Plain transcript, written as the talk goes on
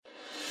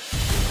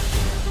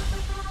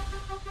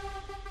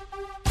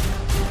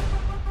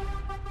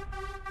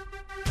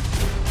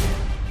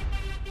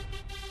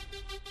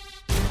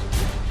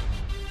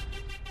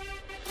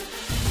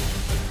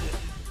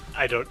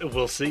I don't.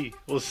 We'll see.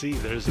 We'll see.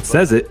 It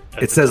says it.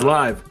 It says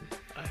live.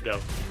 I know.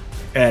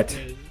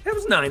 It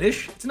was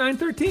 9-ish. It's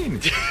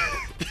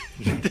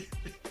 9:13.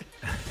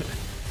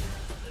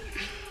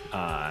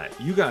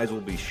 You guys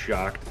will be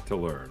shocked to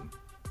learn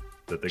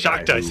that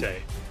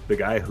the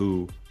guy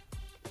who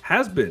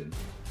has been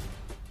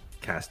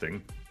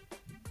casting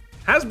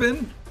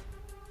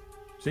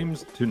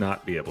seems to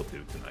not be able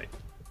to tonight.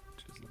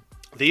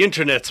 The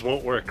internets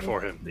won't work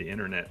for him. The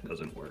internet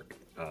doesn't work,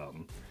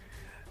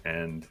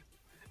 and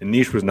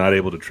Anish was not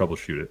able to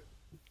troubleshoot it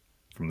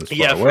from this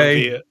far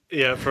away.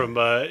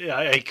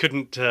 I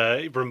couldn't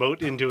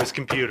remote into his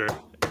computer.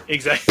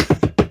 Exactly.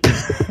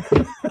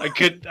 I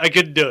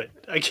couldn't do it.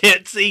 I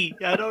can't see.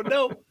 I don't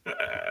know.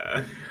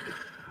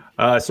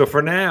 So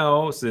for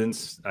now,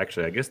 since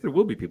actually I guess there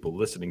will be people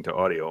listening to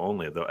audio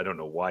only, though I don't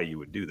know why you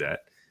would do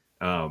that.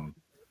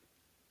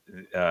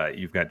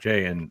 You've got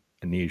Jay and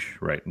Anish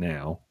right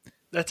now.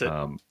 That's it.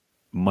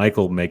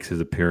 Michael makes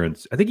his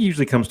appearance. I think he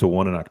usually comes to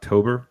one in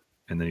October,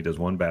 and then he does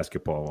one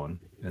basketball one,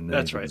 and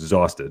then he's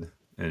exhausted,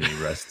 and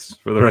he rests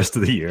for the rest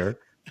of the year.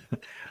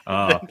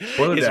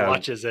 His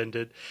watch has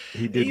ended.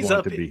 He did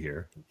want to be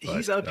here. But,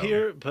 he's up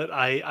here, but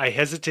I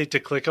hesitate to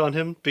click on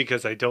him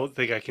because I don't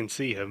think I can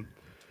see him.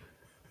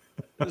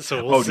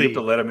 So we'll see. Do you have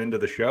to let him into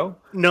the show?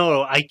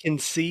 No, I can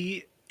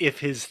see if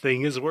his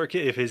thing is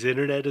working, if his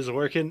internet is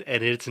working,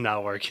 and it's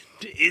not working.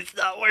 It's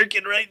not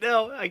working right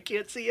now. I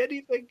can't see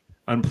anything.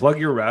 Unplug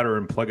your router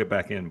and plug it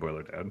back in,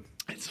 Boiler Dad.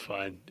 It's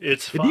fine.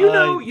 It's fine.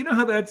 You know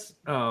how that's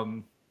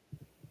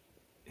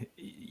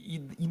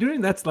you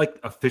doing that's like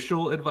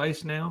official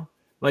advice now?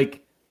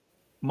 Like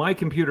my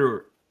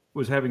computer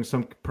was having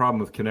some problem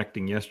with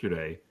connecting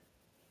yesterday,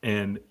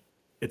 and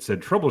it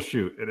said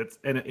troubleshoot,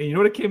 and you know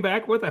what it came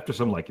back with after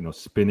some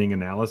spinning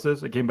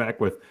analysis? It came back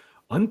with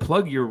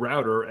unplug your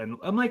router, and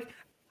I'm like,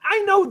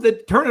 I know the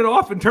turn it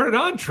off and turn it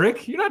on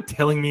trick. You're not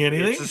telling me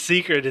anything. It's a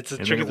secret. It's a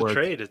trick of the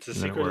trade. It's a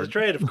secret of the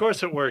trade. Of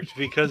course it worked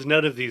because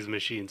none of these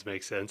machines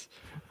make sense.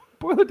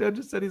 Boiler Dad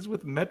just said he's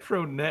with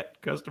MetroNet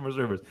customer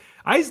service.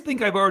 I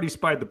think I've already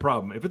spied the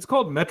problem. If it's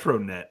called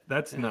MetroNet,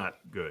 that's not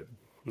good.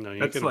 No,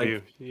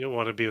 you don't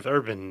want to be with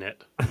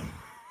UrbanNet.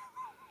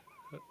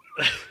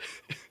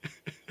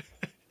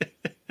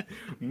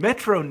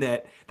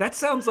 MetroNet. That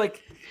sounds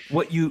like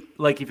what you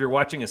like if you're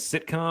watching a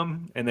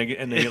sitcom and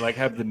they like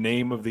have the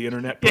name of the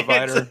internet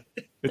provider.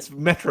 It's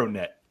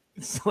MetroNet.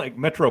 It's like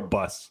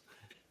Metrobus,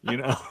 you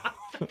know.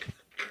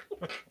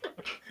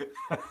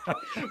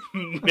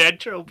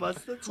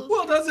 Metrobus. That's so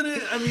well, doesn't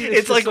it? I mean,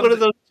 it's like one of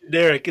those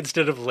generic.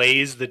 Instead of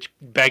Lay's, the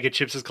bag of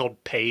chips is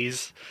called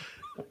Pays.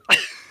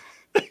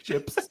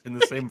 Chips in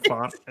the same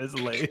font as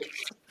Lay's.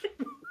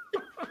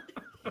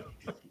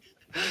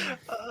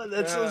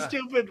 That's so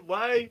stupid.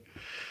 Why?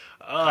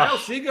 Kyle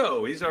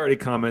Seago, he's already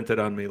commented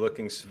on me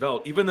looking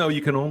svelte, even though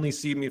you can only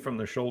see me from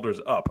the shoulders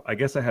up. I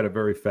guess I had a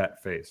very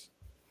fat face.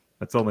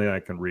 That's only I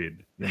can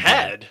read.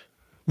 Head?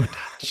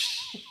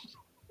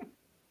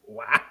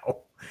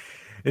 Wow.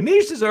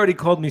 Anish has already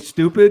called me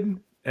stupid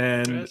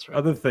and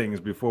other things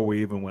before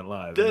we even went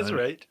live. That's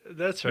right.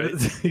 That's right.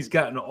 He's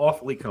gotten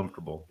awfully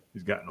comfortable.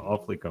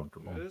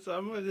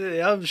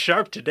 I'm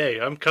sharp today.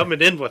 I'm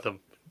coming in with him.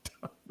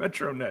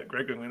 MetroNet.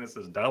 Greg Galena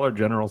says Dollar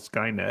General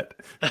Skynet.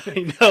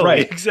 I know,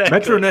 right. Exactly.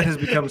 MetroNet has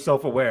become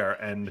self-aware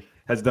and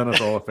has done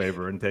us all a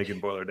favor and taken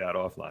Boiler Dad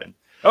offline.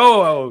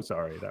 Oh,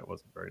 sorry. That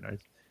wasn't very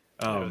nice.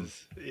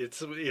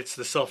 It's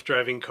the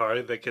self-driving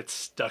car that gets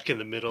stuck in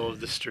the middle of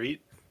the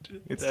street.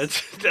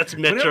 That's MetroNet.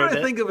 Whenever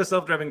I think of a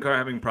self-driving car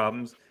having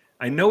problems,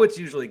 I know it's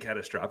usually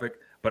catastrophic,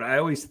 but I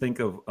always think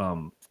of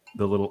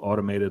the little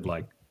automated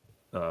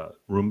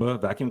Roomba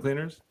vacuum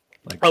cleaners.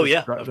 Of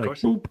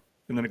course. Boop,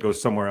 and then it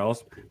goes somewhere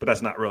else. But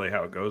that's not really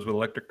how it goes with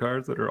electric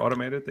cars that are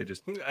automated. They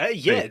just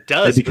it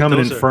does. They become an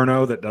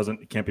inferno that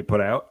can't be put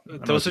out.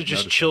 Those are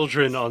just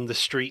children on the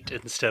street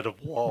instead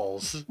of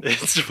walls.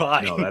 It's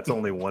fine. No, that's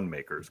only one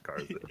maker's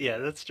cars. Yeah,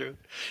 that's true.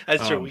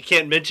 That's true. We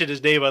can't mention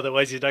his name,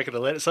 otherwise he's not going to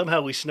let it. Somehow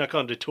we snuck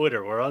onto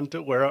Twitter. We're on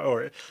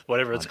or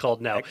whatever it's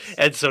called now,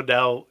 and so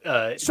now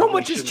so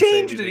much has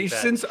changed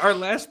since our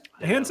last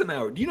Handsome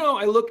Hour. Do you know?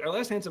 Our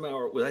last Handsome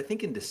Hour was I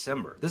think in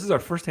December. This is our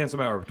first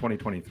Handsome Hour of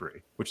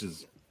 2023, which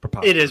is.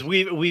 It is.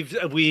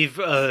 We've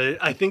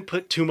I think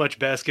put too much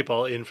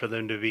basketball in for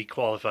them to be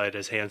qualified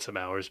as Handsome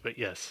Hours, but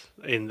yes,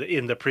 in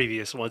the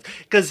previous ones,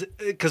 because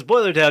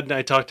Boiler Dad and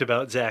I talked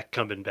about Zach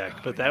coming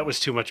back, but that was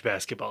too much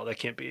basketball. That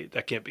can't be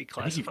classified.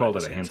 I think you called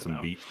it a handsome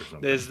beat or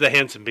something. There's the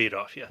handsome beat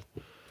off, yeah.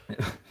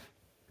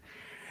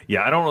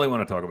 Yeah, I don't really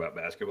want to talk about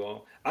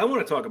basketball. I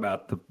want to talk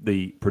about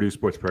the Purdue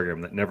sports program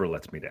that never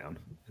lets me down,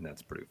 and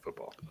that's Purdue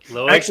football.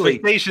 Low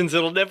expectations,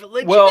 it'll never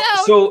let you down.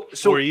 So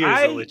 4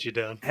 years will let you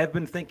down. Have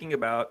been thinking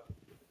about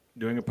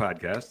doing a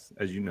podcast,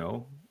 as you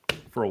know,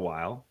 for a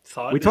while.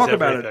 We talk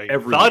about it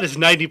every week. Thought is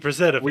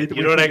 90% of it.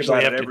 You don't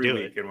actually have to do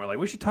it. And we're like,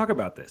 we should talk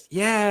about this.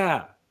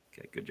 Yeah.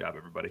 Okay, good job,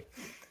 everybody.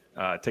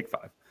 Take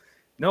 5.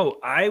 No,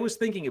 I was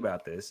thinking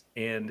about this,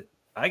 and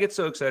I get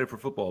so excited for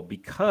football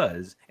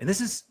because, and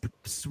this is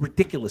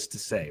ridiculous to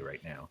say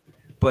right now,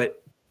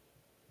 but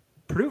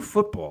Purdue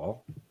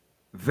football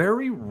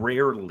very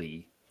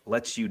rarely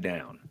lets you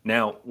down.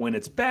 Now, when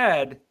it's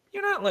bad,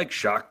 you're not like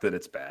shocked that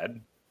it's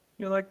bad.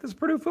 You're like, this is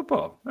Purdue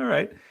football. All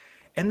right.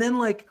 And then,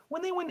 like,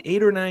 when they win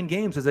 8 or 9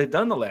 games, as they've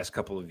done the last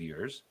couple of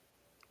years,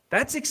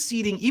 that's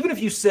exceeding, even if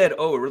you said,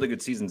 oh, a really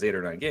good season's 8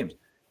 or 9 games,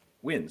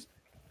 wins.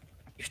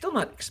 You're still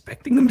not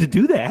expecting them to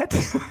do that.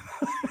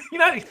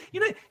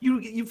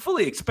 You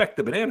fully expect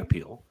the banana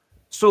peel.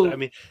 So I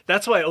mean,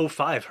 that's why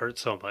 '05 hurt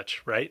so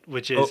much, right?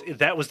 Which is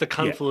that was the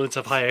confluence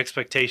of high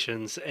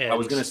expectations. And I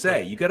was going to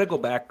say, you got to go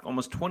back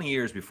almost 20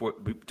 years before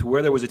to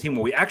where there was a team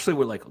where we actually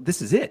were like,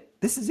 this is it.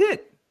 This is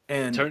it.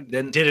 And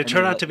did it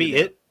turn out to be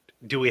it?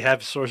 Do we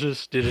have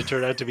sources? Did it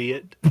turn out to be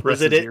it?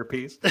 Was it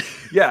earpiece?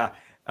 Yeah,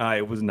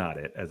 it was not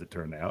it, as it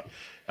turned out.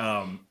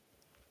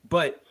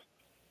 But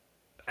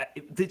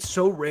it's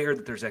so rare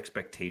that there's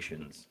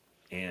expectations.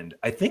 And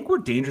I think we're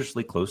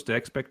dangerously close to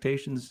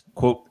expectations.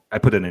 Quote, I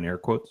put it in air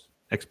quotes,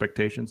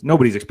 expectations.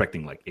 Nobody's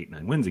expecting like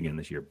 8-9 wins again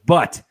this year,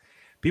 but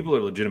people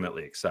are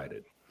legitimately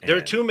excited. There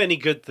are too many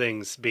good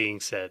things being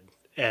said,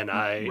 and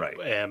I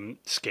am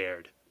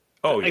scared.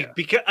 Oh, yeah.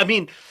 I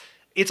mean,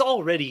 it's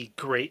already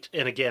great.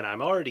 And again,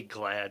 I'm already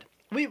glad.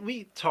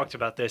 We talked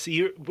about this.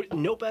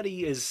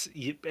 Nobody is,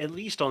 at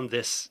least on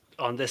this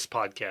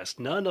podcast,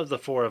 none of the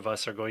four of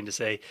us are going to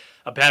say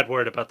a bad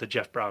word about the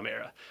Jeff Brom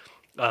era.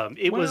 I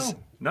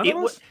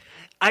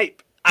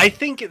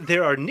think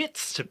there are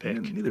nits to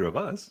pick. Neither of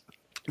us.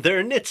 There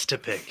are nits to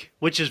pick,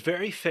 which is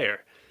very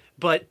fair.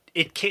 But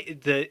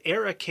the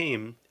era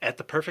came at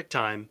the perfect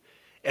time,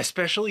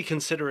 especially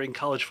considering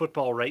college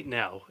football right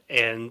now,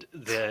 and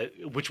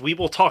which we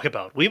will talk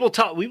about. We will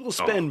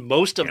spend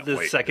most of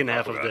the second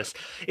half of this.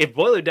 If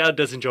Boiler Down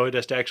doesn't join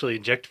us to actually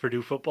inject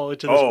Purdue football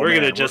into this, we're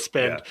going to just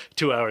spend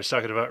 2 hours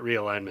talking about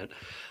realignment.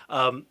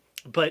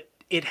 But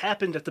it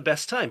happened at the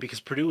best time because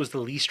Purdue was the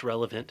least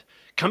relevant.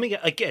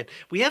 Again,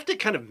 we have to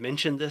kind of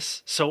mention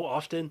this so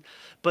often,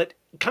 but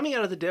coming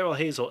out of the Darrell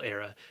Hazel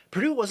era,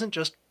 Purdue wasn't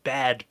just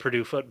bad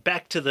Purdue foot.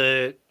 Back to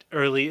the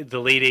late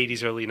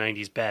 80s, early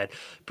 90s bad.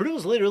 Purdue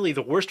was literally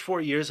the worst 4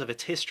 years of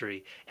its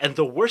history and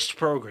the worst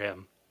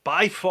program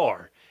by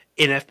far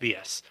in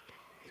FBS.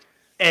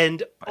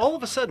 And all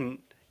of a sudden,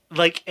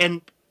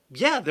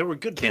 there were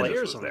good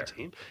players on the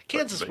team.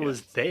 Kansas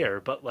was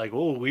there, but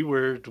we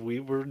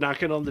were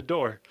knocking on the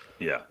door.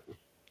 Yeah.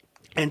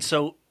 And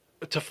so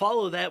to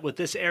follow that with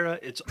this era,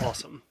 it's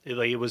awesome.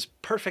 It was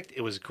perfect.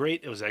 It was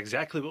great. It was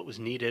exactly what was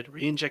needed.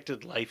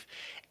 Reinjected life.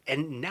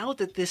 And now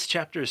that this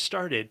chapter has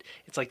started,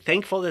 it's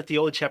thankful that the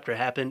old chapter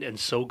happened and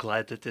so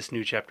glad that this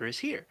new chapter is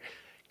here.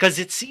 Because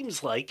it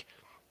seems like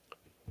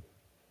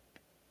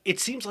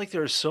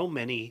there are so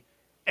many,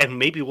 and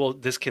maybe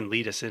this can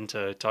lead us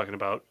into talking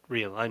about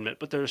realignment,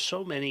 but there are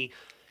so many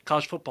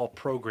college football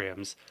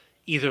programs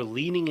either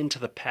leaning into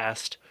the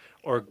past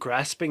or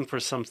grasping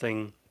for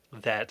something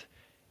that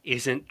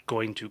isn't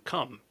going to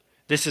come.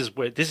 This is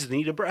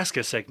the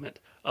Nebraska segment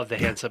of the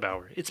Handsome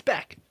Hour. It's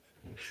back.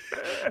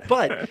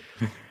 But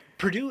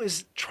Purdue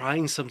is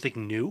trying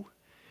something new.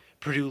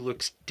 Purdue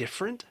looks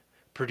different.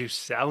 Purdue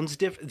sounds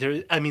different.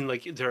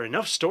 There are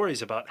enough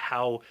stories about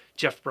how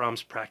Jeff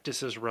Brom's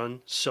practices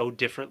run so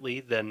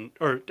differently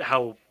or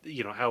how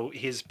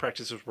his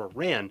practices were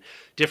ran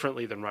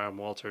differently than Ryan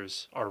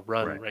Walters are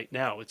run right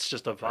now. It's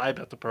just the vibe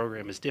of the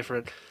program is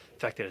different.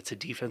 The fact that it's a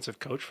defensive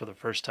coach for the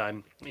first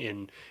time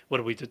in, what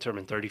do we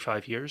determine,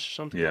 35 years,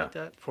 something like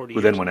that? 40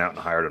 years. Who then went out and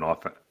hired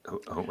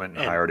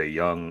hired a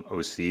young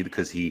OC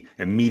because he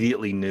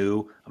immediately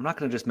knew, I'm not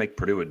going to just make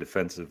Purdue a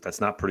defensive. That's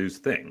not Purdue's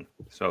thing.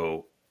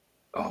 So.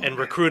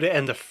 Recruited,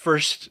 and the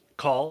first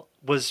call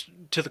was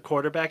to the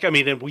quarterback.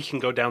 And we can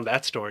go down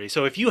that story.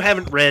 So if you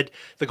haven't read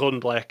the Golden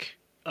Black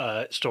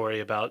story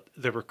about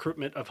the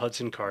recruitment of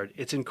Hudson Card,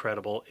 it's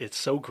incredible. It's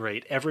so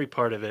great. Every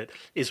part of it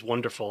is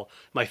wonderful.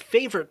 My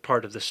favorite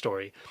part of the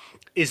story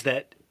is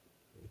that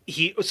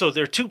so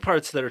there are two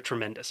parts that are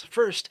tremendous.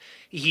 First,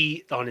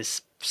 he, on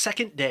his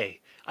second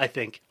day, I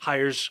think,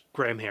 hires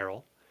Graham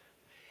Harrell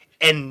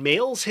and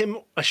mails him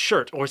a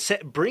shirt or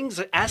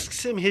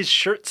asks him his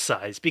shirt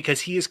size because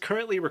he is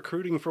currently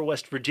recruiting for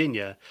West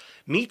Virginia,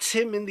 meets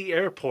him in the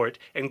airport,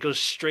 and goes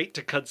straight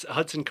to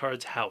Hudson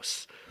Card's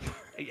house.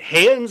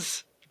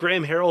 Hands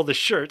Graham Harrell the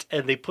shirt,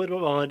 and they put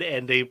him on,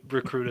 and they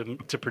recruit him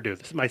to Purdue.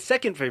 My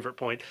second favorite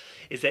point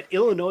is that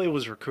Illinois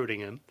was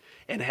recruiting him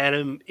and had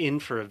him in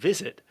for a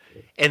visit,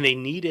 and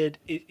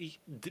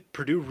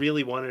Purdue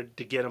really wanted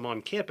to get him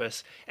on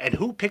campus, and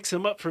who picks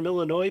him up from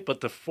Illinois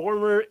but the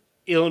former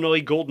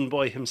Illinois Golden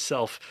Boy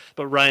himself,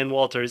 but Ryan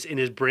Walters in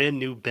his brand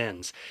new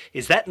Benz.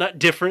 Is that not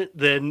different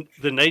than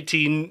the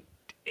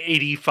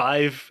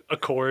 1985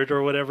 Accord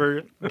or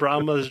whatever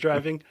Brom was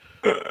driving?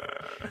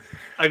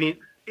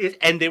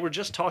 And they were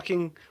just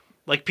talking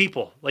like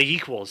people, like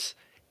equals,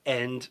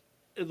 and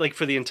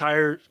for the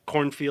entire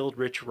cornfield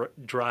rich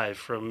drive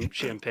from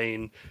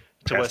Champaign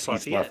to West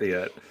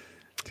Lafayette.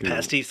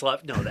 Past East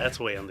Lafayette. No, that's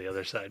way on the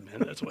other side,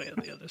 man. That's way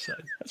on the other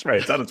side. That's right.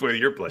 It's on its way to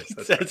your place.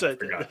 That's right.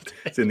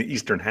 It's in the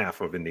eastern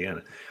half of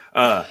Indiana.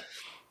 But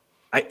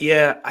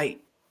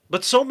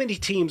so many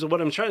teams, what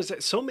I'm trying to say,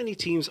 so many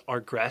teams are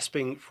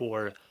grasping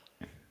for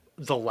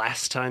the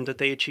last time that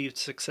they achieved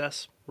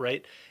success,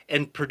 right?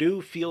 And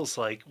Purdue feels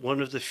like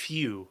one of the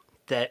few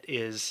that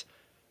is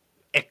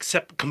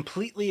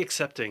completely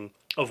accepting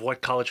of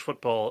what college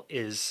football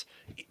is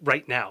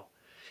right now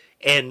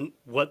and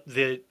what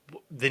the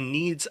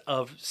needs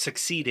of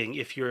succeeding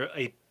if you're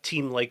a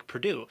team like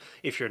Purdue.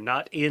 If you're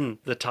not in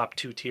the top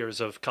 2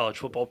 tiers of college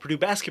football, Purdue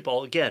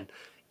basketball again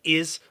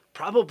is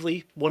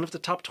probably one of the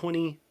top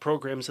 20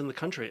 programs in the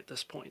country at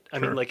this point. I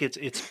mean, like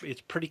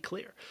it's pretty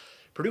clear.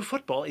 Purdue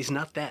football is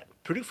not that.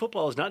 Purdue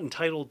football is not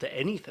entitled to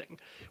anything,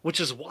 which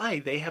is why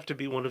they have to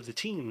be one of the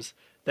teams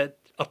that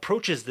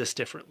approaches this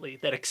differently,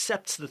 that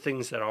accepts the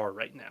things that are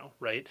right now,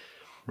 right?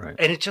 Right.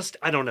 And it just,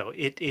 I don't know,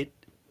 it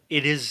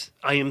is.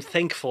 I am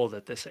thankful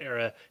that this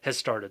era has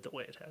started the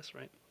way it has,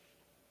 right?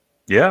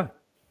 Yeah,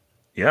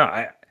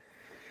 yeah.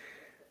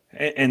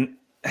 And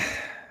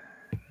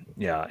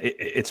yeah,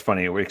 it's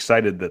funny. We're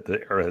excited that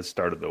the era has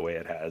started the way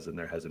it has, and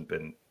there hasn't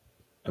been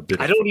a bit.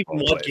 I don't even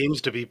want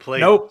games to be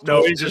played. Nope.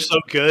 Stories are so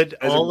good.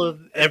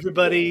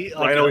 Everybody.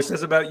 Ryan always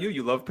says about you,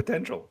 you love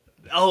potential.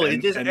 Oh,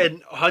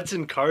 and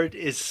Hudson Card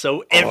is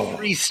so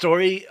every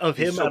story of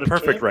him so out of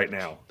perfect camp, right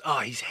now. Oh,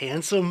 he's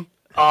handsome.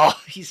 Oh,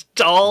 he's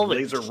tall.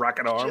 Laser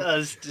rocket arm.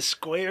 Just a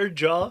square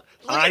jaw.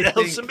 Look at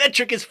how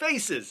symmetric his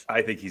face is.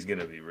 I think he's going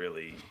to be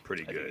really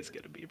pretty good. I think he's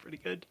going to be pretty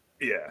good.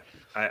 Yeah.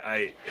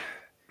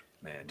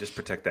 Man, just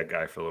protect that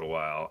guy for a little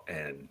while,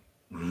 and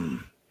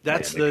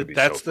that's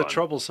the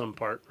troublesome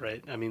part,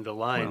 right? I mean, the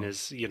line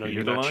is,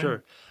 you're not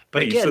sure.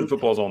 But again, you said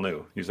football's all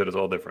new. You said it's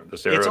all different.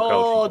 It's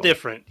all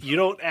different. You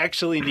don't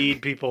actually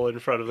need people in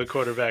front of the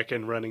quarterback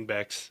and running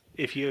backs.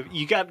 If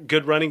you got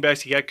good running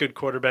backs, you got good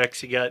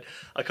quarterbacks, you got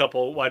a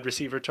couple wide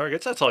receiver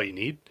targets. That's all you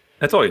need.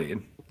 That's all you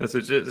need.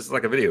 It's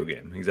like a video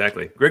game.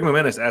 Exactly. Greg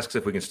Momenis asks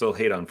if we can still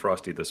hate on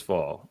Frosty this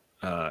fall.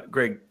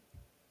 Greg,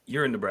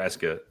 you're in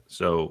Nebraska,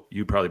 so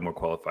you're probably more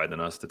qualified than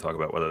us to talk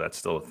about whether that's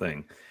still a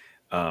thing.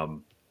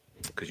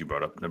 Because you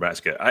brought up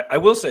Nebraska. I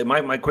will say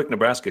my quick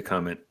Nebraska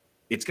comment,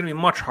 it's going to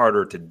be much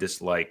harder to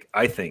dislike,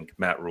 I think,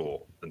 Matt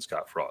Rule than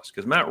Scott Frost.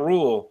 Because Matt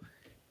Rule,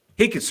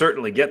 he could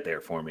certainly get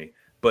there for me,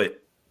 but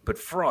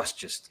Frost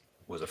just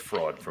was a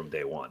fraud from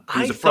day one.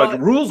 He was a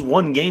fraud. Rule's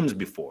won games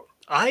before.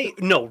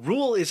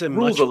 Rule is a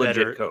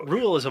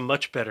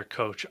much better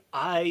coach.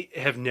 I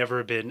have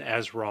never been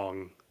as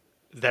wrong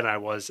than I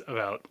was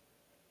about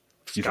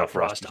Scott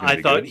Frost.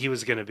 I thought he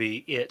was going to be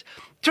it.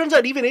 Turns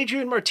out even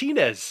Adrian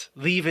Martinez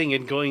leaving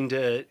and going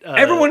to...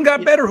 Everyone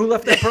got better who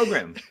left that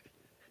program.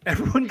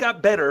 Everyone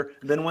got better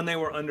than when they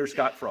were under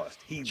Scott Frost.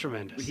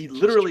 Tremendous. He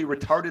literally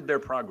retarded their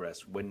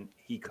progress when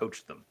he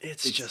coached them.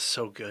 It's just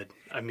so good.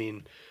 I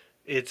mean,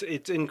 it's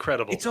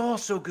incredible. It's all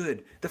so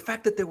good. The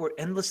fact that there were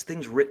endless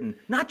things written,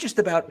 not just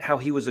about how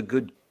he was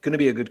going to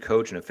be a good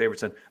coach and a favorite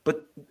son,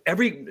 but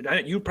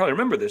you probably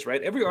remember this,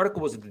 right? Every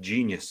article was the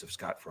genius of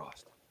Scott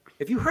Frost.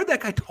 If you heard that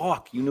guy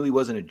talk, you knew he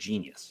wasn't a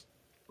genius.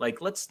 Like,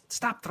 let's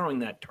stop throwing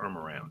that term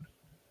around.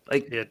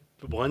 Like,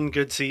 one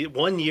good season.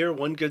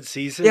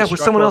 Yeah, with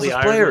someone else's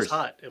players.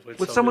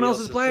 With someone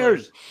else's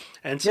players.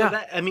 And so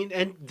I'm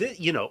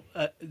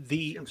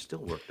still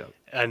worked up.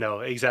 I know,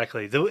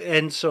 exactly.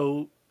 And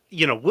so,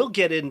 we'll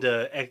get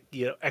into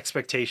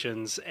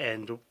expectations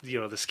and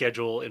the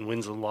schedule and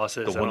wins and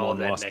losses and all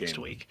that next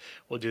week.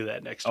 We'll do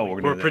that next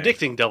week. We're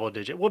predicting double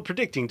digit. We're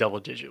predicting double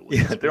digit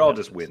wins. Yeah, they're all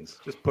just wins.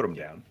 Just put them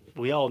down.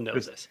 We all know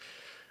this.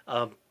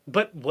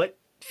 But what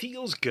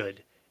feels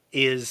good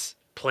is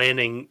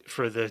planning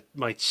for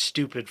my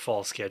stupid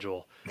fall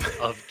schedule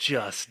of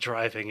just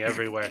driving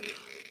everywhere.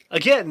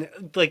 Again,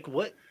 like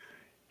what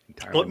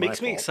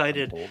makes me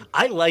excited,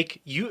 I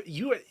like you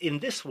in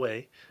this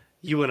way,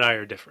 you and I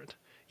are different.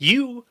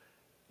 You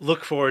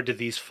look forward to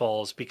these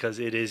falls because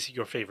it is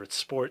your favorite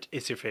sport,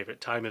 it's your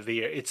favorite time of the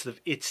year, it's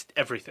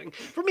everything.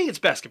 For me, it's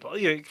basketball.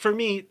 For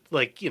me,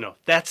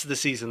 that's the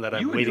season that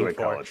I'm waiting for.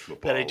 College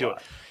football that I do it.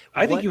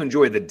 I think you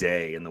enjoy the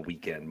day and the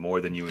weekend more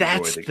than you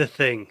enjoy the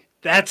thing.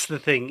 That's the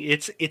thing.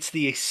 It's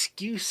the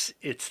excuse.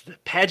 It's the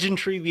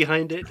pageantry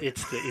behind it.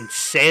 It's the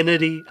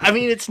insanity. I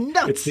mean, it's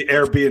nuts. It's the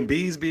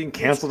Airbnbs being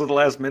canceled at the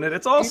last minute.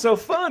 It's all so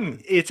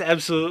fun. It's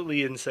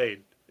absolutely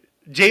insane.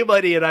 Jay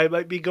Buddy and I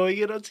might be going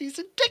in on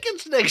season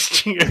tickets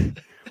next year.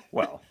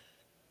 Well,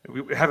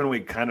 haven't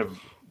we kind of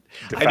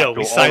I know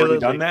we silently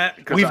done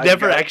that. We've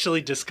never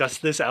actually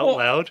discussed this out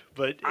loud,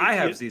 but I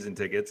have season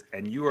tickets,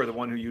 and you are the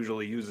one who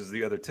usually uses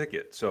the other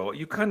ticket, so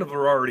you kind of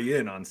are already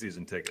in on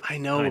season tickets. I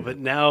know, but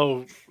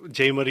now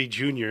J Muddy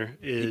Jr.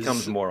 he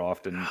comes more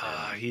often.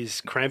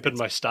 He's cramping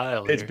my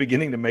style. It's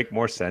beginning to make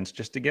more sense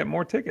just to get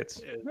more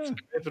tickets.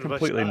 It's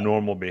completely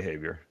normal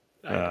behavior.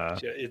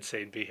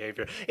 Insane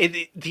behavior.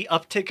 The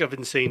uptick of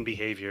insane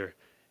behavior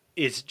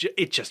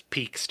it just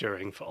peaks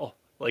during fall.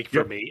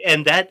 For me.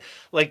 And that,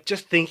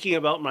 just thinking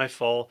about my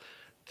fall,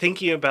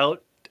 thinking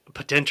about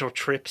potential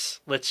trips,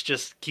 let's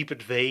just keep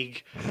it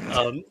vague,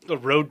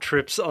 road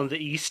trips on the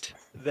East,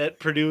 that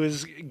Purdue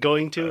is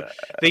going to.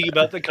 Thinking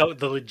about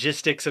the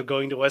logistics of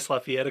going to West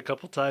Lafayette a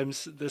couple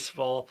times this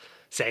fall.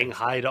 Saying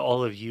hi to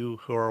all of you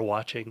who are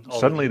watching. All of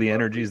Suddenly you the who are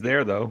energy's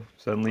there, people. though.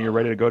 Suddenly you're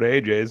ready to go to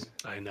AJ's.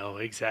 I know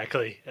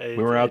exactly. We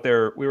were out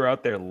there. We were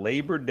out there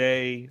Labor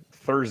Day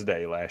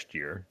Thursday last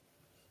year,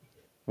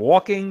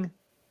 walking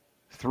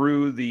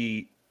through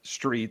the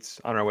streets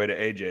on our way to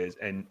AJ's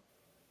and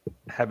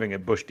having a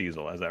Bush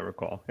Diesel, as I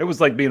recall. It was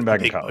like being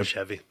back in Big college. Bush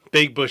heavy.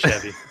 Big Bush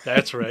heavy.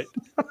 That's right.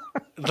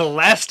 The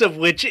last of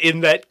which,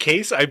 in that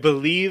case, I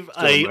believe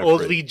I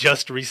only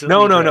just recently.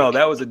 No.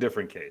 That was a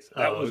different case.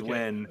 That was okay.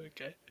 when.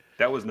 Okay.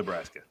 That was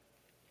Nebraska.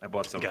 I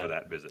bought some Got for it.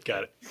 that visit.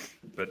 Got it.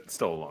 But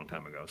still a long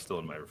time ago. Still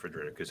in my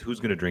refrigerator. Because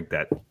who's going to drink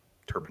that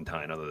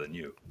turpentine other than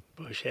you?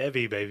 Bush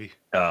heavy, baby.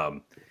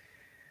 Oh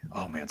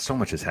man, so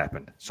much has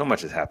happened. So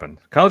much has happened.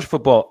 College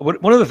football.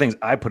 One of the things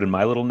I put in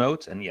my little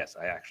notes, and yes,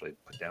 I actually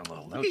put down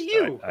little notes. Look at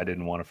you. I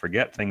didn't want to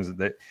forget things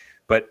that.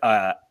 But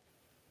I've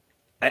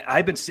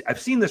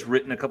seen this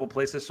written a couple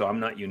places, so I'm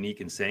not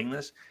unique in saying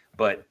this.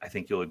 But I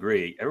think you'll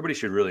agree. Everybody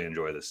should really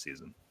enjoy this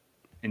season.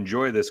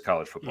 Enjoy this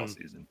college football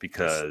season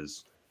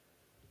because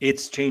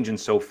it's changing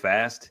so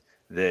fast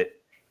that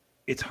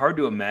it's hard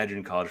to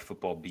imagine college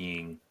football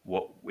being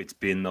what it's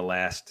been the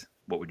last.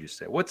 What would you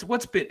say? What's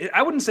been?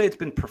 I wouldn't say it's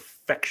been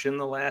perfection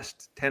the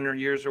last 10 or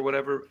years or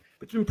whatever,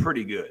 but it's been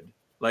pretty good.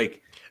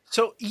 Like,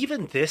 so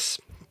even this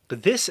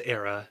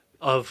era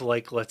of,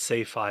 like, let's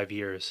say 5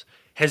 years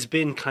has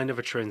been kind of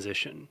a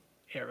transition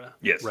era.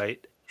 Yes.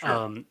 Right.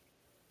 Sure.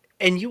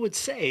 And you would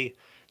say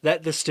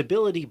that the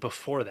stability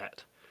before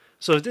that.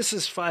 So if this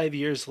is 5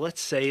 years,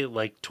 let's say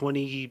like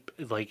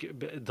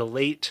the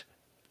late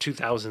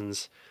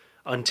 2000s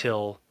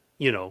until,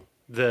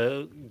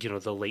 the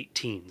late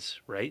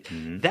teens, right?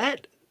 Mm-hmm.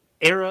 That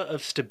era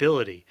of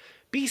stability,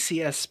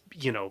 BCS,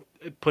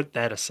 put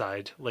that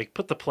aside, like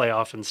put the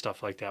playoff and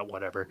stuff like that,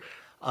 whatever.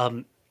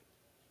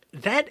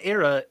 That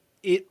era,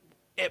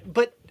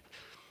 but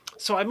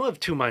so I'm of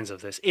two minds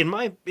of this. In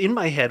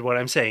my head, what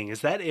I'm saying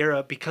is that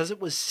era, because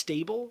it was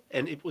stable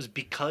and it was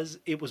because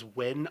it was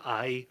when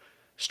I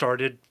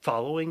started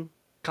following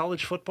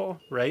college football,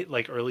 right?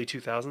 Like early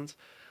 2000s.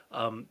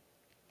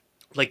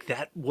 Like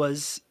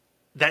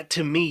that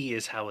to me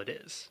is how it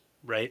is,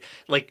 right?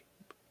 Like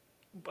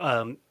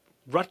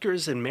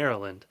Rutgers and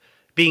Maryland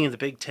being in the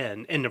Big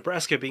Ten and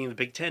Nebraska being in the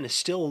Big Ten is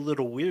still a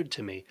little weird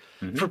to me.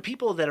 Mm-hmm. For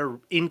people that are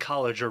in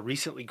college or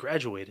recently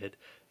graduated,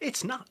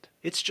 it's not.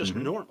 It's just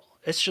normal.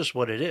 It's just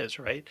what it is,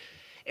 right?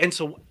 And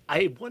so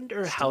I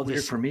wonder how weird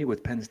this for me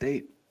with Penn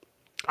State.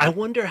 I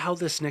wonder how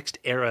this next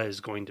era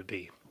is going to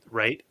be,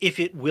 right? If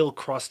it will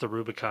cross the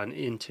Rubicon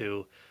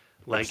into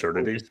like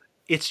Absurdity.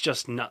 It's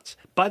just nuts.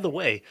 By the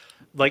way,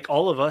 like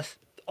all of us,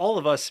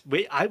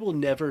 I will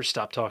never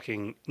stop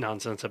talking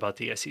nonsense about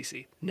the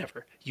SEC.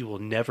 Never. You will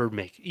never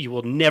be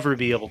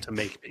able to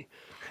make me.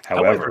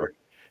 However,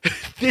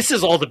 this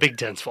is all the Big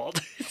Ten's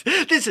fault.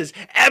 This is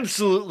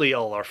absolutely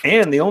all our fault.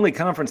 And the only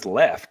conference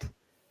left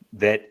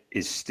that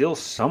is still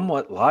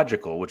somewhat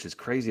logical, which is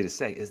crazy to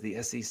say, is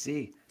the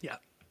SEC. Yeah.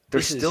 They're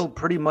still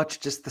pretty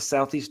much just the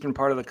southeastern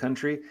part of the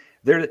country.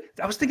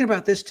 I was thinking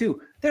about this too.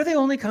 They're the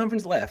only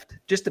conference left,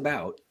 just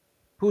about,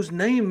 whose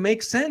name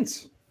makes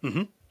sense.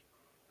 Mm-hmm.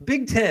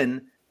 Big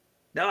Ten.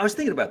 Now, I was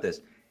thinking about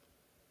this.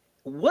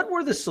 What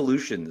were the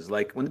solutions?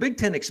 Like when the Big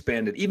Ten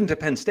expanded, even to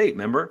Penn State,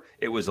 remember?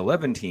 It was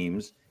 11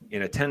 teams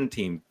in a 10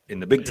 team in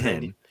the Big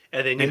Ten.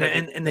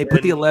 And they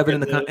put the 11 in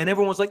the and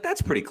everyone was like,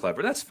 that's pretty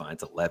clever. That's fine.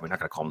 It's 11. We're not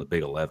going to call them the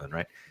Big 11,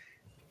 right?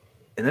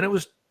 And then it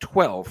was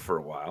 12 for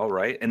a while,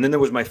 right? And then there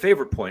was my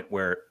favorite point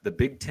where the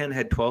Big Ten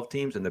had 12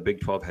 teams and the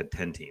Big 12 had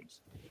 10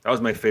 teams. That was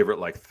my favorite,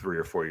 like 3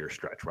 or 4 year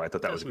stretch, right? I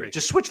thought that was great.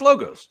 Just switch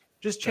logos.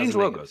 Just change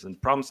logos and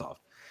problem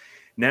solved.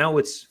 Now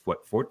it's,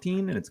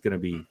 14? And it's going to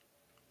be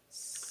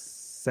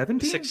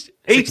 17?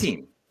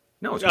 18.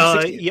 No, it's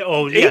 16.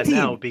 Yeah, 18.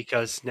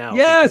 Now.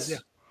 Yes.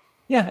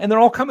 Yeah, and they're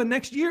all coming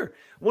next year.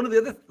 One of the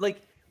other,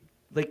 like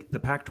the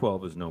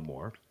Pac-12 is no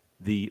more.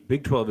 The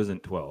Big 12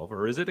 isn't 12,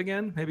 or is it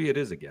again? Maybe it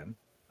is again.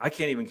 I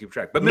can't even keep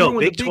track. But no,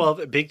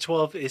 Big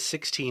 12 is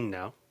 16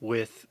 now.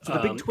 With so the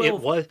Big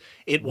 12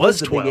 it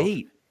was 12. The Big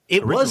 8.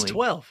 It was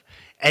 12,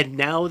 and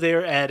now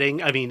they're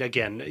adding. I mean,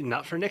 again,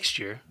 not for next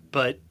year,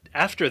 but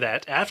after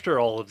that, after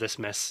all of this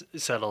mess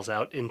settles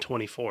out in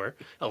 24,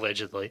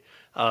 allegedly,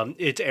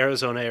 it's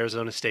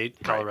Arizona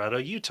State, Colorado,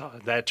 right. Utah.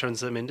 That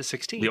turns them into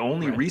 16. The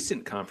only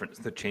recent conference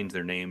that changed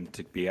their name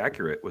to be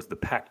accurate was the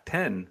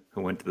Pac-10,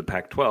 who went to the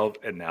Pac-12,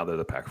 and now they're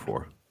the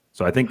Pac-4.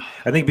 So I think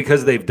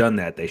because they've done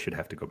that, they should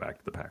have to go back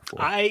to the Pac-4.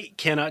 I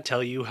cannot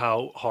tell you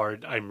how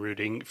hard I'm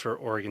rooting for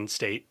Oregon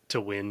State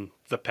to win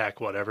the Pac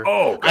whatever.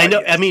 Oh, God, I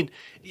know. Yes. I mean,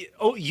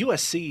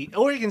 USC,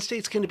 Oregon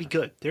State's going to be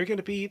good. They're going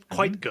to be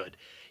quite good.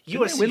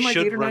 Didn't USC they win like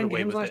should 8 or 9 run away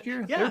games with last it.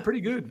 year? Yeah, they're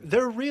pretty good.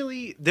 They're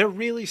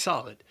really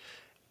solid.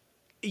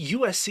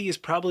 USC is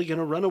probably going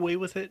to run away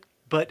with it,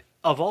 but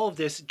of all of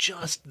this,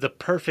 just the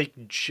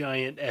perfect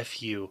giant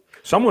FU.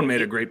 Someone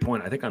made a great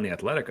point, I think, on The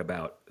Athletic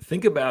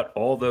think about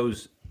all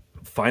those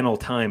final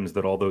times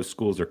that all those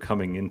schools are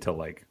coming into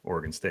like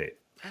Oregon State.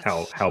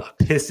 How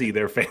pissy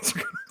their fans are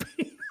going to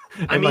be.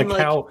 I And mean, like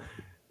like, how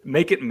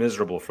make it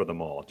miserable for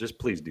them all. Just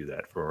please do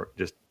that for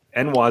just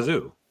and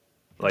Wazoo.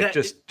 Like that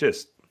just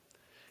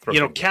throw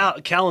things at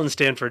them. Cal and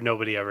Stanford,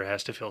 nobody ever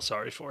has to feel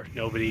sorry for.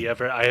 Nobody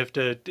ever. I have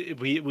to.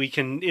 We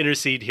can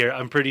intercede here.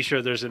 I'm pretty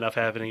sure there's enough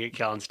happening at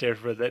Cal and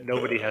Stanford that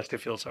nobody has to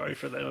feel sorry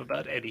for them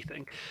about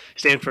anything.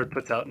 Stanford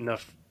puts out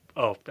enough.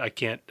 Oh, I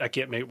can't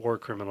make war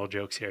criminal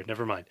jokes here.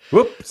 Never mind.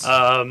 Whoops.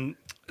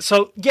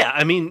 So yeah,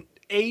 I mean,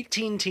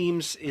 18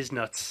 teams is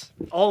nuts.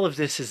 All of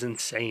this is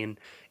insane.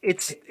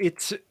 It's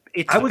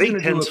I the was going Big to do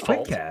a Ten's quick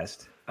fault.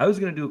 cast. I was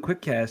going to do a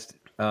quick cast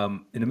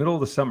in the middle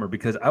of the summer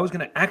because I was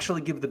going to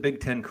actually give the Big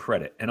Ten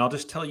credit. And I'll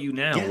just tell you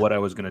now Yeah. what I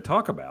was going to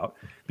talk about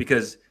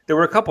because there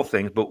were a couple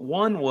things, but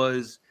one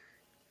was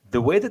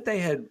the way that they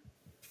had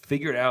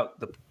figured out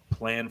the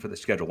plan for the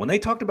schedule. When they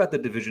talked about the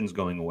divisions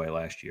going away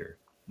last year,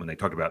 when they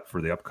talked about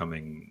for the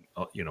upcoming,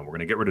 we're going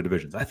to get rid of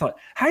divisions. I thought,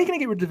 how are you going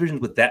to get rid of divisions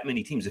with that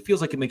many teams? It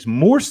feels like it makes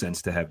more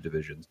sense to have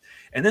divisions.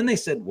 And then they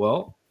said,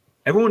 well,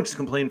 everyone's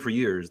complained for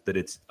years that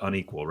it's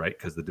unequal, right?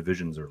 Because the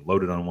divisions are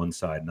loaded on one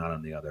side, not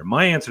on the other.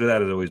 My answer to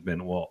that has always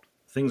been, well,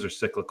 things are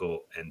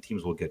cyclical and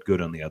teams will get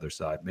good on the other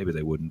side. Maybe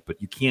they wouldn't,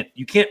 but you can't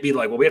be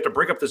like, well, we have to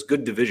break up this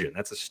good division.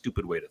 That's a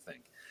stupid way to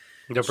think.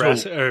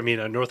 Nebraska, or I mean,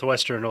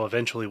 Northwestern will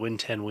eventually win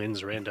 10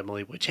 wins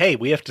randomly, which, hey,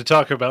 we have to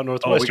talk about We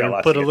got Northwestern.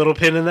 lots Put to a get little to.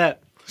 pin in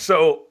that.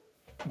 So,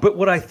 but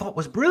what I thought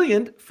was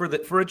brilliant for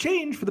a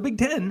change for the Big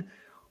Ten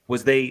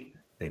was they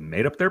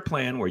made up their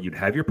plan where you'd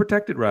have your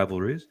protected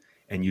rivalries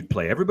and you'd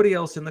play everybody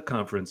else in the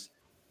conference.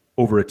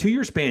 Over a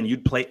 2-year span,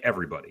 you'd play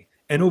everybody.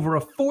 And over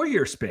a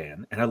 4-year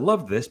span, and I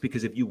love this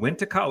because if you went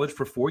to college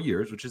for 4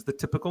 years, which is the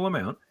typical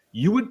amount,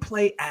 you would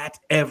play at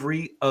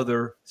every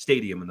other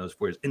stadium in those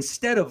 4 years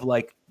instead of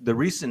like the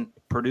recent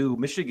Purdue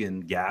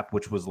Michigan gap,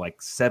 which was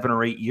like 7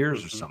 or 8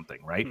 years or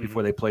something, right?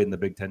 Before they played in the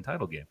Big Ten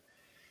title game.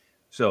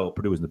 So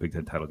Purdue was in the Big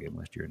Ten title game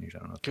last year, Anisha. I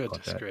don't know if you caught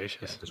Goodness that.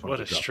 gracious. Just wanted What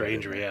a to drop that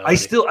strange in there.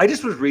 reality. I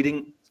just was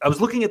reading, I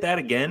was looking at that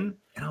again,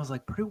 and I was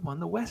like, Purdue won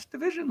the West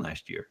Division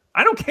last year.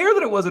 I don't care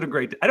that it wasn't a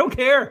great, I don't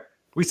care.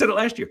 We said it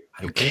last year.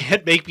 I You don't care.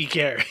 can't make me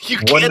care. You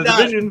Won the cannot.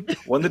 division.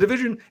 Won the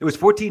division. It was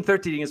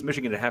 14-13 against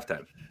Michigan at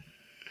halftime.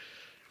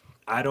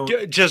 I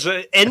don't. Just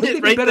I end think they it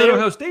did right better than there.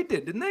 Ohio State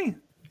did, didn't they?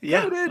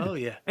 Yeah. They did. Oh,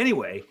 yeah.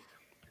 Anyway,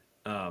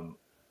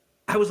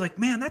 I was like,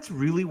 man, that's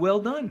really well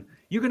done.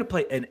 You're going to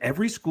play in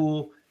every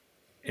school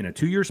in a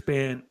 2-year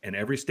span and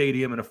every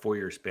stadium in a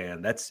 4-year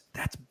span. That's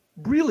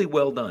really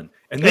well done.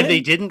 And then And they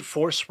didn't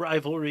force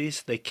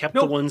rivalries. They kept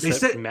the ones they that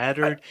said,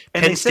 mattered.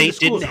 and Penn they said to State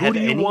schools, didn't who have do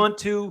you any. want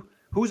to?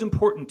 Who's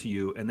important to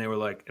you? And they were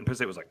like, and Penn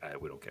State was like,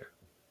 we don't care.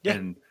 Yeah.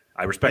 And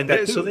I respect And that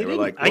too. so they they were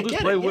didn't. like, I we'll just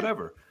get play it, yeah.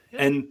 whatever.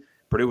 Yeah. And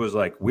Purdue was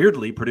like,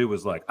 weirdly, Purdue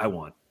was like, I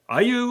want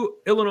IU,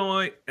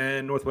 Illinois,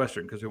 and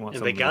Northwestern because we want And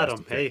some they of the got guys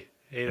him. to pick.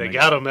 Hey, And they they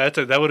got got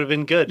him. That would have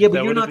been good. Yeah, but That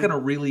you're would not have going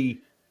to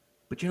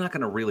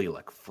really,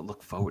 like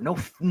look forward.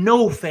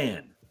 No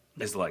fan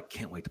is like,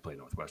 can't wait to play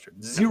Northwestern.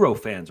 Zero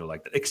fans are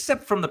like that,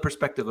 except from the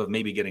perspective of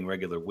maybe getting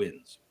regular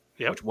wins.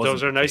 Yep, which wasn't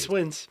those are the nice case.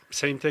 wins.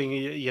 Same thing,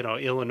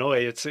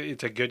 Illinois. It's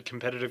a good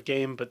competitive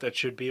game, but that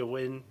should be a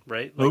win,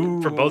 right?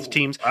 Like for both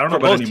teams. I don't know for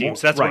about both anymore.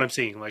 teams, that's what Right. I'm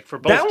seeing. Like for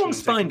both That teams,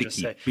 one's I fine can to just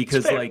keep say, because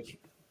it's fair. like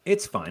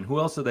it's fine. Who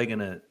else are they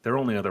gonna? Their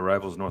only other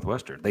rival is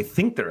Northwestern. They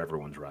think they're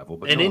everyone's rival,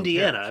 but and no one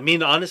Indiana. cares. I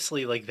mean,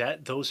 honestly, like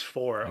that, those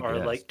four I are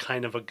guess. like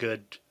kind of a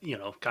good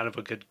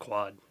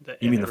quad.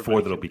 You mean the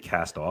four that'll be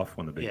cast off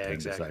when the Big Yeah, Ten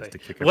exactly. decides to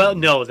kick? Well, everyone?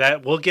 no,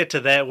 that we'll get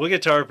to that. We'll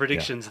get to our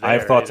predictions there. I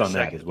have thoughts in a on that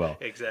second. as well.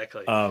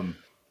 Exactly. Um,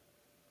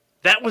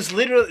 That was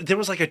literally there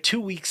was like a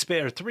 2-week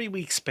span or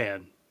 3-week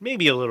span,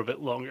 maybe a little bit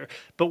longer,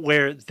 but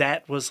where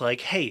that was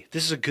like, hey,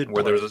 this is a good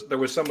where play. there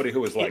was somebody who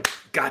was like,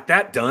 got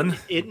that done.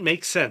 It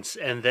makes sense,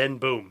 and then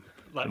boom,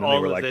 like And then they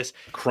all were of like this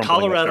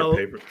crumpling up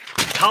their paper.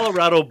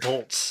 Colorado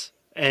bolts,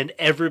 and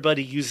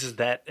everybody uses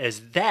that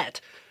as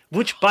that.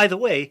 Which, by the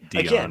way,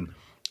 Dion.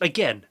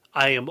 again,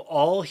 I am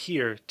all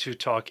here to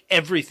talk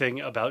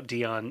everything about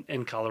Dion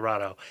and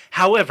Colorado.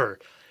 However,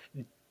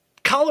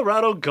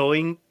 Colorado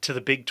going to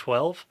the Big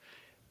 12,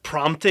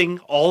 prompting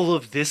all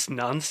of this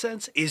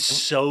nonsense is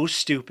so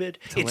stupid.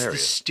 It's the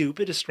hilarious.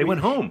 stupidest. They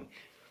went home.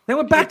 They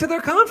went back to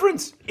their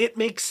conference. It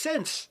makes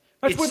sense.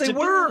 That's It's where they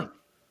stability. were.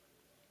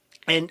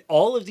 And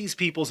all of these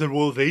people said,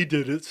 well, they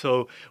did it,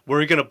 so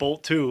we're going to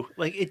bolt too.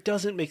 Like, it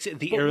doesn't make sense.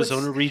 The But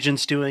Arizona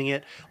region's doing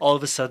it. All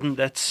of a sudden,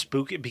 that's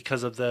spooky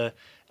because of the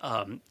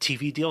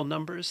TV deal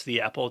numbers, the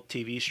Apple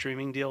TV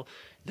streaming deal.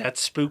 That's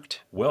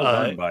spooked. Well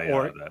done by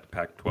or that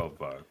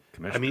Pac-12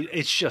 commissioner. I mean,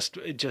 it's just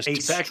a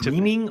back to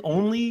streaming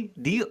only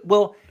deal.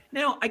 Well,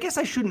 now I guess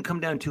I shouldn't come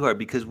down too hard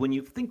because when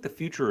you think the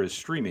future is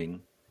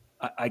streaming,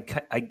 but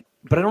I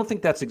don't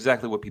think that's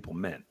exactly what people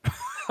meant.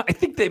 I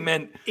think they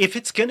meant if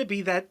it's going to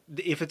be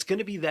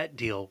that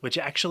deal, which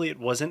actually it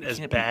wasn't as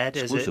can't be bad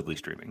as exclusively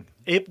streaming.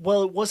 it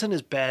wasn't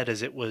as bad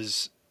as it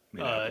was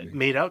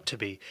made out to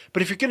be.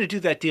 But if you're going to do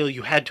that deal,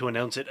 you had to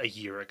announce it a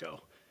year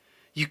ago.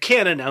 You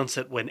can't announce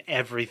it when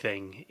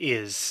everything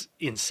is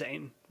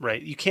insane,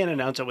 right? You can't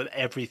announce it when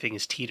everything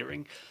is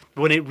teetering,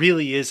 when it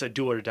really is a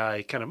do or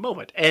die kind of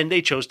moment. And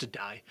they chose to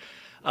die.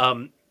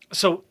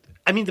 So,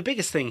 I mean, the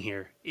biggest thing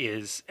here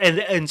is,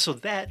 and so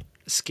that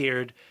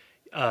scared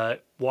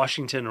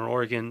Washington or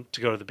Oregon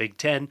to go to the Big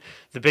Ten.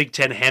 The Big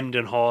Ten hemmed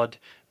and hawed,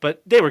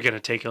 but they were going to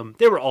take them.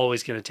 They were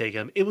always going to take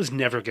them. It was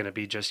never going to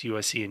be just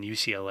USC and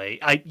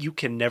UCLA. You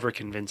can never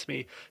convince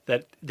me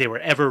that they were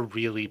ever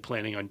really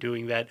planning on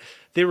doing that.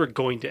 They were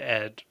going to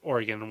add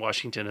Oregon and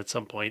Washington at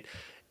some point.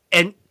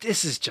 And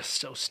this is just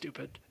so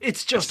stupid.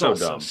 It's just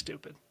so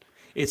stupid.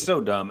 It's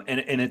so dumb. And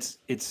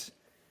it's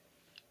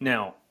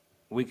now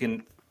we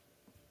can,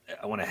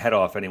 I want to head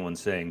off anyone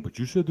saying, but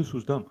you said this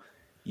was dumb.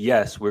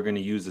 Yes, we're going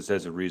to use this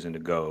as a reason to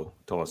go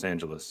to Los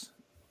Angeles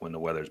when the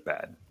weather's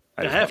bad.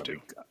 I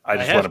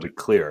just want to be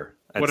clear.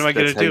 What am I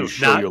going to do?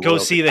 Not go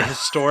see the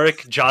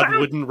historic John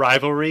Wooden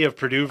rivalry of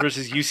Purdue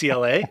versus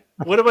UCLA?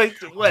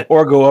 What?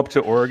 Or go up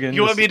to Oregon.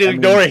 You want me to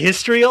ignore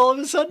history all of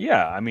a sudden?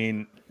 Yeah, I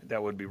mean,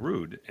 that would be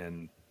rude.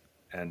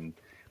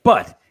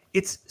 But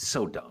it's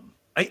so dumb.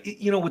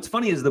 What's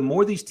funny is the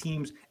more these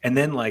teams, and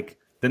then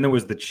there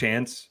was the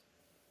chance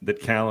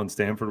that Cal and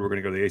Stanford were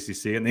going to go to the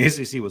ACC, and the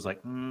ACC was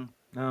like,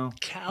 no.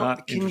 Cal,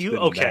 can you?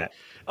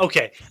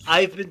 Okay.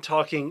 I've been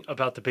talking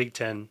about the Big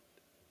Ten.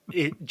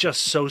 It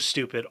just so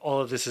stupid. All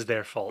of this is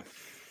their fault.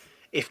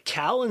 If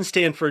Cal and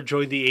Stanford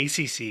joined the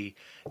ACC,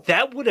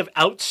 that would have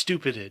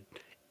outstupided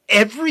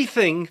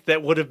everything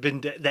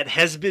that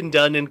has been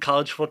done in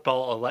college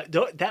football.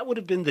 That would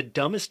have been the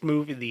dumbest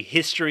move in the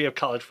history of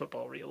college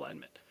football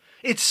realignment.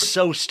 It's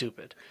so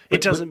stupid.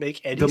 It doesn't make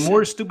any sense. The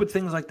more stupid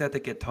things like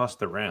that get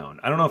tossed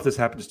around. I don't know if this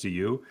happens to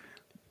you,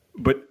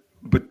 but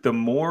the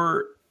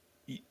more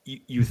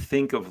you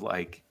think of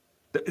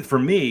for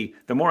me,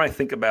 the more I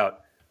think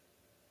about,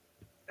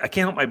 I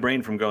can't help my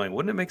brain from going,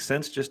 wouldn't it make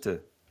sense just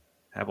to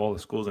have all the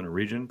schools in a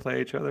region play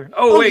each other?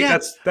 Oh wait, yeah.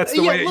 that's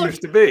the way it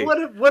used to be.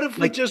 What if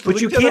we just? But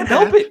you can't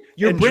help it.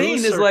 Your brain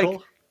is like,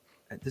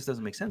 this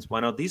doesn't make sense. Why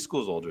don't these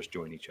schools all just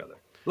join each other?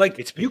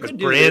 It's you could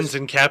do brands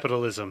and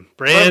capitalism.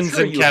 Brands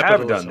and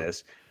capitalism. Have done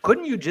this.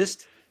 Couldn't you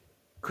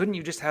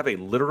just have a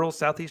literal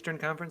Southeastern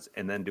Conference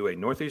and then do a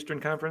Northeastern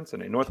Conference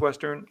and a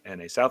Northwestern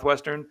and a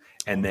Southwestern,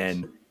 and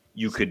then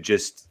you could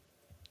just,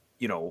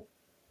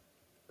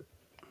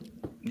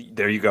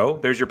 there you go.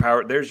 There's your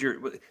power. There's your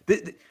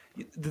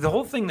the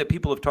whole thing that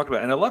people have talked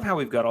about, and I love how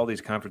we've got all these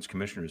conference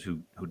commissioners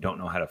who don't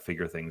know how to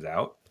figure things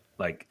out.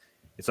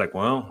 It's like,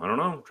 well, I don't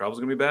know. Travel's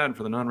gonna be bad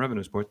for the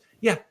non-revenue sports.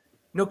 Yeah,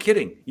 no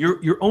kidding. You're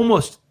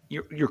crippling.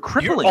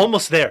 You're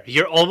almost there. Well,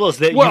 you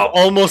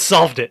almost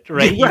solved it,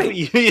 right?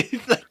 Right.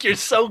 You're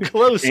so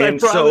close. And I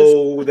promise.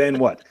 So then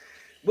what?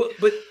 Well,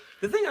 but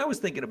the thing I was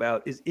thinking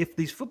about is if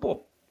these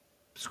football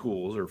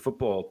schools or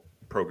football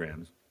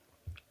programs,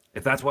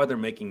 if that's why they're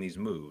making these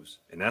moves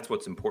and that's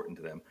what's important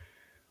to them,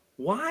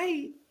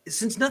 why,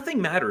 since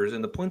nothing matters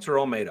and the points are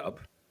all made up,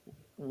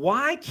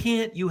 why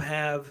can't you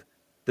have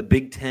the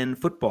Big Ten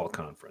football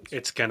conference?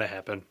 It's going to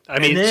happen.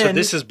 So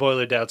this is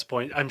Boiler Dowd's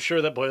point. I'm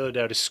sure that Boiler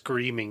Dowd is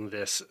screaming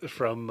this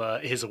from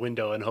his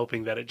window and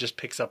hoping that it just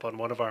picks up on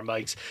one of our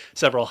mics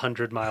several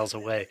hundred miles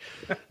away.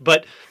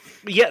 But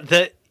yeah,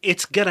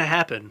 it's going to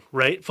happen,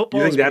 right?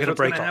 Football is going to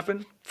break off.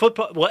 Happen?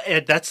 Football, well,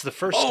 that's the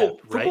first step,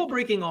 right? Football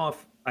breaking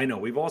off. I know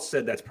we've all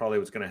said that's probably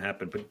what's going to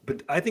happen,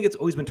 but I think it's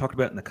always been talked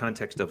about in the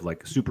context of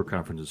super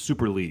conferences,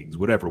 super leagues,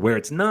 whatever, where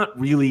it's not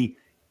really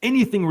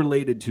anything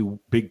related to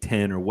Big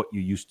Ten or what you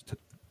used to,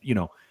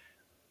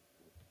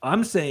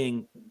 I'm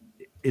saying,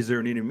 is there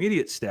an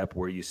intermediate step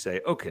where you say,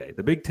 okay,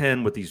 the Big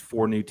Ten with these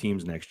 4 new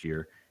teams next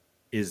year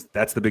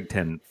that's the Big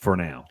Ten for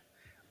now.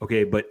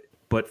 Okay. But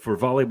for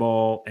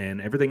volleyball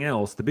and everything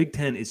else, the Big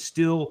Ten is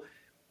still,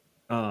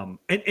 and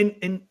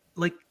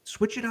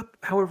switch it up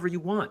however you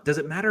want. Does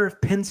it matter if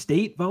Penn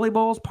State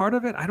volleyball is part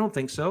of it? I don't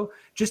think so.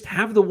 Just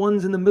have the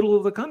ones in the middle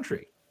of the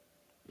country.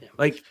 Yeah.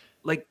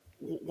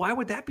 Why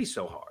would that be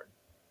so hard?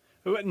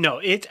 No,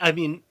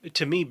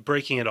 to me,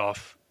 breaking it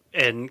off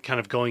and kind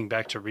of going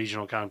back to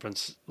regional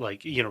conference,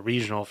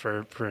 regional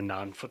for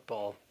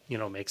non-football,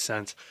 makes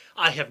sense.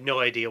 I have no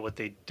idea what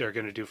they're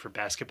going to do for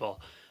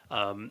basketball.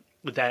 For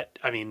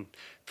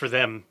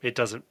them, it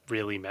doesn't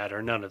really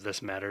matter. None of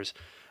this matters.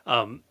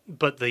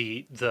 But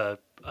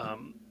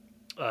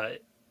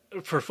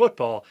for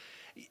football,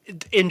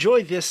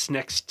 enjoy this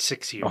next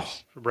 6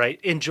 years, right?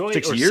 Enjoy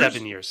 6 years?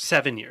 7 years,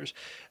 7 years,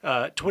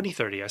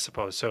 2030, I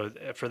suppose. So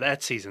for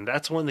that season,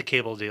 that's when the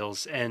cable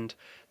deals end.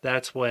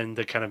 That's when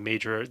the kind of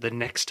the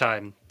next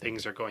time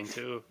things are going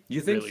to. You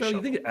think really so?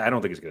 shuffle. I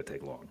don't think it's going to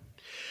take long.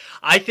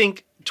 I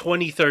think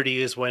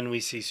 2030 is when we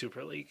see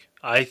Super League.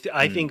 I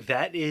think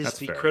that is That's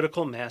the fair.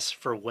 critical mass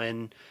for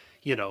when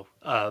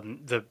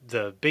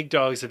the big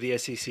dogs of the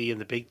SEC and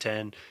the Big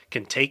Ten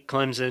can take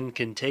Clemson,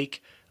 can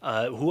take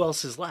who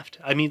else is left?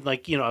 I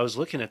was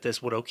looking at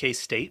this. Would OK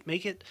State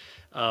make it?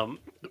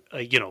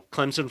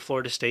 Clemson,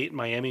 Florida State,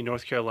 Miami,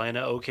 North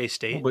Carolina, OK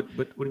State. But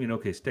what do you mean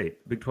OK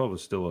State? Big 12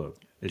 is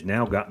is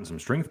now gotten some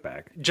strength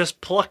back. Just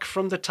pluck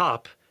from the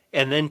top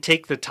and then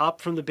take the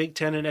top from the Big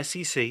Ten and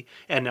SEC,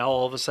 and now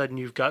all of a sudden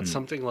you've got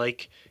something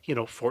like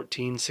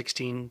 14,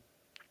 16.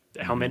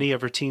 How many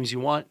ever teams you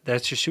want,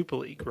 that's your Super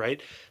League,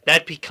 right?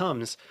 That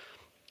becomes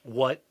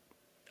the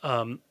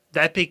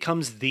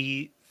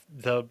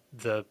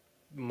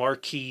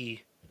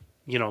marquee,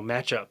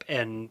 matchup.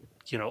 And,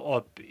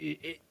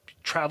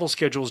 travel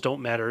schedules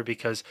don't matter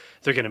because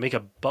they're going to make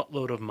a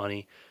buttload of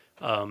money.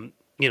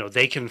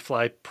 They can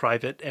fly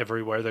private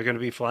everywhere. They're going to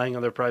be flying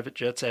on their private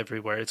jets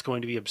everywhere. It's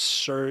going to be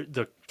absurd.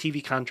 The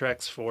TV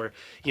contracts for,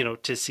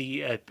 to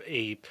see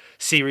a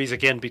series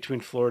again between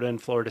Florida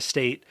and Florida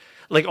State,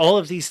 like all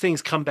of these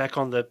things come back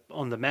on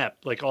the map.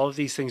 Like all of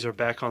these things are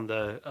back on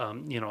the,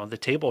 on the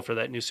table for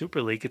that new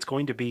Super League. It's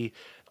going to be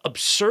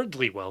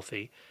absurdly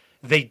wealthy.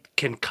 They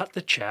can cut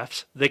the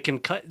chaffs. They can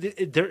cut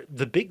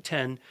the Big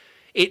Ten.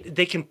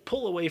 They can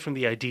pull away from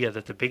the idea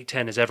that the Big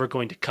Ten is ever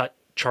going to cut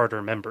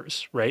charter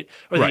members, right?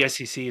 Or the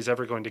SEC is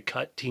ever going to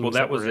cut teams. Well,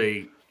 that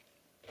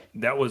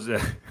was a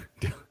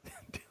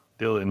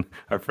Dylan,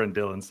 our friend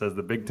Dylan says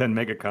the Big Ten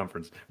Mega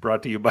Conference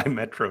brought to you by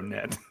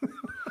MetroNet.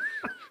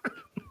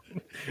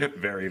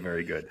 Very,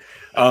 very good.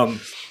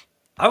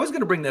 I was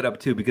going to bring that up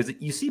too, because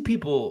you see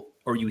people,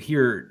 or you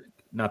hear,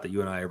 not that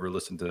you and I ever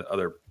listen to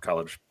other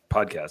college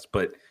podcasts,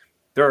 but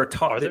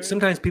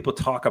sometimes people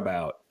talk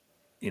about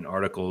in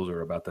articles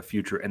or about the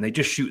future, and they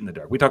just shoot in the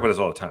dark. We talk about this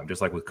all the time,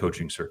 just like with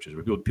coaching searches,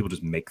 where people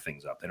just make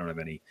things up. They don't have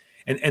any.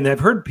 And I've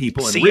heard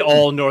people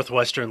all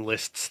Northwestern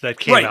lists that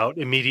came out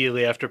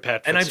immediately after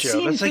Pat Fitzgerald. And I've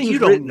seen it's like, things you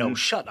don't know.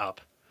 Shut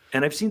up.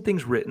 And I've seen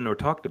things written or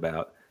talked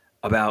about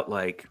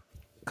like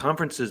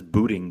conferences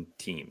booting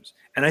teams.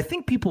 And I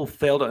think people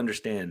fail to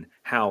understand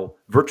how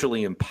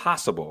virtually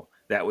impossible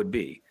that would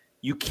be.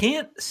 You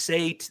can't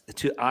say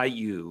to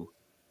IU,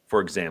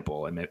 for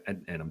example, and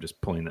I'm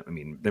just pulling that. I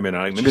mean, they're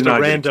not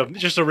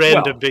just a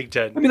random Big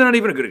Ten. I mean, they're not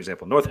even a good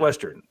example.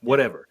 Northwestern,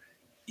 whatever.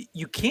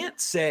 You can't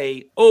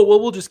say, "Oh,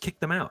 well, we'll just kick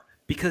them out,"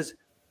 because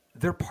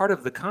they're part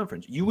of the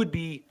conference. You would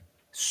be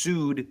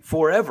sued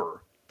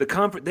forever. The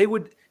conference,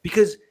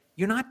 because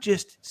you're not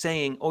just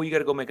saying, "Oh, you got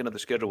to go make another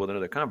schedule with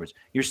another conference."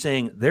 You're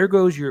saying, "There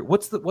goes your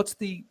what's the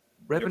revenue?"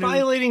 You're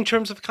violating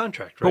terms of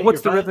contract, right? But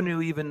what's the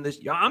revenue even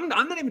this year? I'm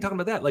not even talking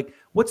about that. Like,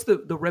 what's the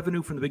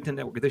revenue from the Big Ten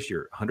Network this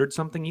year? 100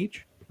 something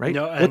each? Right?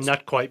 No, and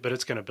not quite, but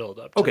it's going to build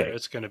up. Okay.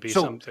 It's going to be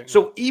something.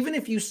 So even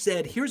if you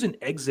said, here's an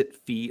exit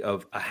fee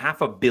of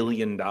 $500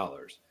 million,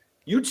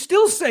 you'd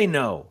still say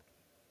no,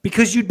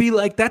 because you'd be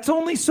like, that's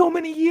only so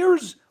many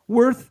years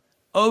worth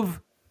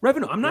of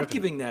revenue. I'm not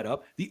giving that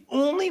up. The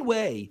only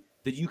way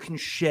that you can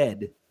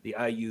shed the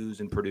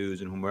IUs and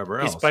Purdue's and whomever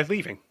else is by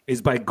leaving.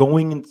 Is by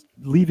going and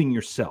leaving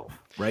yourself,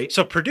 right?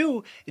 So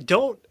Purdue,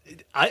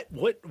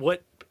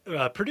 what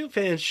Purdue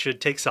fans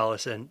should take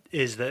solace in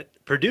is that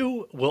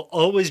Purdue will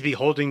always be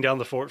holding down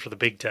the fort for the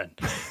Big Ten.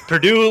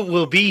 Purdue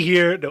will be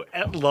here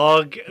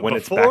long when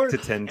before, it's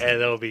back to 10 teams. And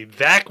they'll be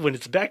back when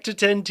it's back to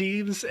 10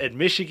 teams, and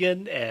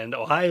Michigan and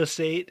Ohio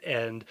State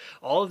and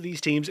all of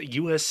these teams,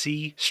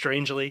 USC,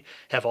 strangely,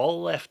 have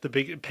all left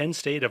Penn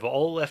State have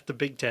all left the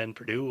Big Ten.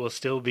 Purdue will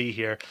still be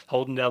here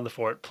holding down the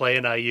fort,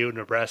 playing IU,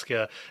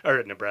 Nebraska,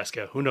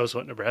 who knows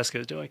what Nebraska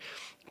is doing,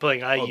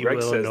 playing IU,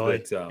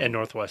 Illinois, and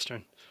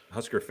Northwestern.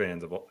 Husker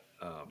fans of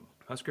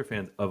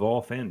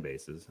all fan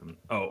bases.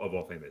 Of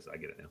all fan bases, I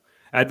get it now.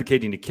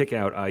 Advocating to kick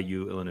out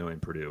IU, Illinois,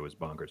 and Purdue is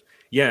bonkers.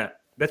 Yeah,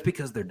 that's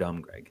because they're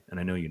dumb, Greg, and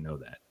I know you know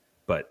that.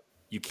 But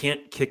you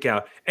can't kick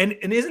out. And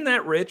isn't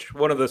that Rich,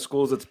 one of the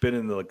schools that's been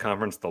in the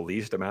conference the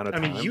least amount of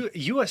time? I mean,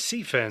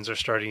 USC fans are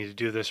starting to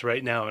do this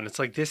right now, and it's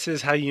like, this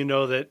is how you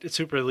know that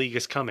Super League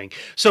is coming.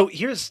 So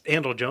here's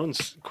Andel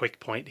Jones' quick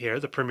point here,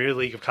 the Premier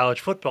League of college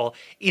football.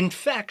 In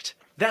fact,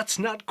 that's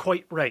not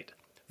quite right.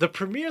 The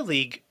Premier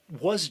League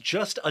was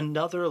just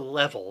another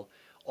level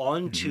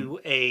onto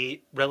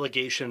a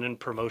relegation and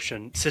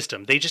promotion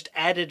system. They just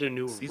added a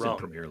new rung,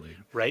 Premier League,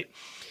 right?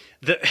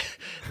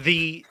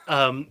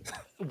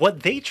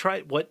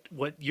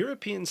 What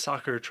European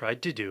soccer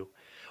tried to do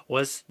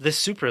was the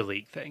Super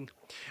League thing,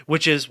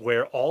 which is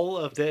where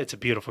it's a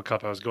beautiful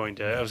cup. I was going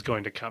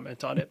to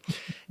comment on it.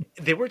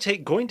 They were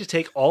going to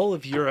take all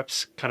of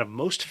Europe's kind of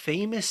most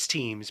famous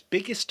teams,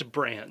 biggest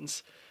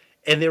brands,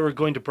 and they were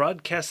going to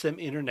broadcast them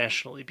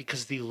internationally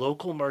because the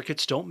local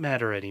markets don't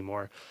matter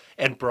anymore.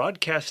 And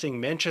broadcasting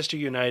Manchester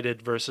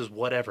United versus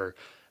whatever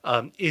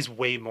is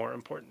way more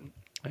important.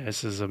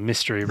 This is a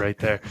mystery right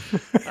there.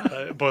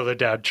 Boiler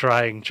Dad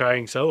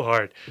trying so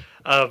hard.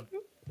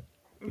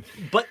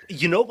 But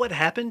you know what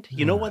happened?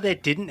 You know why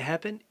that didn't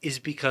happen? Is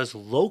because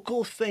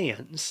local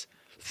fans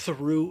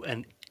threw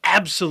an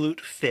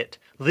absolute fit,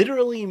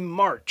 literally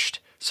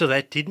marched, so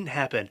that didn't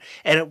happen.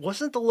 And it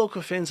wasn't the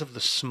local fans of the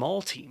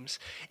small teams.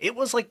 It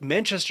was like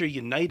Manchester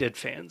United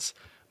fans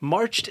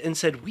marched and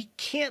said, we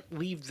can't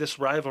leave this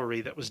rivalry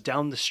that was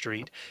down the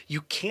street.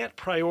 You can't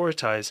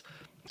prioritize,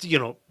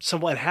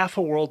 somewhat half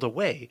a world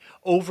away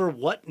over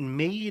what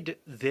made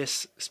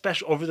this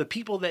special, over the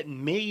people that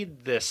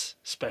made this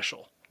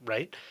special,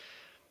 right?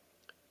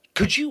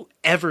 Could you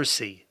ever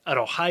see an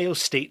Ohio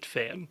State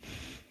fan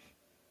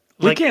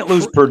we can't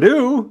lose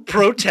Purdue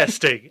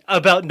protesting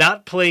about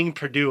not playing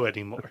Purdue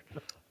anymore?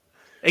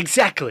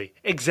 Exactly.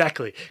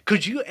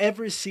 Could you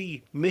ever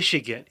see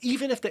Michigan,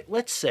 even if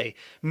let's say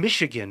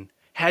Michigan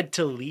had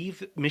to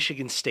leave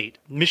Michigan State.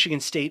 Michigan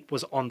State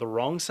was on the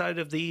wrong side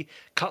of the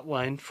cut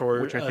line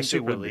for Which I think they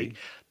Super would League. be.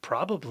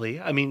 Probably.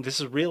 I mean, this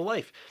is real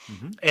life.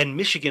 Mm-hmm. And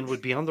Michigan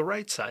would be on the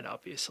right side,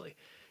 obviously.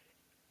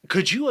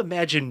 Could you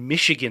imagine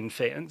Michigan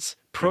fans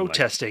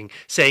protesting,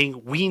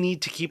 saying, we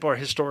need to keep our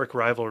historic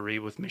rivalry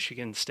with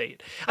Michigan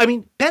State? I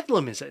mean,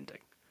 Bedlam is ending,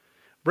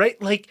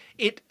 right? Like,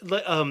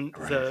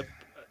 the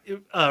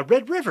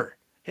Red River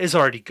has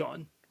already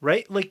gone,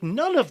 right? Like,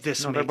 none of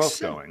this No, makes they're both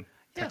sense. going.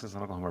 Yeah. Texas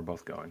and Oklahoma are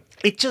both going.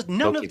 It just, none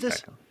They'll of keep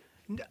this. that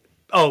going.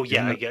 Oh,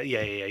 yeah, Isn't it-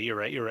 yeah. You're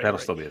right. That'll right.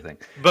 still be a thing.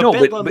 But No,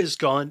 Bedlam but is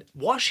gone.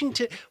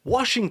 Washington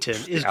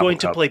is Apple going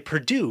to Cup. play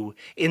Purdue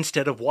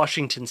instead of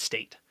Washington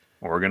State.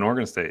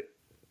 Oregon State.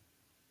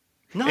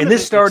 None And of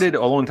this it started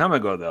a long time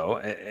ago, though.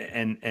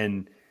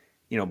 And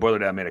you know, Boiler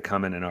Dad made a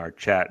comment in our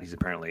chat. He's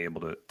apparently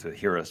able to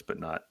hear us, but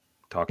not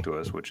talk to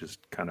us, which is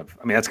kind of,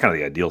 I mean, that's kind of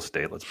the ideal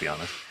state, let's be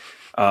honest.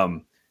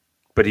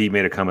 But he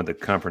made a comment that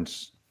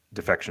conference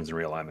defections and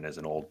realignment is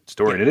an old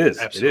story. Yeah, and it is.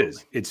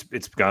 absolutely. It is.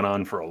 It's gone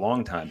on for a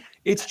long time.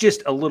 It's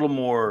just a little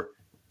more,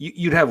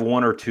 you'd have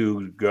one or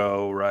two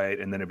go, right?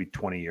 And then it'd be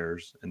 20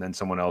 years, and then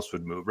someone else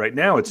would move. Right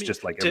now, it's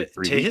just like every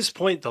 3 to weeks. his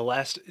point, the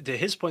last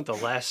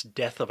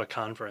death of a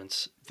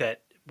conference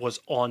that was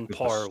on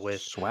par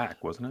with SWAC,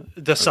 wasn't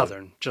it? the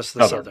Southern, just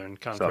the Southern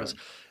Conference.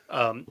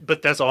 Southern.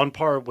 But that's on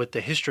par with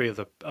the history of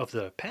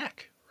the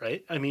pack,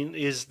 right? I mean,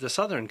 is the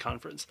Southern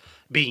Conference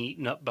being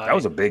eaten up by? That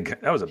was a big deal.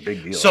 So That was a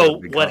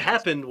big what conference.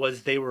 happened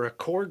was they were a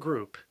core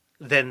group,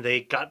 then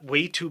they got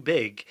way too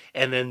big,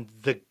 and then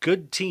the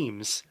good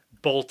teams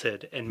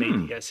bolted and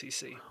made the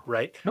SEC,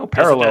 right? No Doesn't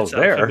parallels that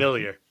sound there.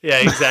 Familiar? Yeah,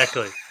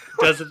 exactly.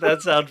 Doesn't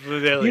that sound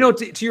familiar? You know,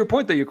 to your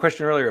point, though, your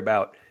question earlier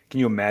about can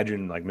you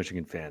imagine like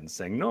Michigan fans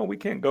saying, no, we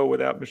can't go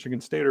without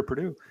Michigan State or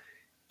Purdue?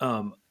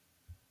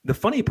 The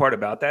funny part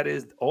about that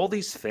is all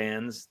these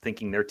fans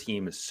thinking their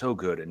team is so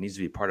good and needs to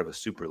be part of a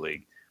super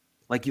league.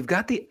 Like you've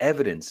got the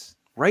evidence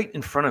right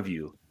in front of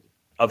you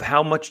of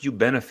how much you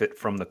benefit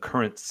from the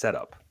current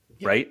setup,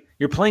 right?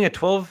 You're playing a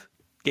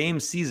 12-game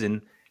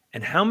season,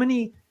 and how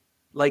many,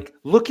 like,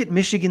 look at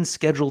Michigan's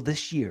schedule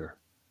this year.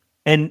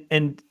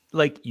 And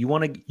like you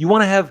want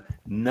to have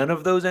none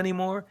of those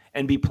anymore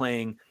and be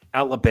playing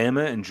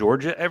Alabama and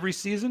Georgia every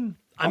season?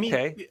 I mean,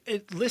 okay.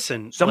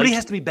 Listen, Somebody like,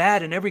 has to be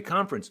bad in every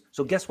conference.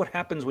 So guess what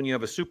happens when you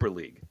have a super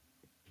league?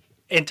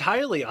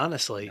 entirely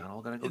honestly, Not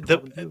all gonna go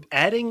 12-2.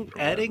 adding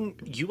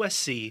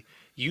USC,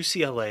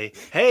 UCLA.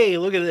 Hey,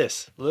 look at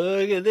this!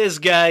 Look at this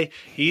guy.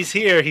 He's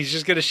here. He's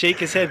just gonna shake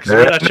his head because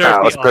we're not sure.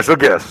 Now, a if the special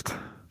guest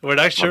we're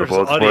not sure on if the his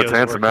World audio Sports is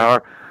Handsome working.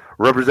 Hour,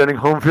 representing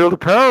Home Field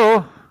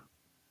Apparel.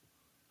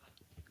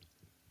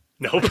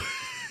 Nope.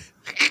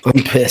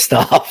 I'm pissed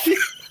off.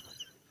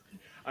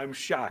 I'm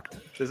shocked.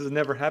 This has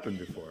never happened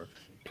before.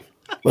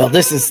 Well,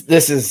 this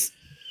is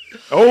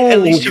Oh,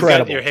 At least you've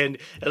got incredible. your hand.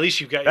 At least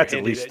you've got that's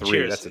your at hand. least in it. three.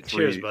 Cheers. That's a three.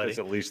 Cheers, buddy. That's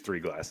at least 3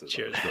 glasses.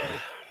 Cheers, Of it. buddy.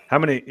 How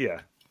many?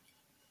 Yeah.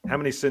 How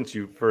many since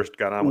you first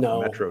got on with no.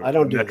 the Metro? I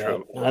don't do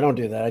Metro? that. I don't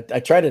do that. I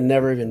try to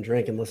never even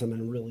drink unless I'm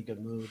in a really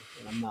good mood,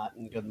 and I'm not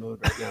in a good mood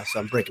right now, so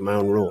I'm breaking my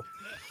own rule.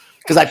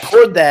 Because I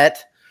poured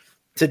that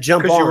to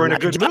jump 'Cause on. you were in a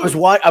good I mood.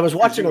 was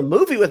watching a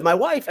movie with my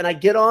wife, and I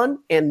get on,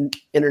 and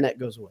internet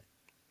goes away.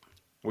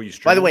 Were you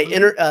By the way,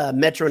 streaming?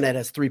 MetroNet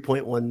has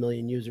 3.1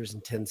 million users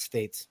in 10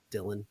 states.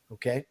 Dylan,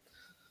 okay.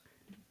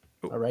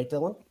 All right,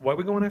 Dylan. Why are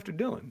we going after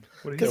Dylan?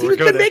 What Because are he's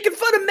you been making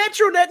fun of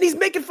MetroNet, and he's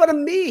making fun of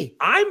me.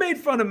 I made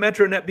fun of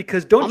MetroNet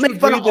because don't I'll you make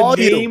fun agree of the all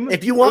name? you.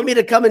 If you want me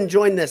to come and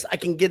join this, I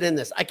can get in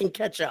this. I can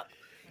catch up.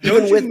 Don't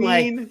Even you with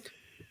mean? my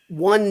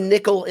one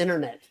nickel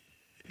internet.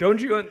 Don't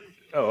you?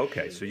 Oh,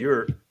 okay. So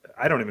you're.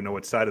 I don't even know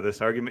what side of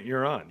this argument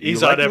you're on. Do you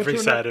He's like on every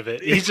MetroNet? side of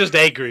it. He's just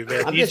angry,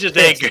 man. I'm He's just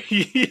just pissed.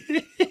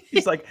 angry.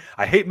 He's like,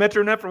 I hate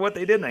MetroNet for what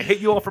they did, and I hate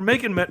you all for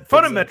making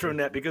fun of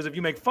MetroNet because if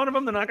you make fun of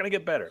them, they're not going to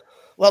get better.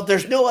 Well,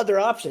 there's no other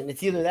option.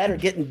 It's either that or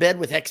get in bed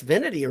with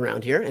Xfinity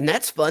around here, and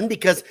that's fun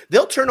because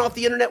they'll turn off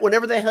the internet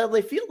whenever the hell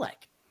they feel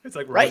like. It's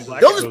like Right? Ron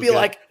Black- They'll just be good.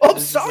 like, "Oh,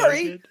 This is so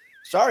sorry, good.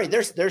 sorry.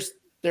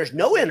 There's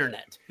no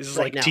internet." This is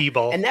right like now.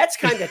 T-ball. And that's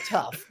kind of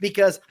tough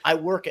because I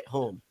work at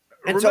home,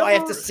 and so I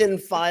have to Remember-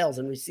 send files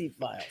and receive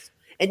files,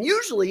 and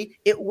usually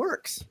it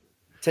works.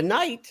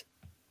 Tonight,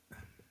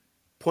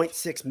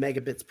 0.6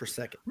 megabits per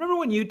second. Remember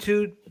when you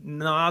two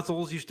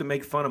nozzles used to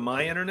make fun of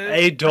my internet?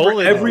 Hey, Remember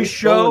Dolan. every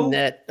show.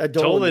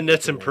 Dolan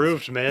Net's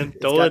improved, man.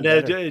 Dolan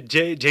Net,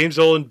 James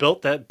Dolan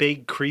built that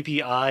big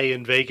creepy eye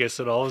in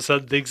Vegas, and all of a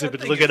sudden things have That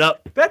been thing looking is-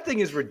 up. That thing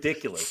is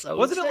ridiculous. So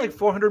Wasn't it insane. like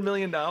 $400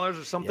 million or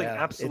something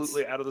Yeah,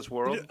 absolutely out of this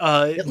world?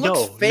 It looks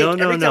No, fake. no,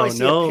 Every no, time no, I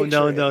see a no, picture,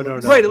 no, it no, no,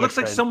 looks- no. Right, it my looks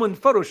like friend. someone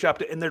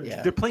photoshopped it, and they're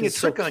Yeah, playing a it's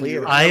so trick on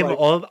you. clear. I'm Like,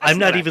 I'm that's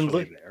not even actually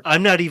look. there.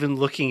 I'm not even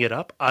looking it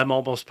up. I'm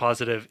almost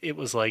positive it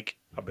was like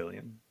 $1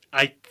 billion.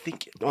 I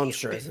think. It Oh, may I'm have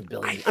sure been- it's a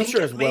billion. I I'm think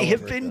sure it it's may well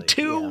have over a been billion.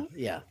 two.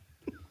 Yeah.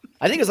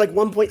 I think it's like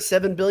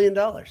 $1.7 billion.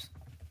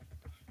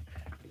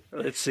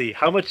 Let's see.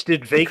 How much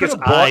did He Vegas could have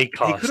bought, Eye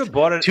cost? he could have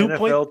bought an 2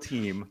 NFL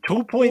team.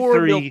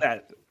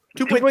 2.3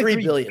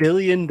 $2.3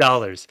 billion.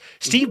 dollars.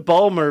 Steve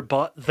Ballmer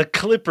bought the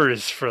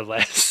Clippers for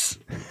less.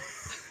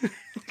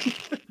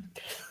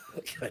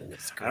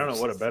 Goodness I don't know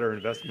what a gracious. better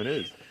investment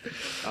is.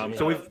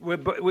 So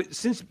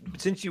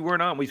since you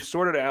weren't on, we've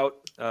sorted out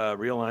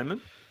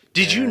realignment.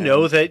 Did you And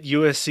know that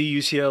USC,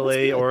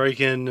 UCLA, good.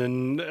 Oregon,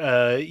 and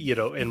and you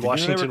know they were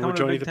Washington were coming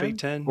to joining the the Big Big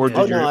Ten? Or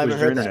Yeah. did Oh, no, I was haven't your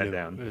heard that. internet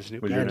down? It was new.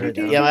 Was I your haven't heard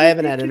internet that. down? Yeah, I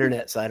haven't had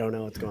internet, so I don't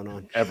know what's going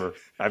on. Ever.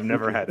 I've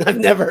never had I've it.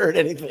 never heard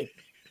anything.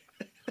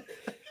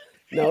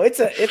 No, it's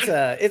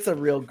a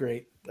real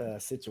great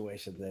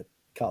situation that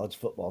college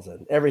football's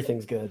in.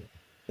 Everything's good,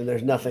 and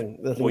there's nothing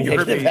Well, you heard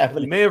negative me.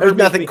 happening. You may have There's heard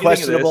me at the nothing beginning of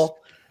this. questionable.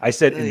 I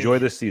said enjoy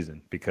this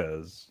season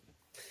because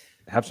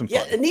have some fun.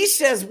 Yeah, Anish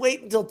says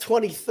wait until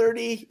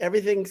 2030.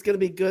 Everything's gonna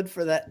be good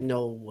for that.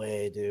 No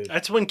way, dude.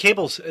 That's when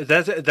cables.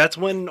 That's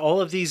when all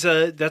of these.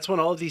 That's when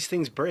all of these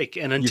things break.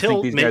 And You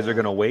until think these guys are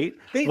going to wait?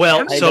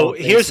 well, I so don't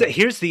think here's so.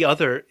 here's the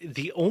other.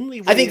 The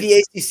only way I think the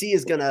ACC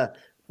is gonna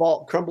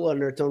crumble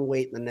under its own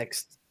weight in the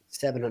next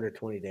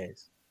 720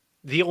 days.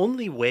 the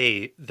only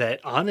way that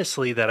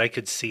honestly that I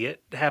could see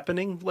it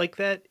happening like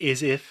that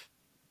is if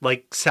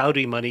like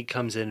Saudi money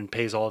comes in and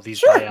pays all of these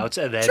Sure,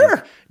 buyouts and then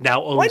sure. now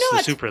Why owns the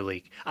not? Super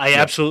League. I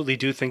absolutely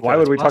do think. Why that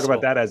would it's we talk possible.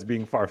 about that as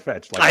being far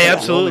fetched? I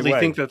absolutely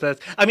think that's.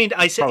 I mean,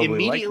 I said Probably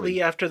immediately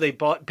likely. after they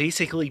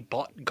basically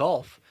bought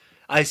golf.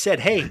 I said,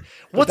 "Hey,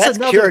 But what's that's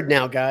another? cured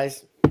now,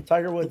 guys.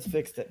 Tiger Woods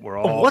fixed it. we're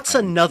all. What's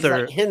fine. He's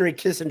another? like Henry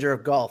Kissinger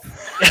of golf.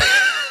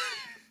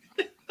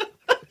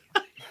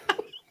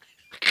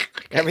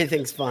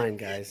 Everything's fine,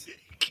 guys.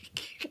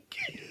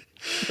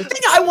 The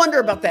thing I wonder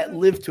about that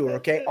live tour,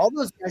 okay? All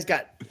those guys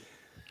got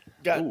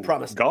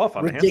promised golf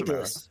on the Handsome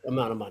ridiculous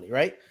amount of money,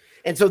 right?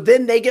 And so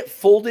then they get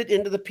folded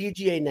into the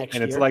PGA next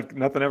And year. it's like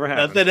nothing ever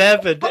happened. Nothing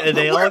happened, But and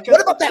they all.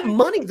 what about that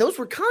money? Those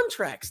were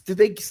contracts. Do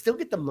they still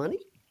get the money?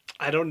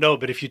 I don't know,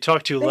 but if you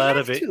talk too They loud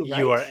have of it, to,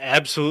 you right? are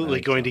absolutely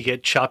think going so. to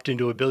get chopped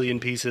into a billion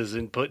pieces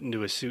and put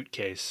into a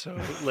suitcase. So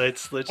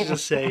let's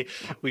just say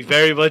we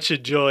very much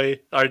enjoy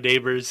our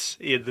neighbors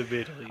in the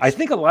Middle East. I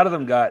think a lot of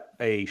them got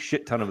a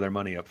shit ton of their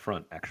money up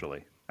front,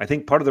 actually. I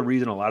think part of the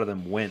reason a lot of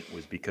them went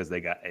was because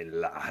they got a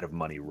lot of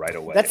money right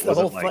away. That's It the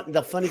whole wasn't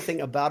the funny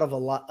thing about a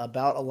lot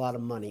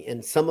of money,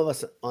 and some of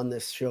us on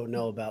this show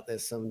know about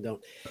this, some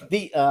don't.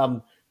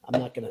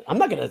 I'm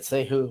not gonna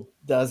say who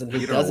does and who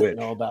You don't know doesn't which.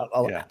 know about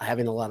Yeah.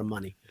 having a lot of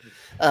money.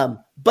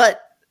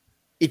 But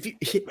if you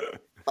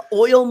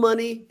oil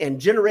money and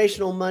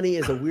generational money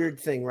is a weird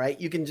thing, right?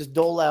 You can just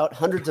dole out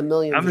hundreds of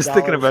millions. I'm just of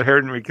thinking dollars. about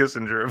Henry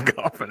Kissinger of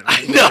golf. And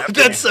I know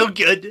that's so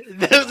good.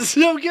 That's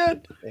so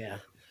good. Yeah.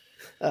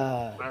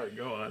 All right,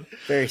 go on.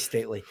 Very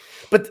stately,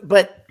 but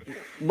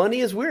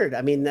money is weird.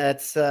 I mean,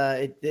 that's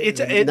The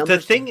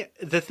numbers- thing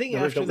numbers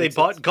after don't they make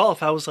bought sense.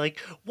 golf, I was like,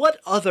 what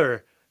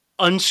other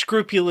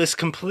unscrupulous,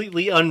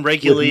 completely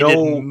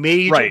unregulated,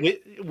 major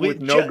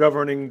with no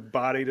governing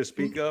body to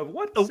speak of.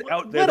 What's out there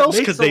what that else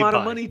makes could a they lot buy?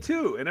 of money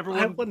too? And everyone,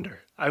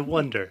 I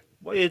wonder.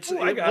 What- It's oh,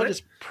 I got what it.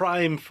 is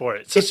prime for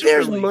it? So If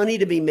there's Super League- money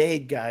to be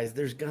made, guys,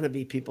 there's gonna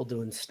be people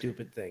doing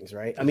stupid things,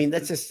 right? I mean,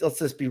 let's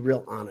just be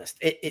real honest.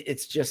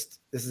 It's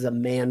just this is a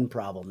man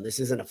problem. This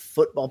isn't a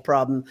football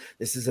problem.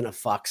 This isn't a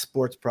Fox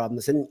Sports problem.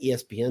 This isn't an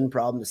ESPN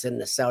problem. This isn't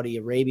a Saudi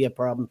Arabia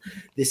problem.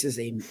 This is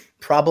a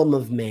problem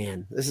of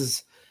man. This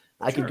is.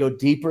 I could go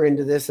deeper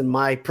into this and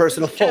my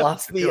personal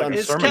philosophy like on a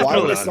It's sermon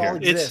why this going all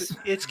on exists.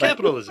 It's But-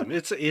 capitalism.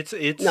 It's No,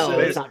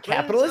 it's not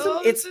capitalism.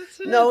 It's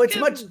it's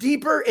much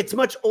deeper. It's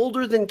much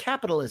older than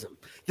capitalism.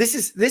 This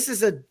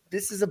is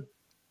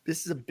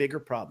a bigger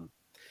problem,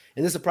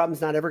 and this is a problem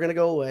that's not ever going to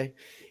go away.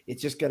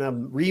 It's just going to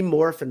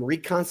remorph and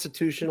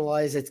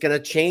reconstitutionalize. It's going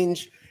to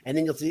change, and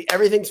then you'll see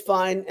everything's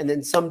fine, and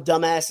then some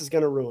dumbass is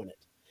going to ruin it.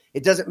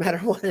 It doesn't matter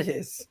what it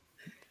is.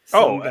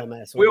 Some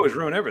dumbass we will always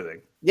ruin ruin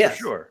everything. Yes.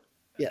 For sure. it.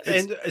 Yes.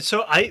 And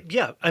so I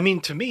mean,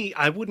 to me,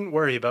 I wouldn't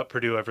worry about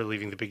Purdue ever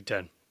leaving the Big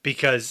Ten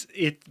because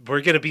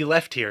we're going to be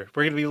left here.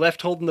 We're going to be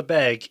left holding the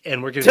bag,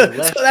 and we're going to be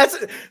left.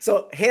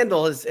 So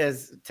Handel has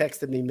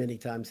texted me many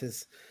times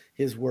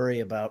his worry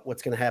about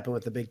what's going to happen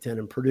with the Big Ten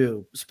and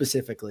Purdue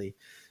specifically,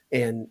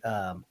 and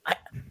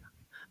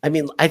I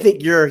mean I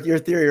think your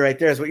theory right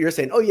there is what you're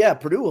saying. Oh yeah,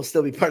 Purdue will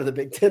still be part of the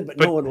Big Ten, but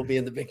no one will be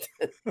in the Big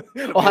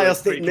Ten. Ohio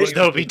State, and Michigan.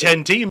 There'll be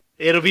 10 teams.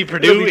 It'll be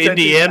Purdue,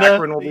 Indiana.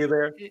 Akron will be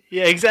there.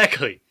 Yeah,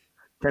 exactly.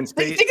 Penn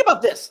State. Think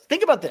about this.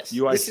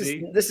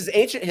 UIC. This is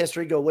ancient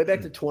history. Go way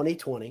back to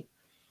 2020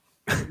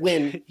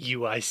 when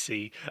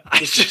UIC. I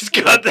just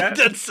got that.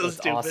 That's so That's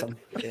stupid. awesome.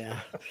 Yeah.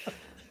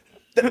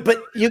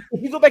 But if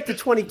you go back to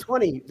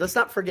 2020, let's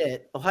not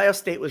forget Ohio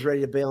State was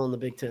ready to bail on the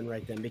Big Ten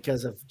right then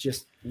because of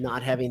just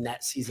not having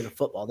that season of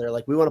football. They're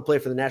like, we want to play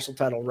for the national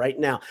title right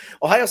now.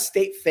 Ohio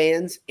State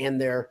fans and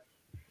their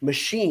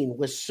machine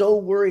was so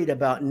worried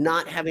about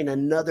not having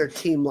another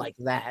team like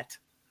that.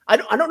 I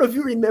don't know if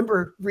you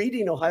remember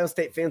reading Ohio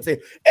State fans saying,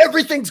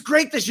 everything's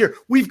great this year.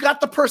 We've got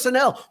the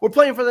personnel. We're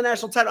playing for the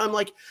national title. I'm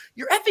like,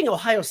 you're effing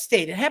Ohio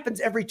State. It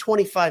happens every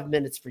 25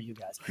 minutes for you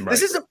guys. Right.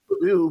 This isn't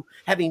Purdue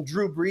having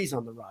Drew Brees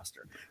on the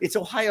roster. It's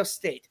Ohio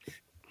State.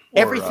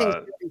 Everything's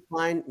going to be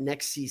fine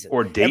next season.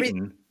 Or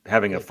Dayton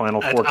having a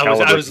Final Four I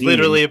caliber was team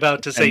literally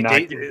about to say and not-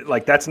 Dayton.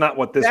 like that's not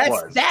what this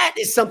was. That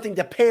is something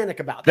to panic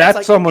about. That's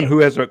like, someone okay, who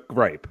has a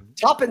gripe.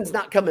 Toppin's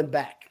not coming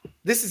back.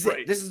 This is Right.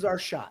 it. This is our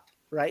shot.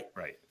 right?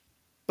 Right.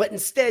 But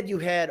instead, you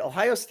had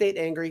Ohio State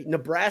angry,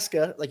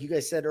 Nebraska, like you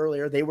guys said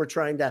earlier, they were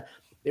trying to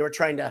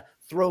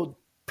throw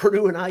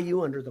Purdue and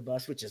IU under the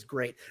bus, which is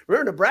great.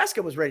 Remember,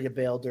 Nebraska was ready to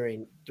bail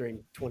during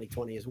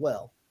 2020 as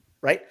well,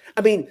 right?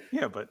 I mean,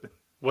 Yeah, but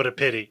What a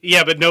pity.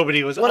 Yeah, but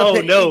nobody was. what a Oh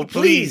pity. no!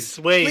 Please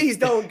wait. Please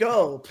don't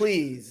go,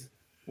 please.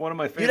 one of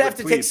my favorite You'd have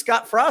to take tweets-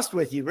 Scott Frost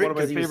with you, right? One of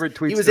my 'Cause he was- favorite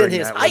tweets He was in during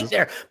his that height was-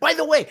 there. By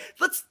the way,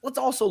 let's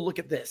also look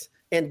at this.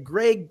 And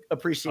Greg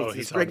appreciates Oh, this.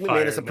 he's Greg on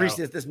fire McManus now.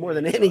 appreciates this more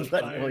than He's on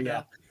anybody. fire Oh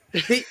yeah.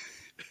 now.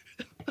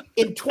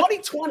 In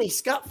 2020,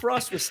 Scott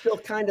Frost was still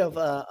kind of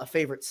a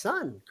favorite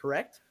son,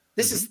 correct?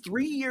 This is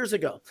 3 years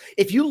ago.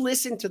 If you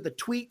listen to the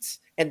tweets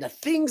and the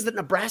things that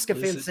Nebraska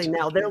fans Listen say to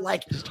now, it. they're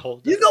like, Just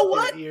hold you that know in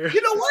what? your ear.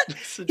 You know what?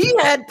 Listen He to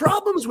had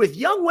problems with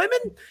young women.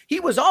 He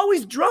was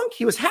always drunk.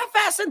 He was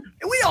half-assing,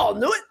 and we all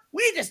knew it.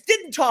 We just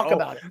didn't talk Oh,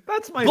 about it.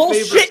 That's my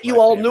Bullshit, favorite. you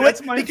all knew That's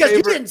it my because you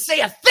favorite. didn't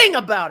say a thing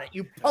about it,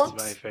 you That's my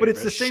punks. favorite. But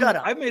it's the same. Shut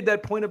up. I've made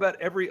that point about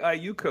every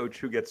IU coach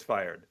who gets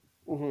fired.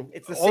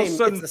 It's the All of a same.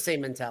 sudden, It's the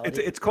same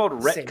mentality. It's called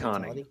Same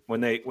retconning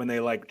mentality. when they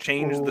like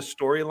change the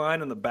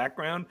storyline in the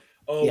background.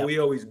 Oh, Yep. we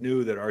always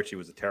knew that Archie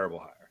was a terrible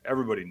hire.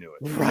 Everybody knew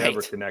it. We Right.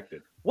 never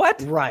connected.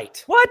 What?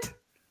 Right. What?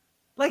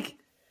 Like,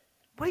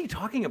 what are you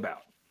talking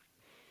about?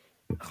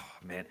 Oh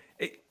man.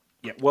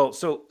 Yeah. Well,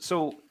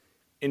 so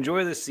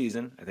enjoy this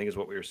season, I think is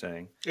what we were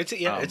saying.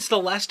 It's the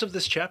last of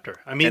this chapter.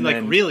 I mean, and like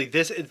then- really,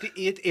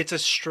 it's a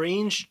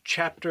strange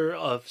chapter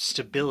of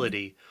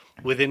stability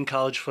within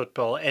college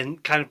football,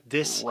 and kind of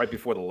this Right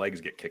before the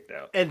legs get kicked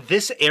out. and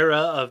this era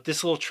of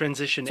this little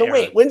transition So era.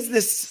 wait, when's It's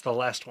this the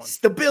last one.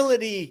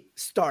 stability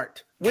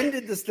start? When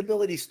did the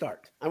stability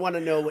start? I want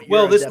to know what.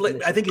 Well, your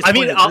definition I think is. it's I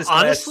mean, funny that this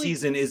last honestly-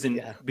 season isn't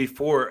Yeah.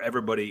 before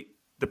everybody.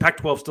 The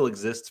Pac-12 still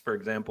exists, for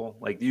example.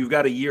 Like you've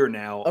got a year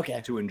now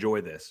Okay. to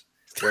enjoy this.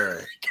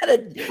 Where got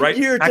a right,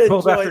 year to Pac-12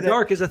 enjoy After that.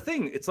 Dark is a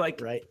thing. It's like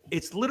Right.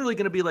 it's literally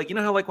going to be like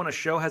how like when a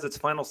show has its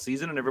final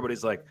season and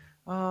everybody's like,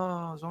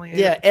 oh, there's only 8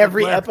 Yeah, episodes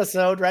every left.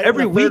 episode, right?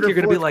 Every In the week third or you're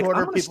gonna be fourth like, I'm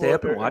quarter, gonna stay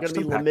up and people are watch gonna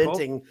be some Pac-12.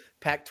 lamenting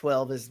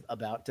Pac-12 is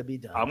about to be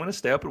done. I'm going to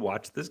stay up and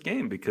watch this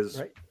game because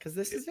right? Because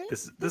this is it.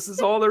 this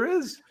is all there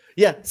is.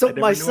 Yeah. So I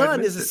never my knew I'd son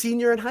is missed a it.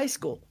 senior in high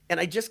school, and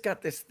I just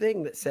got this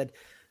thing that said,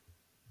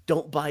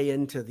 "Don't buy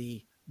into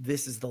the.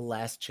 This is the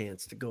last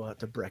chance to go out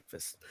to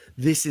breakfast.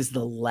 This is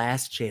the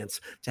last chance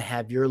to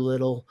have your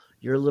little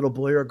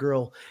boy or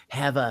girl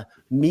have a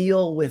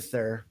meal with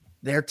their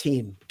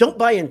team. Don't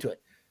buy into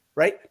it,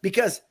 right?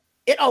 Because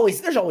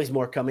there's always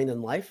more coming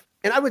in life.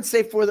 And I would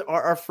say for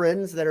our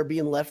friends that are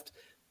being left,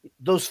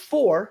 those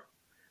 4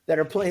 that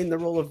are playing the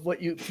role of what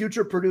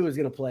future Purdue is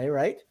going to play,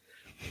 right?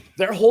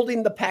 They're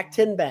holding the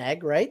Pac-10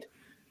 bag, right?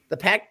 The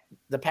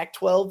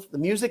Pac-12, the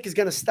music is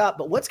going to stop.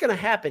 But what's going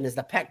to happen is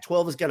the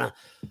Pac-12 is going to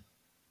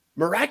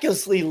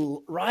miraculously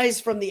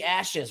rise from the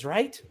ashes,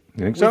 right?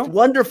 You think With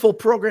wonderful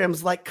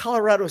programs like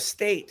Colorado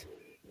State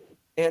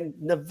and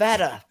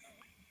Nevada.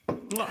 Well,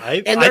 And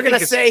I they're going think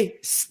to it's say,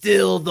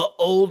 still the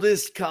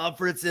oldest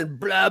conference and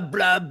blah,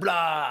 blah,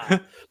 blah.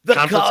 The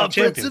Conference of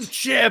Conference of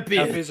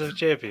Champions. Conference of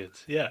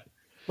Champions. Yeah,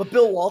 But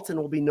Bill Walton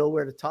will be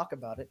nowhere to talk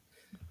about it.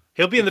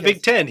 he'll be in the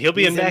Big Ten. He'll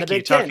be He's in the Mackey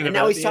Big Ten, talking and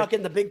about. now he's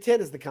talking the Big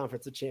Ten as the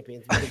Conference of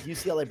Champions because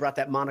UCLA brought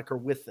that moniker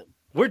with them.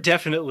 We're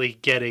definitely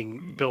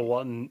getting Bill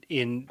Walton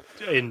in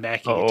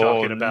Mackey Oh,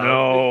 talking about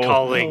no.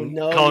 calling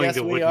Oh, no. calling Yes,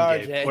 the we wooden are,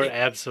 game. Jay. We're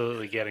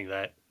absolutely getting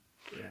that.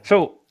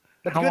 So,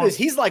 But the how good long- is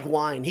he's like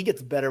wine. He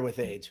gets better with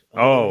age.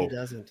 Oh. He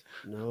doesn't.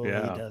 No, he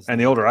yeah. doesn't. And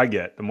the older I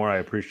get, the more I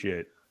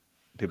appreciate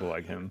people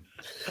like him.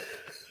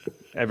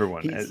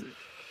 Everyone. He's-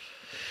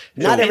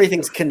 Not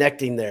everything's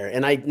connecting there,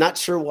 and I'm not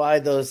sure why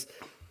those.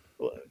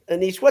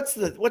 Anish, what's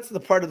the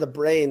part of the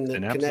brain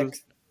that Synapses?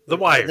 connects The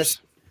wires.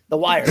 The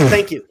wires.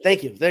 Thank you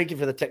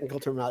for the technical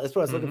terminology. That's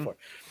what I was looking for.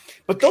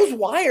 But those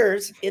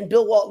wires in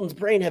Bill Walton's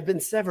brain have been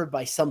severed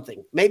by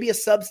something, maybe a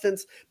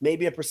substance,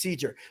 maybe a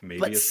procedure, Maybe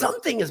but a substance.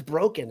 something is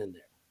broken in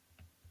there.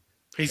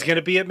 He's going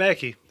to be at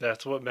Mackey.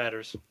 That's what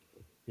matters.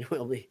 He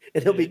will be,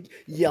 and he'll be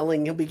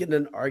yelling. He'll be getting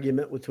an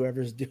argument with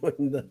whoever's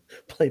doing the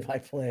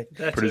play-by-play.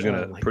 That's Purdue's it.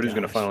 gonna Oh my Purdue's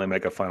gonna gosh. finally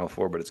make a Final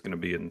Four, but it's gonna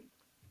be in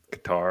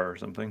Qatar or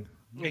something.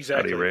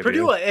 Exactly. Saudi Arabia.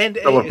 Purdue and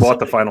Whoever bought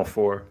the Final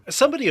Four.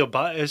 somebody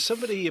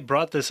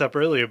brought this up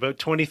earlier about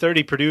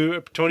 2030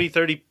 Purdue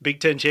 2030 Big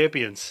Ten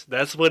champions.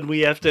 That's when we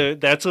have to.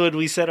 That's when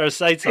we set our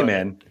sights Hey on.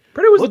 man,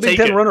 Purdue was We'll the Big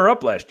take Ten it.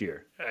 runner-up last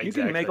year. You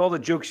Exactly. can make all the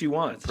jokes you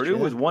want. That's Purdue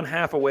true. was 1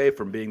 half away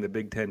from being the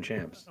Big Ten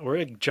champs. We're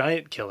a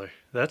giant killer.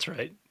 That's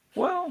right.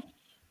 Well,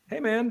 hey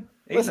man,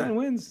 8-9 Listen.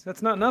 wins.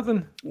 That's not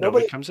nothing. Nobody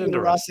Nobody comes comes into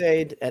into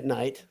Ross-Ade at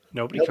night.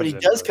 Nobody Nobody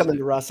comes does into come Ross-Ade.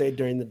 into Ross-Ade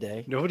during the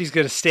day. Nobody's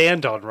going to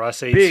stand on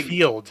Ross-Ade's Big-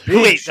 field. big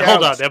Wait, hold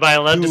on. shouts Am I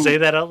allowed to to- say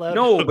that out loud?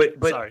 No, Okay,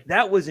 but sorry.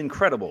 that was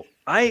incredible.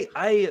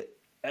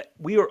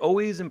 We are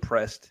always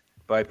impressed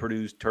by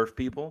Purdue's turf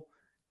people.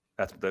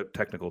 That's the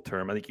technical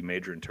term. I think you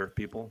major in turf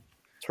people.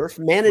 Turf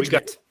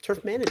management.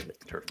 Turf management.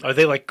 Turf Are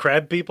they like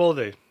crab people?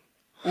 They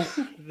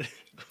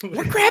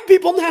We're crab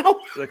people now.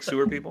 like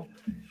sewer people.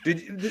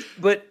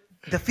 But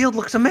the field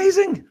looks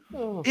amazing.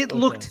 Oh, It okay.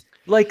 looked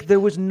Like there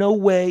was no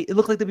way. It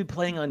looked like they'd be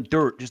playing on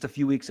dirt just a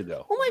few weeks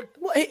ago. Oh my,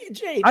 well, hey,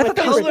 Jay, I but thought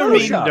that was there's Color me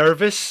Photoshop.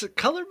 nervous.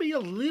 Color me a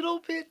little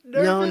bit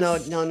nervous.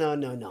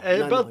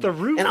 No. About the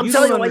roof. And I'm You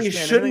telling don't you why you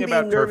understand shouldn't anything be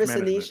about turf nervous,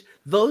 management. Anish.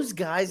 Those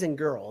guys and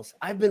girls,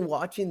 I've been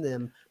watching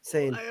them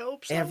saying I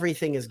hope so.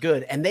 everything is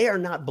good, and they are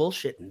not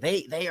bullshitting.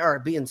 They are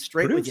being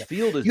straight Purdue's with you.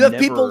 field is You have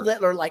never, people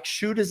that are like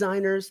shoe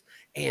designers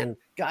and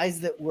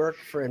guys that work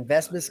for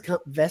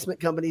investment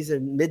companies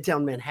in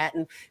Midtown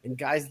Manhattan, and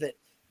guys that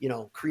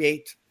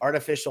create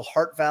artificial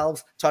heart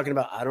valves, talking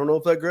about, I don't know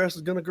if that grass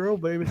is going to grow,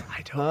 baby.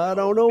 I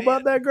don't know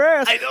about that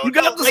grass. I don't You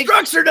got know. the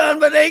structure done,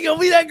 but it ain't going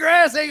to be that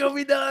grass. Ain't going to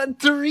be done.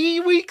 3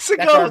 weeks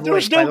That's ago, our there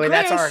was voice, by no the way.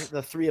 grass. That's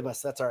the three of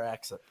us. That's our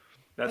accent.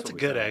 That's a what we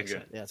good sound like.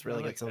 accent. Yeah, it's really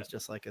I good. like Sounds that.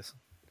 just like us.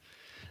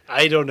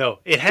 I don't know.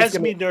 It has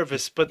gonna me be-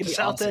 nervous, but the gonna be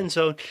south awesome. end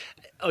zone,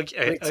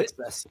 okay, Great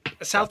success.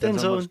 south end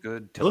zone looks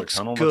good. Tiller looks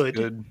Tunnel good. looks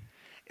good.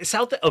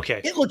 South.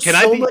 Okay, It looks can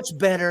so I be? much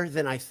better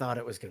than I thought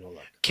it was going to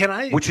look. Can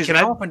I? Which is can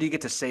how I? often do you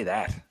get to say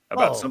that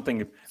about Oh,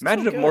 something?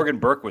 Imagine if good. Morgan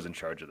Burke was in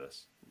charge of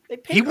this. They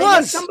He they had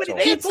was. somebody. He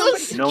They had somebody.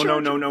 was.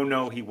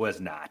 No, he was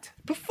not.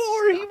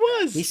 Before he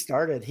was. He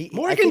started. I think he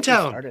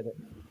Morgantown. started it.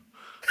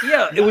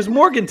 Yeah, it was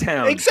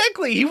Morgantown.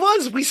 Exactly, he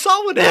was. We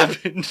saw what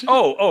happened.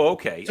 Oh,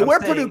 okay. So I'm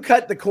where saying- Purdue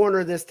cut the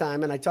corner this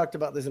time, and I talked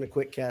about this in a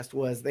quick cast,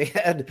 was they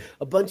had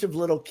a bunch of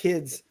little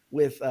kids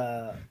with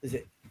is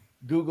it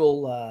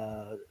Google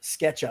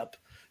SketchUp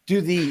do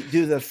the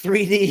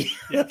 3D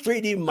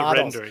 3D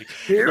models. rendering.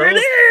 Here Low- it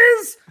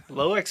is.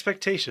 Low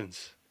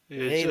expectations.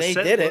 They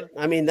did it.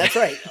 I mean, that's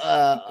right.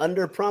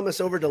 Under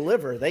promise, over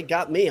deliver. They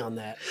got me on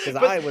that because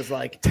I was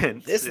like,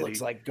 Tent "This City.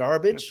 looks like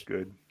garbage."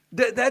 Good.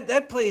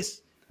 That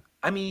place.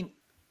 I mean,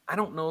 I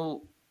don't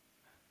know.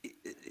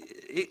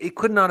 It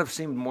could not have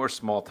seemed more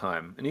small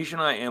time. Anish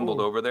and I ambled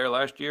over there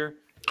last year.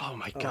 Oh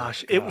my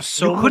gosh, it was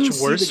so You couldn't much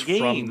see worse the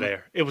game. from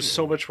there. It was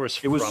so much worse.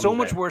 It was from so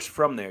much there. worse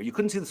from there. You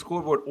couldn't see the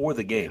scoreboard or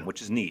the game,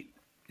 which is neat.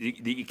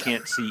 You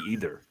can't see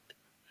either.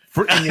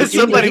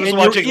 Somebody was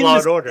watching Law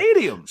and Order.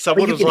 Stadium.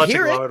 Someone But you was can watching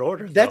hear it. Law and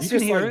Order. though. That's You can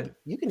just hear like it,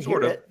 you can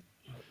sort hear of. it.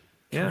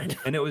 Yeah,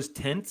 and it was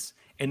tense.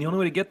 And the only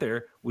way to get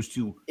there was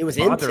to It was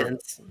bother-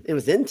 intense. It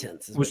was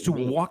intense. is was what to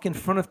you mean. walk in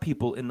front of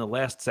people in the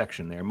last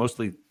section there,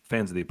 mostly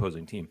fans of the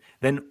opposing team.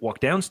 Then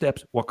walk down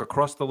steps, walk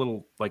across the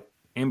little like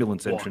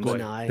ambulance entrance,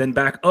 Walkway. then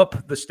back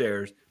up the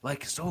stairs.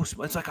 Like it's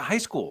like a high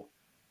school.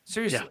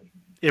 Seriously.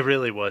 It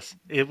really was.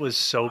 It was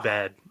so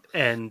bad.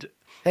 And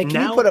Hey, can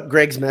now you put up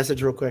Greg's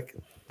message real quick?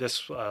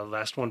 this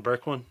last one,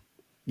 Burke one?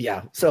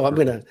 Yeah. So I'm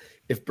gonna.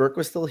 If Burke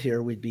was still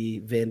here, we'd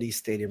be Vandy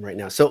Stadium right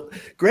now. So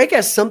Greg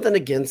has something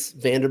against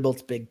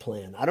Vanderbilt's big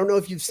plan. I don't know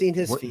if you've seen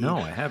his feed. No,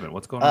 I haven't.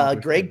 What's going on?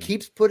 with Greg this?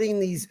 keeps putting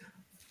these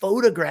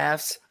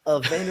photographs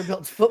of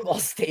Vanderbilt's football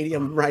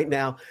stadium right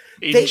now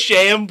In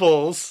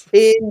shambles.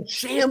 in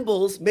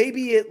shambles.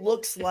 Maybe it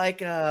looks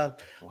like I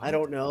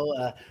don't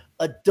know,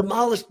 a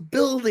demolished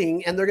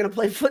building, and they're going to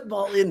play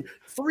football in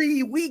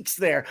 3 weeks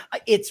there.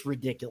 It's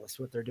ridiculous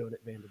what they're doing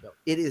at Vanderbilt.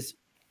 It is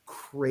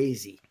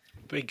crazy.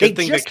 But good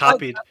thing they just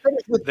copied. got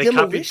finished with They copied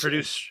demolition.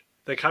 produce.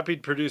 They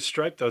copied Purdue's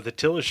stripe though, the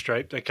Tiller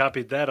stripe. They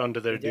copied that onto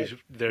their They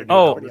did. new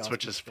Oh, helmets,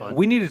 which is fun.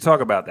 We need to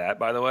talk about that,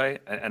 by the way,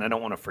 and I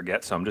don't want to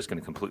forget, so I'm just going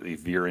to completely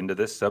veer into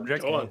this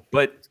subject. Go on.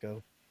 But Let's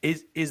go.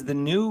 is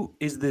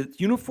the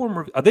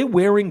uniform? Are they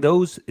wearing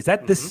those? Is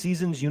that this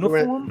season's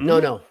uniform?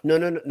 No,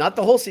 not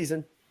the whole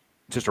season.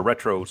 Just a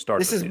retro start.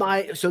 This is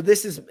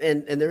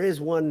and there is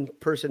one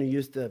person who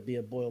used to be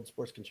a Boiled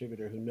Sports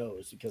contributor who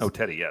knows because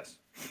Teddy, yes.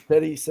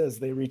 Teddy says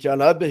they reach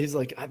out. He's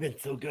like, I've been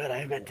so good, I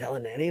haven't been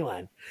telling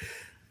anyone.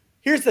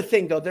 Here's the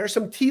thing, though. There are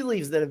some tea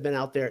leaves that have been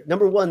out there.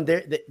 Number one,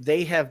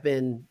 they've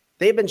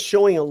been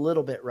showing a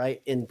little bit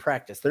right in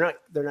practice. They're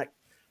not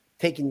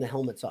taking the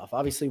helmets off.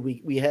 Obviously,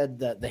 we had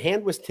the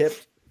hand was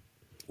tipped.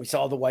 We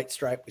saw the white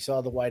stripe. We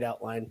saw the white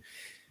outline,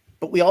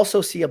 but we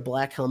also see a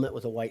black helmet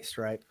with a white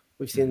stripe.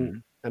 We've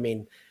seen. I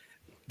mean,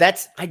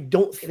 I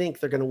don't think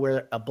they're going to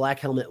wear a black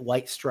helmet,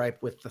 white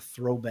stripe with the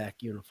throwback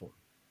uniform.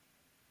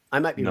 I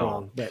might be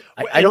wrong, but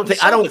I don't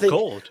think.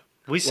 Gold.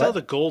 We saw What?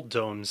 the gold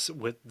domes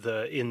with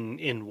the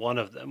in one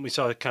of them. We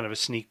saw kind of a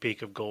sneak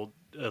peek of gold,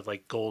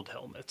 like gold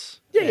helmets.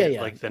 Yeah.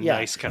 Like the Yeah.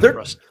 nice kind They're- of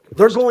rust.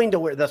 They're going to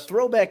wear the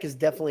throwback is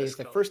definitely Let's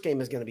the go. first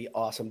game is going to be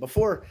awesome.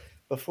 Before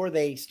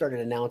they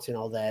started announcing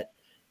all that,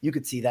 you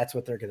could see that's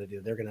what they're going to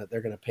do. They're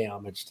going to pay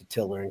homage to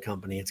Tiller and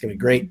company. It's going to be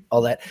great,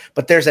 all that.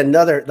 But there's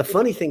another. The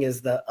funny thing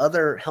is the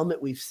other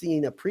helmet we've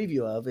seen a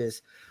preview of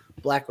is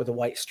black with a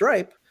white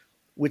stripe,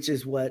 which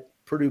is what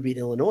Purdue beat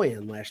Illinois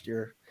in last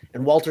year.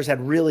 And Walters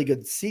had really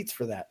good seats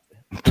for that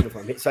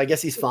uniform. So I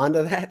guess he's fond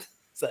of that.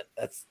 So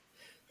that's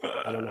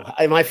I don't know.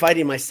 Am I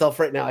fighting myself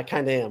right now? I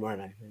kind of am,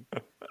 aren't I?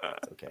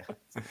 It's okay.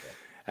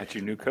 That's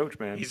your new coach,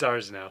 man. He's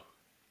ours now.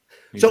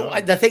 So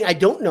the thing I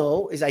don't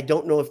know is I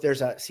don't know if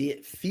there's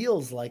it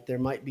feels like there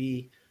might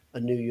be a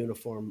new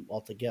uniform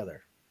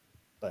altogether,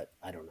 but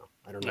I don't know.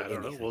 I don't know. I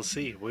don't know. anything. We'll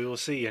see. We will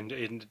see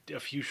in a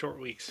few short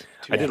weeks.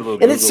 I did a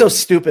little. And it's so Googling.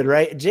 stupid,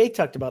 right? Jay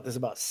talked about this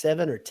about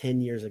 7 or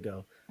 10 years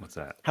ago. What's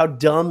that? How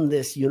dumb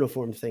this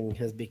uniform thing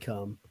has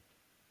become.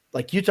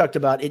 Like you talked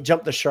about, it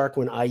jumped the shark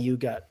when IU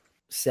got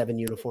 7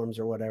 uniforms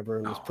or whatever,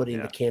 and was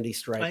putting the candy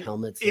stripe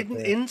helmets.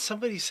 In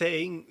somebody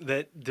saying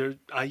that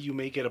you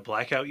may get a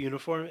blackout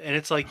uniform, and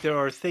it's like there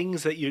are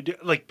things that you do.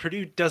 Like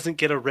Purdue doesn't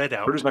get a red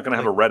out. Purdue's not going to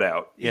have a red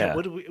out. Yeah.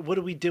 What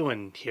are we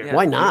doing here?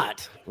 Why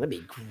not? That'd be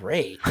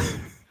great.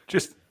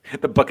 Just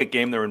the bucket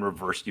game, they're in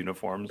reverse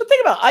uniforms. But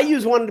think about it,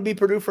 IU's wanted to be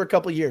Purdue for a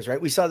couple of years, right?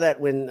 We saw that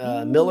when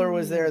Miller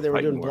was there. They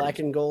were doing black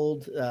and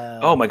gold.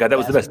 Oh my God, that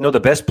was the best. No, the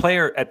best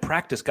player at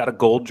practice got a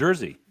gold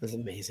jersey. It was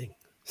amazing.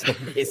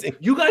 It's amazing.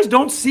 You guys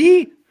don't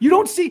see. You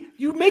don't see.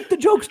 You make the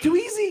jokes too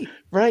easy.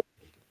 Right.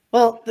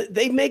 Well,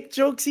 they make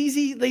jokes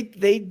easy.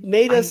 They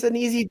made us an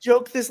easy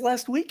joke this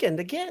last weekend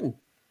again.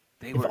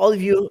 If all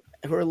of you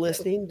who are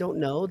listening don't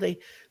know, they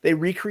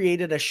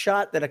recreated a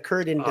shot that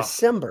occurred in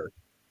December.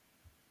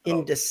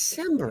 In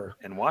December,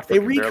 and Watford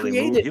can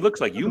barely move. He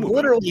looks like you moving.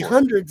 Literally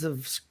hundreds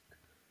of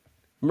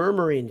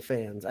murmuring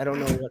fans. I don't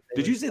know what.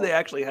 Did you see they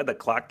actually had the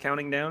clock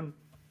counting down?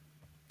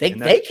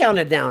 They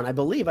counted down. I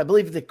believe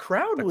the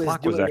crowd was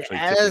doing it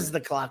as the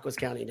clock was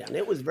counting down.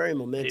 It was very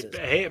momentous.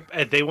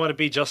 They want to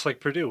be just like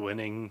Purdue,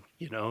 winning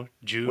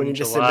June, Winning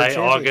July,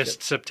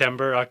 August,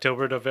 September,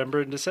 October, November,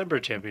 and December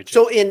championship.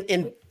 So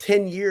in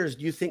 10 years,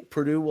 do you think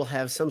Purdue will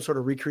have some sort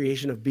of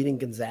recreation of beating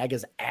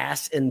Gonzaga's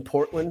ass in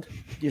Portland?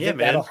 Do you think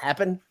that'll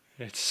happen?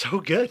 It's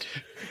so good.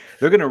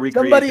 They're going to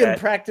recreate somebody in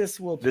practice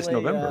will play, this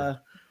November.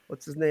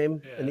 What's his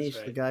name? Yeah, Anish,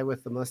 right. the guy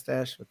with the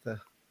mustache with the.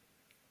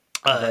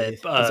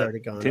 He's already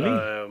gone.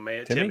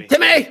 Timmy?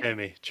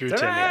 Timmy. True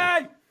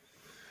Timmy.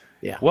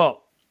 Yeah.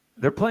 Well,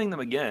 they're playing them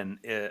again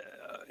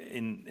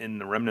in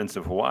the remnants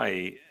of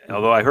Hawaii.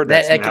 Although I heard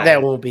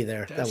that won't be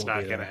there. That's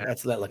not going to happen.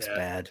 That looks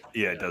bad.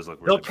 Yeah, it does look.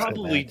 They'll really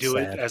probably bad. do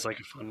Sad. it as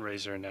like a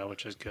fundraiser now,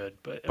 which is good.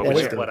 But which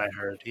is what I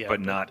heard. Yeah, but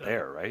not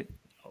there, right?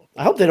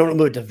 I hope they don't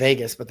move to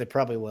Vegas, but they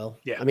probably will.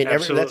 Yeah, I mean,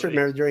 that's absolutely.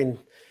 remember during.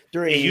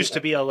 It used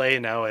to be LA,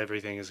 and now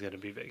everything is going to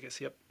be Vegas.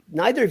 Yep.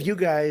 Neither of you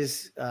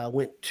guys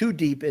went too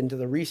deep into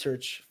the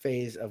research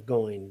phase of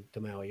going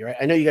to Maui, right?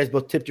 I know you guys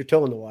both tipped your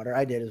toe in the water.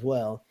 I did as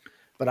well,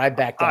 but I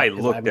backed up. I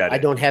looked at it. I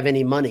don't have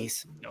any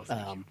monies. No,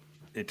 thank you.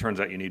 It turns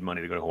out you need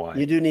money to go to Hawaii.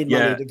 You do need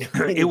money to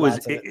go. It was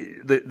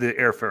the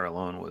airfare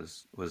alone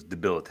was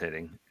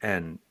debilitating,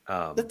 and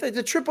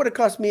the trip would have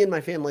cost me and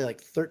my family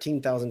like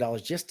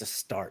 $13,000 just to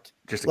start,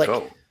 just to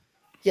go.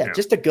 Yeah,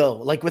 just to go,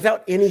 like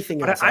without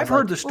anything else. But I've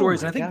heard the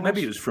stories, and I think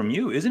maybe it was from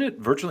you. Isn't it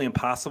virtually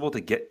impossible to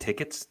get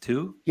tickets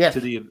to? Yes.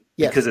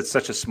 Because it's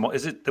such a small.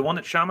 Is it the one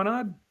at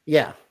Chaminade?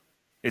 Yeah.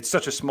 It's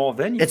such a small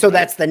venue. And so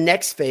that's the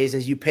next phase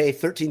is you pay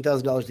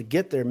 $13,000 to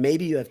get there.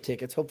 Maybe you have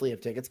tickets. Hopefully you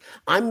have tickets.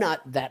 I'm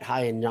not that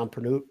high in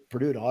Purdue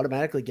to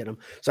automatically get them.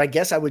 So I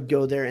guess I would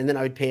go there and then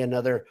I would pay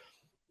another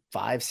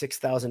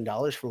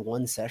 $5,000-$6,000 for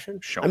one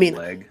session.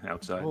 Leg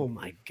outside. Oh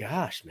my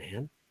gosh,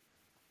 man.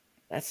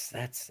 That's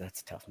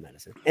tough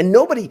medicine. And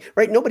nobody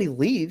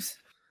leaves.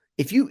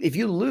 If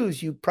you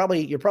lose, you're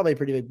probably a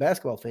pretty big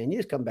basketball fan. You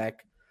just come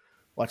back,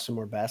 watch some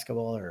more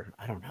basketball, or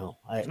I don't know.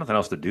 There's nothing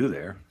else to do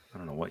there. I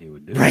don't know what you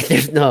would do. Right.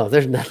 There's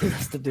nothing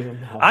else to do.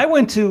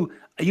 No.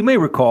 You may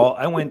recall,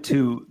 I went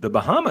to the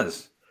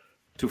Bahamas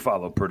to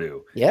follow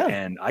Purdue. Yeah.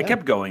 And I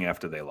kept going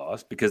after they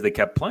lost because they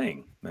kept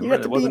playing. Remember,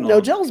 you got to be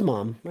Nojel's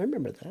mom. I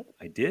remember that.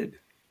 I did.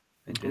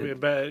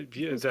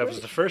 That was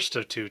the first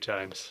of 2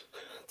 times.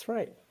 That's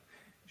right.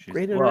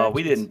 We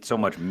didn't so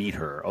much meet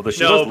her, although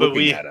she was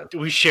looking at us.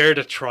 We shared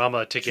a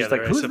trauma together. She's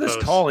like, "Who's this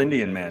tall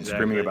Indian man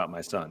screaming about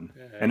my son?"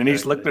 And then he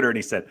looked at her and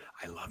he said,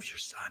 "I love your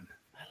son."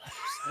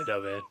 I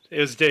know, man. It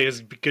was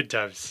good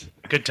times.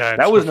 Good times.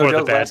 That was before the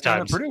Nojel's bad last time at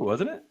times. Purdue,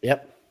 wasn't it?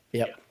 Yep.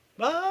 Yeah.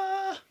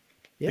 I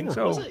think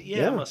so. Was it?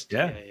 Yeah.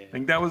 Yeah. I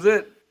think that was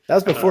it. That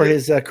was before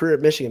his career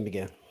at Michigan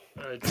began.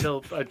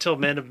 Until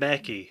Men of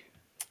Mackey,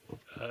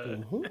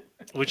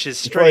 which is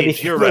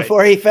strange. You're right.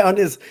 Before he found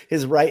his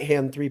right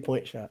hand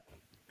 3-point shot.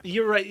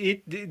 You're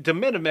right. The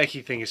Men of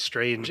Mackey thing is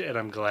strange, and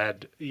I'm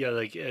glad. Yeah,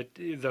 like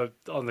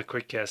on the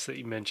quick cast that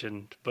you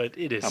mentioned, but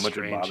it is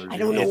strange. I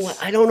don't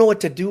know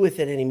what to do with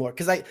it anymore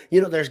because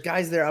there's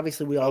guys there.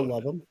 Obviously, we all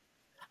love them,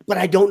 but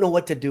I don't know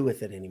what to do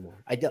with it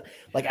anymore.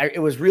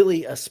 It was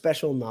really a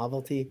special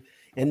novelty,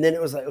 and then it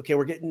was like, okay,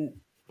 we're getting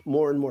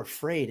more and more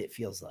frayed. It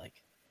feels like.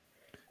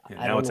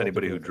 Yeah, now it's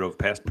anybody who drove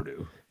past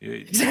Purdue.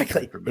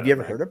 Exactly. Have you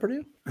ever heard of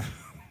Purdue?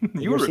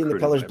 You ever seen the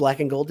colors black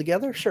and gold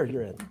together? Sure,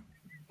 you're in.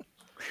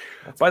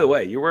 By the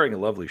way, you're wearing a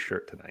lovely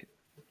shirt tonight.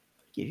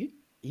 You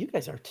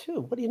guys are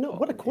too. What do you know?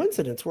 What a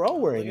coincidence. We're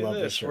all wearing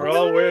lovely shirts. We're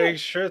all wearing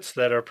shirts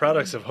that are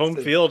products of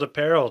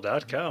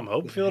homefieldapparel.com.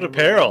 Homefield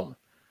Apparel.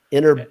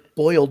 Enter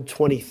Boiled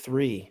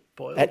 23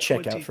 at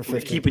checkout for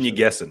 50. Keeping you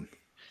guessing.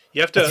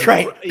 You have to. That's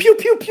right. Pew,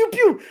 pew, pew,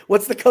 pew.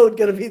 What's the code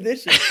going to be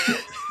this year?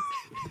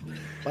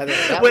 By the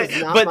way, that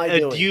was not my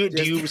doing.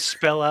 Do you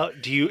spell out?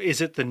 Is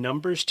it the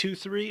numbers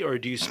 2-3 or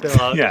do you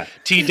spell out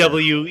TWENTY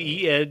TOO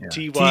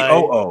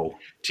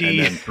and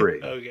then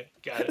 3? Okay,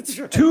 got it. That's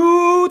right.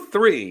 2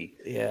 3.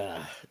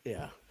 Yeah.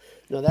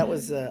 No, that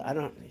was I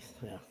don't.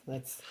 Yeah,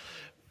 that's.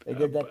 They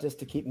did that just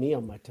to keep me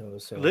on my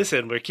toes. So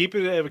listen, we're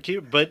keeping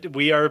it, but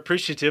we are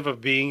appreciative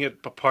of being a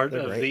part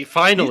of the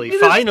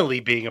finally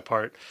being a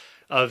part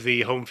of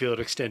the Home Field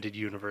Extended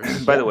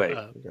Universe. By the way,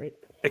 great.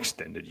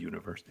 Extended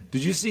universe.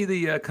 Did you see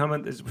the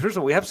comment? First of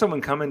all, we have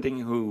someone commenting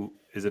who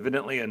is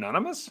evidently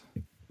anonymous.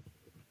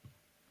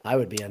 I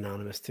would be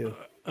anonymous too.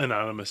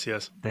 Anonymous,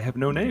 yes. They have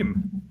no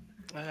name.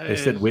 They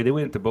said they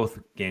went to both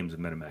games of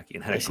Metamaki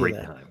and had a great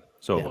time.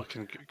 So well,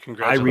 I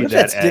congratulations. read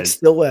That's that Dick as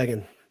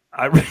Stillwagon.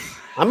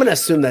 I'm going to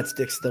assume that's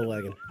Dick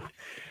Stillwagon.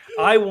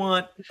 I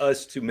want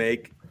us to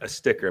make a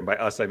sticker, and by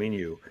us I mean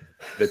you,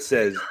 that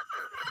says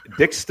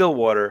Dick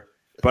Stillwater,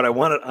 but I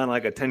want it on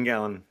like a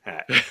 10-gallon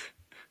hat.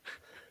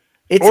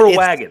 Or a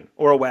wagon.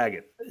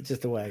 It's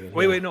just a wagon.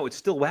 Wait, no, it's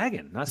still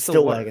wagon, not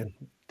Stillwagon.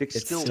 Dick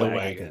It's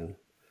Stillwagon.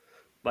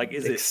 Like,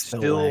 is Dick it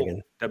still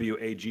Stillwagon.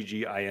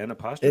 WAGGIN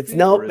apostrophe? It's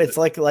no, it's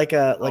like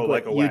what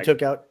like a you wagon.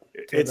 took out.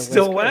 It's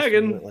still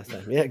wagon. Last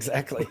time. Yeah,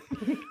 exactly.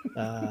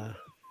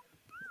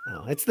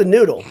 It's the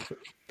noodle.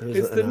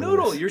 It's the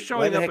noodle. You're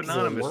showing up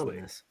anonymously.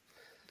 Anonymous?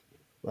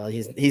 Well,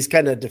 he's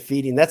kind of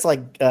defeating. That's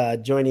like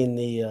joining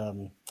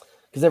the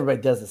because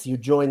everybody does this. You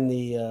join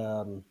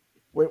the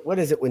what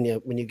is it when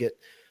you get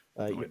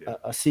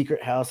a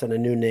secret house and a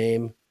new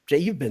name? Jay,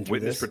 you've been through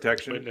Witness this.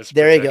 protection.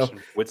 There you go.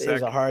 What's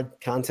It's a hard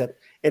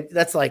concept, and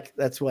that's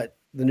what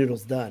the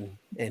noodle's done,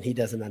 and he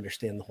doesn't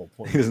understand the whole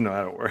point. He doesn't know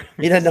how it works.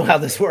 He doesn't know how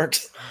this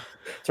works.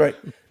 That's right.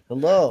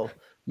 Hello,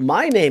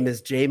 my name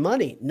is Jay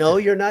Money. No,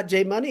 you're not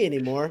Jay Money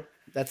anymore.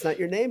 That's not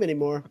your name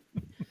anymore.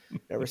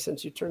 Ever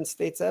since you turned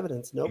state's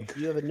evidence, nope,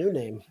 you have a new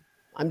name.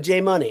 I'm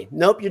Jay Money.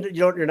 Nope,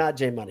 you're not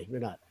Jay Money. You're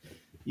not.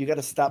 You got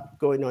to stop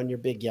going on your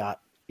big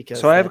yacht because.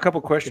 So I have a couple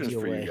questions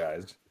for you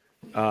guys.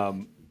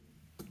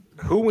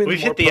 Who wins? We've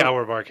hit the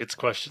hour mark. It's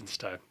questions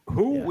time.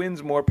 Who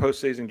wins more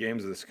postseason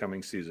games this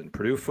coming season?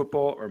 Purdue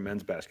football or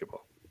men's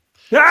basketball?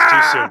 Too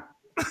soon.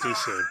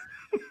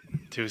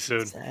 Too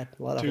soon. Sad.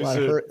 A lot of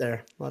hurt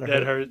there.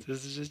 That hurts.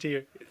 This is just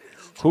here.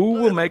 Who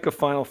will make a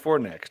Final Four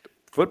next?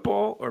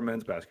 Football or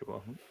men's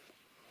basketball?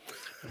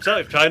 I'm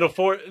sorry, Final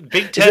Four,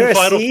 Big Ten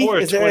Final Four.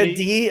 Is there a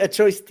D? A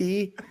choice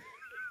D?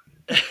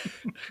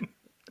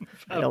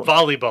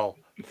 Volleyball.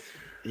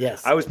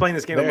 Yes. I was playing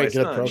this game with my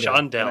son,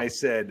 Shondell. and I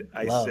said,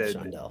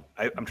 Shondell.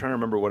 I'm trying to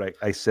remember what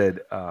I said.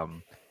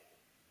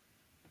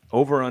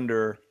 Over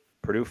under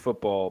Purdue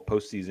football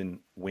postseason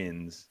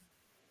wins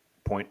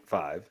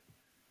 0.5,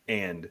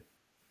 and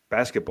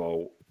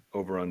basketball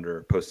over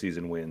under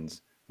postseason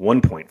wins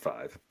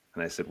 1.5.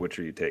 And I said, which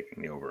are you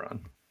taking the over on?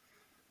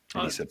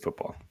 And he said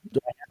football. Do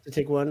I have to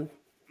take one?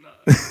 No,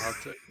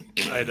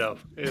 I know.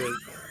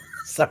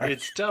 Sorry.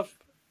 It's tough.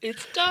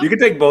 It's tough. You can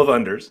take both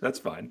unders. That's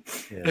fine.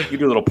 Yeah. You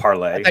do a little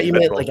parlay. I thought you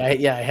meant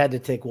I had to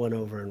take one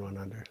over and one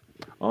under.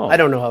 Oh. I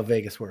don't know how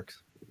Vegas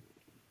works.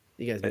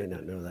 You guys may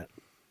not know that.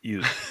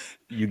 You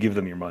give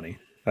them your money.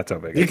 That's how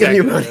Vegas. You give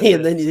your money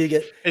and then you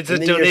get. It's a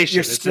donation.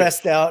 You're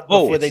stressed out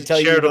before they tell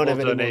you don't have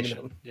any donation.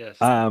 momentum. Yes.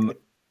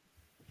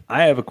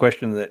 I have a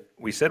question that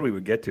we said we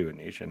would get to,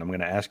 Anish, and I'm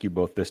going to ask you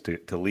both this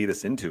to lead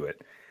us into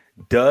it.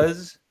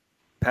 Does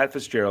Pat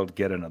Fitzgerald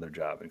get another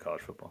job in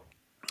college football?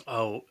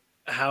 Oh,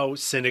 how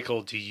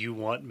cynical do you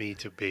want me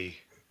to be?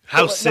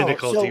 How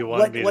cynical do you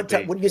want me to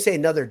be? When you say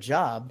another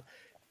job,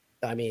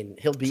 I mean,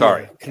 he'll be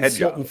a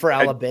consultant for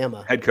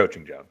Alabama. Head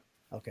coaching job.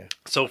 Okay.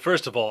 So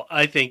first of all,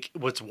 I think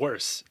what's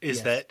worse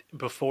is that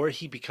before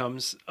he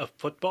becomes a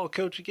football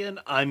coach again,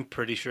 I'm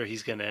pretty sure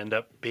he's going to end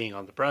up being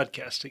on the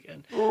broadcast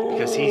again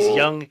because he's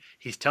young,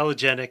 he's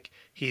telegenic,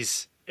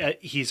 he's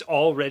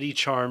already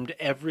charmed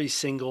every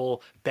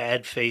single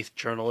bad faith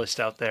journalist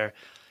out there,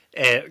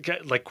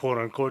 like quote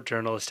unquote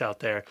journalist out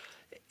there.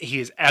 He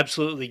is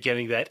absolutely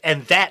getting that,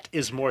 and that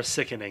is more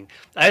sickening.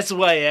 That's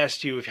why I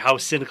asked you how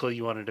cynical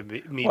you wanted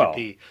me to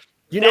be.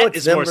 You know,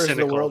 it's more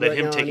cynical than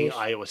him taking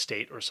Iowa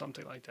State or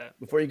something like that.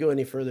 Before you go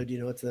any further, do you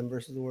know it's them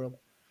versus the world?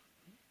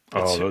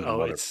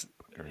 It's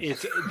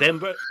them,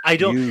 but I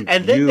don't.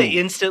 And then they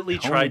instantly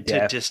tried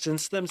to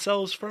distance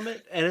themselves from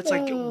it, and it's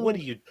like, what are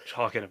you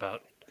talking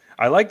about?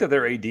 I like that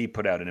their AD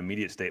put out an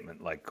immediate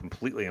statement, like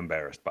completely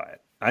embarrassed by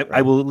it.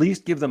 I will at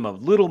least give them a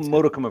little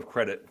modicum of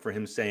credit for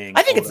him saying.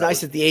 I think it's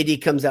nice that the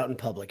AD comes out in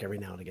public every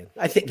now and again.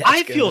 I think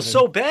I feel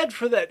so bad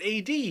for that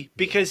AD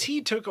because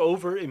he took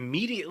over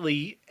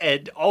immediately,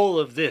 and all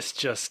of this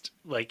just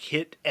like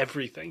hit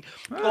everything.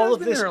 All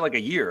of this there like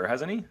a year,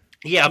 hasn't he?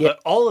 Yeah,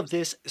 but all of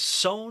this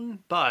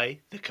sown by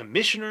the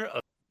commissioner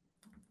of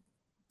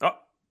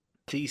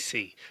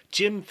TC,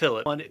 Jim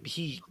Phillips.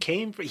 He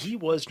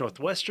was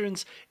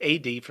Northwestern's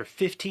AD for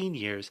 15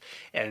 years,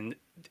 and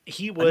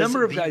he was. A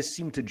number of guys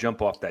seem to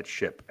jump off that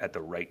ship at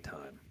the right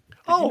time.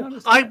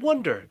 I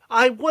wonder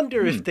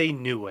if they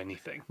knew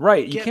anything.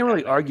 Right, you can't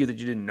really argue that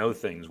you didn't know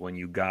things when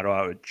you got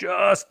out at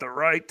just the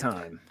right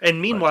time.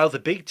 And meanwhile, the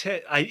Big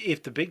Ten,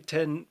 if the Big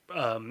Ten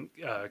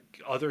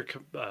other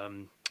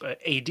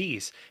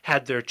ADs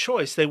had their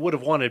choice, they would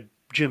have wanted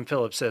Jim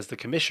Phillips as the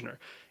commissioner.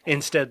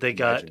 Instead, they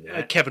got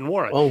Kevin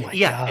Warren. Oh my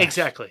gosh.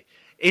 Exactly.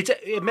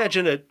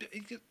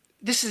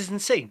 This is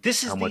insane.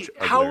 This is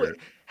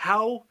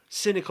how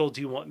cynical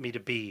do you want me to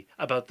be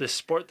about this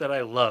sport that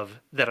I love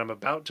that I'm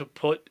about to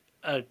put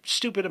a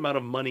stupid amount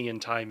of money and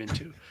time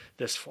into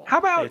this fall? How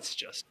about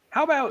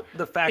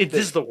the fact that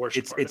this is the worst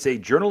part it's a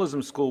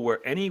journalism school where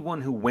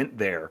anyone who went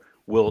there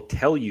will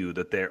tell you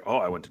that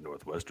I went to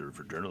Northwestern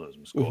for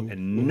journalism school, Mhm,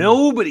 and mhm.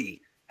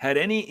 nobody had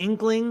any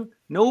inkling.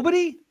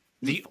 Nobody.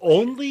 We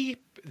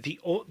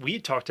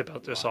had talked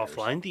about this Liars.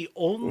 offline. The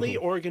only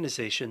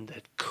organization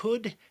that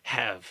could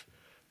have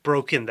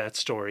broken that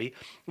story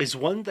is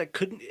one that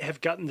couldn't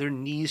have gotten their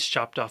knees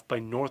chopped off by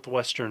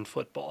Northwestern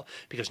football,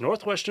 because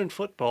Northwestern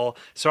football,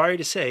 sorry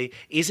to say,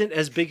 isn't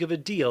as big of a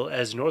deal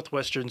as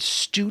Northwestern's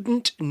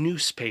student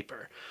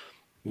newspaper.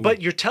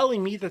 But you're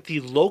telling me that the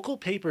local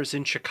papers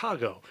in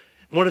Chicago,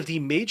 one of the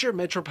major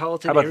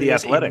metropolitan How about the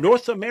areas in Athletic?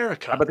 North How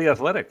America, about the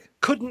Athletic?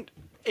 couldn't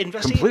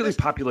investigate Completely this?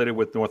 populated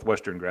with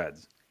Northwestern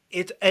grads.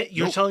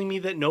 You're Nope. telling me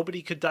that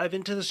nobody could dive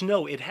into this?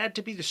 No, it had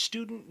to be the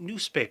student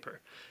newspaper,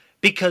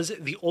 because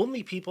the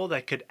only people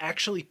that could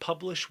actually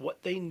publish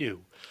what they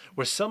knew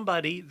were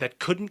somebody that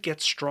couldn't get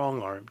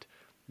strong-armed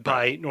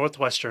by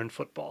Northwestern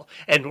football.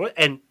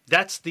 And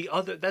that's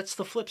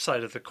the flip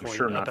side of the coin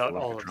sure not for about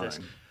lack all of of this,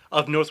 trying.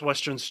 of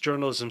Northwestern's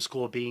journalism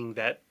school being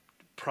that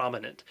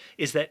prominent,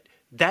 is that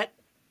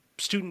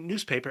student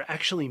newspaper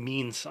actually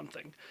means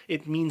something.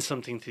 It means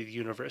something to the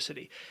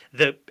university.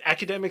 The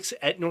academics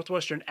at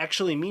Northwestern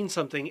actually mean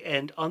something,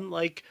 and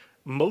unlike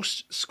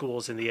most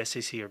schools in the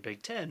SEC or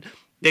Big Ten,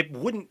 they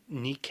wouldn't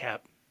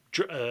kneecap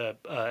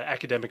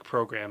academic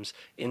programs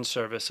in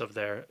service of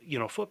their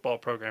football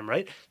program,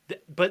 right?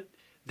 But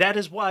that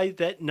is why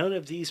that none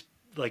of these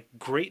like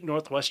great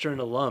Northwestern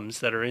alums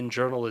that are in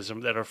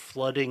journalism that are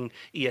flooding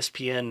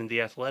ESPN and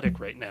the Athletic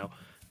right now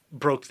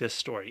broke this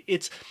story.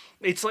 It's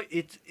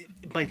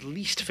my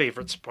least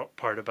favorite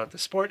part about the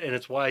sport, and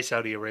it's why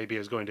Saudi Arabia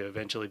is going to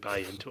eventually buy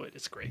into it.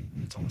 It's great.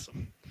 It's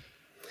awesome.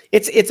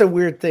 It's a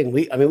weird thing.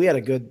 We had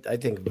a good, I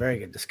think, very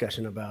good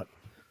discussion about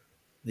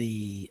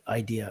the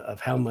idea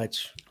of how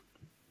much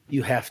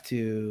you have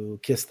to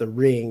kiss the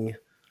ring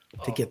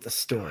to get the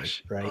story,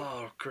 Gosh. right?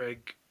 Oh,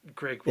 Greg,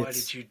 why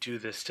did you do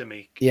this to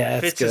me? Yeah,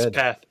 it's Fitz's good.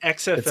 path.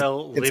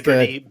 XFL, It's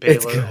Liberty, good.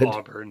 It's Baylor, good.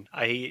 Auburn.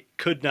 I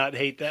could not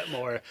hate that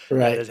more.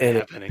 Right, That is and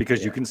happening.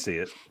 Because you can see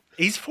it.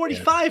 He's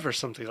 45 or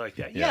something like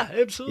that. Yeah,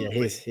 Yeah, absolutely.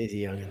 he's a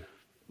youngin.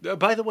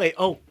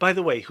 By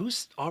the way,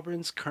 who's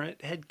Auburn's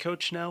current head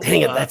coach now?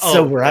 Dang it, that's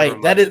so right.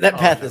 never mind. That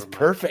path never is mind.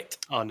 perfect.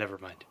 Oh, never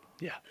mind.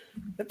 Yeah.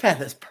 That path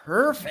is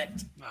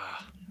perfect.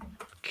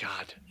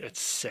 God,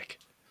 it's sick.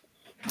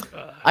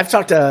 I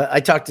talked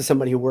to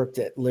somebody who worked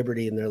at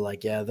Liberty, and they're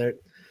like, yeah, their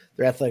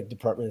athletic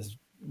department is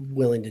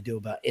willing to do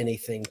about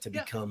anything to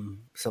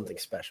become something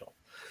special.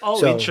 Oh,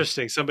 So-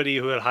 interesting. Somebody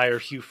who would hire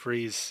Hugh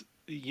Freeze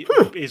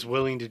is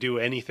willing to do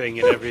anything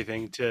and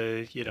everything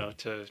to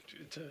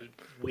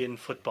win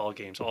football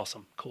games.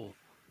 Awesome, cool.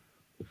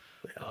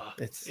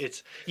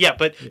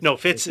 But no,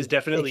 Fitz is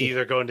definitely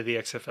either going to the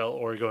XFL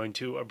or going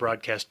to a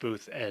broadcast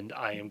booth, and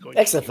I am going.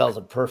 XFL is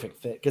a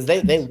perfect fit because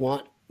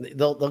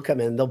they'll come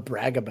in, they'll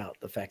brag about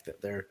the fact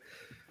that they're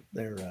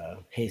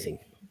hazing,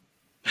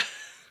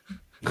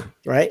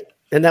 right?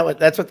 And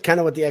that's what kind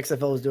of what the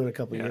XFL was doing a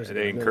couple years ago.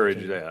 They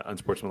encourage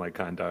unsportsmanlike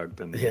conduct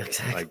and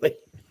exactly.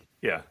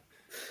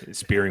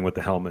 spearing with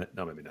the helmet.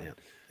 No, maybe not. Yeah.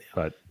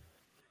 But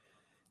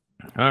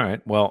all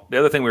right. Well, the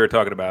other thing we were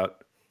talking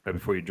about right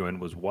before you joined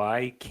was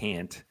why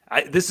can't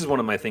this is one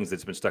of my things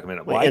that's been stuck in my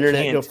head. Why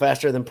internet can't go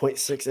faster than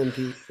 0.6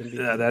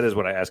 MP? that is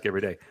what I ask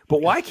every day.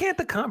 But why can't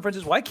the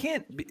conferences? Why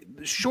can't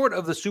short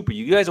of the super?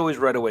 You guys always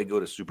right away go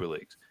to super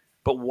leagues.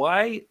 But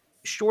why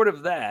short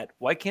of that?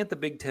 Why can't the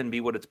Big Ten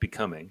be what it's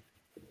becoming?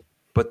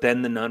 But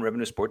then the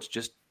non-revenue sports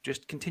just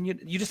continue.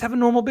 You just have a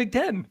normal Big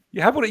Ten.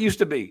 You have what it used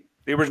to be,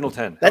 the original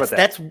 10.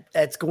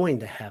 That's going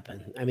to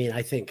happen. I mean,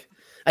 I think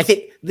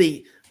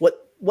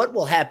what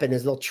will happen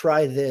is they'll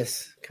try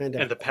this kind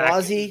of And the pack,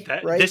 quasi.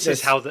 Right. This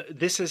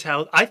is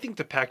how I think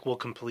the pack will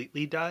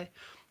completely die.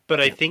 But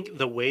I think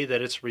the way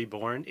that it's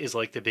reborn is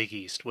like the Big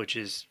East, which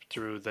is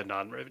through the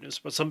non-revenues.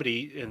 But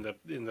somebody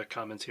in the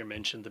comments here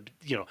mentioned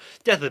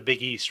death of the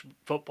Big East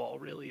football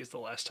really is the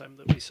last time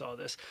that we saw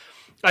this.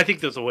 I think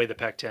that the way the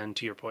Pac-10,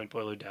 to your point,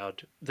 Boiler Down,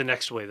 the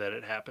next way that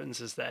it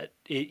happens is that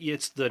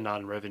it's the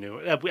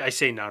non-revenue. I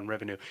say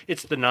non-revenue.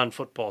 It's the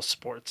non-football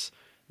sports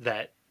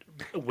that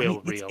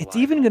will realign. It's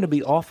even going to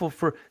be awful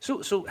for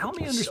so help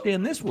me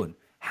understand this one.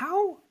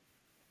 How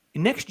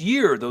next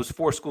year those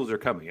 4 schools are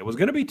coming. It was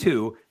going to be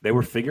 2. They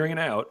were figuring it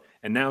out,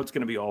 and now it's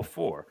going to be all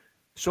 4.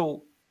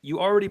 So you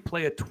already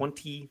play a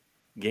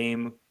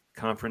 20-game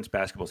conference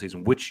basketball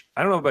season, which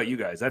I don't know about you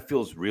guys. That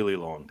feels really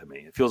long to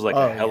me. It feels like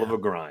a hell of a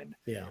grind.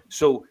 Yeah.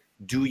 So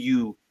do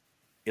you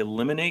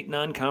eliminate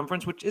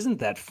non-conference, which isn't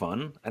that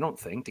fun, I don't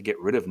think, to get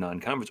rid of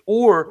non-conference,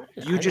 or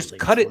you just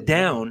cut it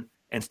down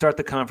and start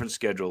the conference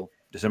schedule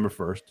December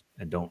 1st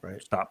and don't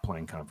stop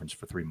playing conference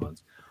for 3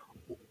 months?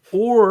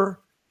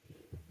 Or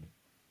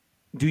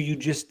do you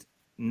just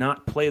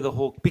not play the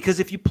whole? Because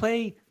if you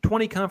play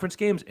 20 conference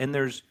games and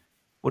there's,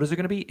 what is it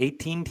going to be,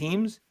 18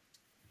 teams?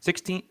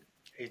 16?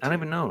 18. I don't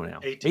even know now.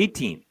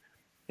 18.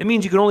 It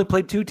means you can only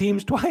play 2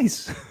 teams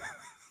twice.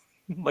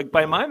 Like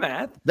by my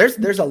math.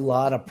 There's a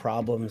lot of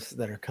problems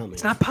that are coming.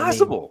 It's not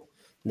possible.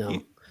 I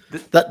mean,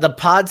 no. The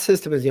pod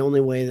system is the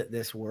only way that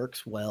this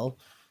works well.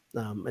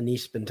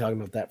 Anish's been talking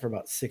about that for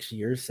about 7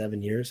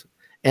 years.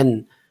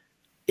 And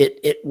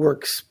it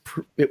works.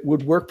 It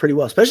would work pretty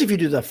well, especially if you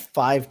do the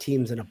 5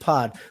 teams in a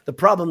pod. The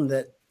problem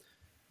that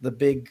the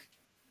Big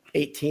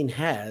 18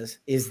 has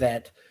is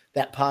that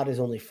pod is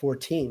only 4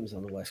 teams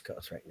on the West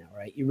Coast right now,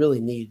 right? You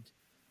really need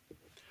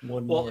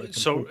one more. Well,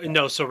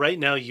 so right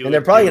now and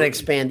they're probably going to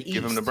expand east.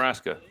 Give them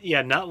Nebraska.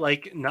 Yeah, not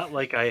like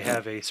I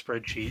have a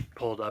spreadsheet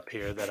pulled up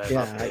here that I've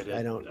updated.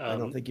 I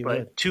don't think you but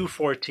would. 2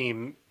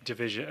 4-team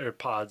division or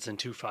pods and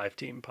 2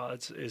 5-team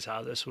pods is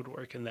how this would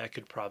work, and that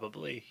could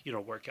probably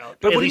work out.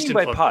 But at what do least you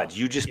mean in by football. pods?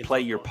 You just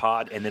play your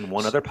pod and then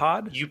one other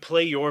pod? You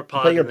play your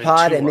pod. Play your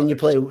pod, and then you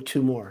others. play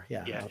 2 more.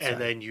 Yeah, Yeah, outside. and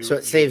then you. So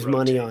it saves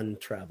rotate. money on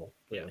travel.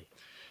 Really. Yeah.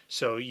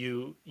 So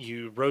you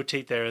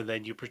rotate there, and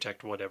then you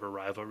protect whatever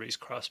rivalries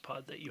cross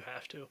pod that you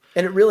have to.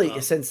 And it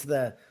really, since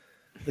the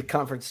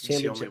conference the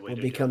only championship way will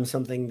to do become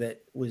something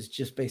that was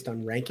just based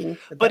on ranking.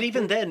 But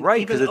even then,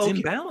 Right, because it's okay,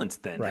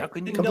 imbalanced then. Right. How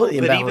can you Completely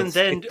but imbalanced. even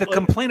then, It's the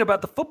complaint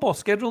about the football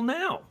schedule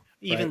now?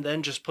 even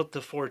then, just put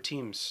the 4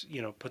 teams.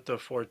 Put the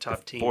 4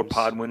 top teams, 4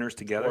 pod winners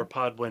together. 4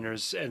 pod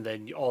winners, and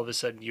then all of a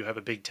sudden you have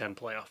a Big 10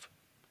 playoff.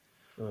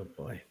 Oh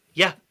boy,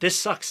 Yeah, this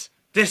sucks.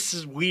 This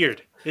is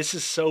weird. This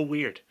is so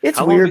weird. it's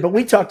How long weird, did- but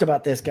we talked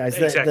about this, guys.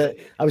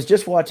 Exactly. I was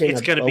just watching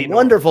It's gonna a be normal.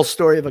 wonderful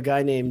story of a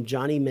guy named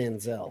Johnny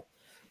Manziel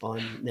on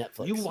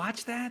Netflix. You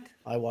watch that?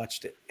 I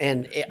watched it,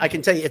 and I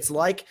can tell you, it's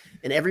like,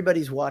 and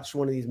everybody's watched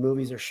one of these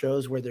movies or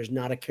shows where there's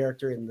not a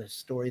character in the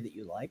story that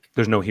you like.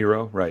 There's no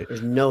hero, right?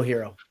 There's no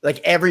hero. Like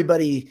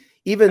everybody,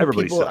 even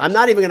Everybody people. sucks. I'm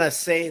not even going to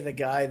say the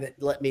guy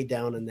that let me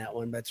down in that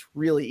one, but it's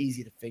really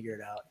easy to figure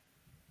it out.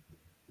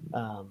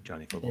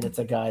 Johnny And Football. it's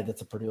a guy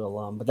that's a Purdue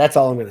alum, but that's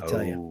all I'm going to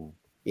tell you. Oh.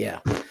 Yeah,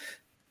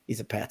 he's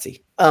a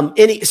patsy.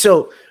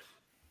 So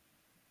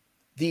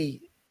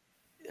the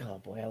oh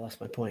boy, I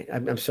lost my point.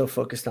 I'm so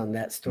focused on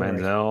that story.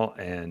 Manziel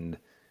and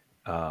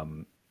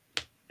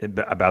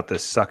about the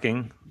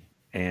sucking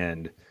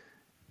and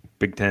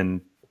Big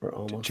Ten We're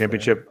almost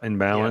championship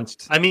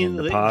imbalanced. I mean, and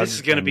the this pods,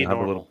 is going to and be you have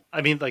a normal. little-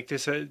 I mean, like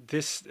this.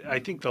 I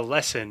think the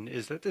lesson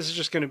is that this is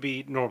just going to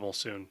be normal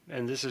soon,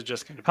 and this is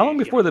just going to. How long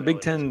before the Big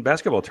really Ten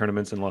basketball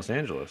tournaments in Los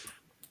Angeles?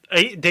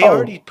 They Oh,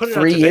 already put it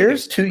 3 out to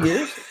years, Vegas. 2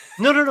 years.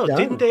 No. Done.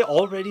 Didn't they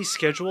already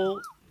schedule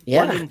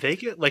Yeah. one in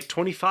Vegas? Like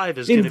 25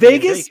 is In going to be in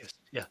Vegas? Vegas.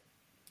 Yeah,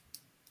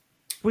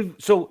 we're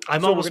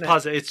I'm almost gonna-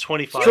 positive it's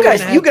 25.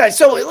 You guys.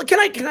 So can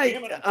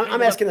I?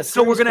 I'm asking a.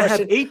 So we're going to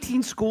have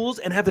 18 schools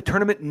and have the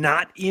tournament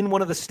not in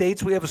one of the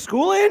states we have a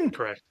school in?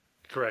 Correct.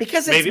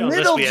 because it's Maybe unless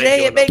middle we had J.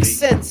 to It go makes to-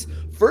 sense.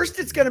 First,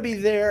 it's going to be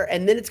there,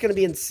 and then it's going to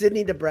be in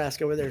Sydney,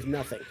 Nebraska, where there's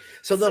nothing.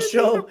 So they'll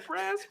show.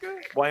 Nebraska,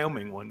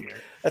 Wyoming 1 year.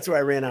 That's where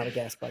I ran out of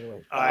gas, by the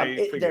way.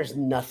 figured. There's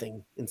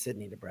nothing in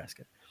Sydney,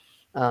 Nebraska.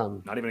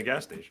 Not even a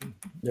gas station.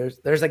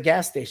 There's a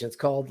gas station. It's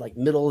called like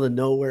middle of the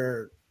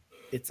nowhere.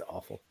 It's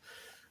awful.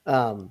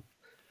 So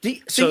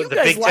So you the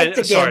guys Big like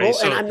Ten- to gamble, sorry, and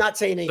so- I'm not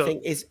saying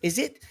anything.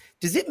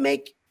 Does it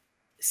make?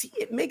 See,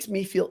 it makes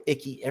me feel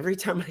icky every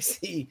time I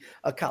see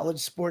a college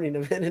sporting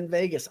event in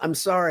Vegas. I'm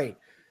sorry.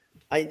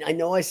 I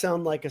know I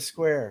sound like a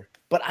square,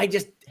 but I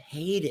just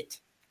hate it.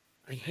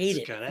 I hate It's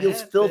it. gonna It feels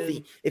happen.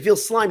 filthy. It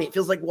feels slimy. It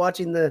feels like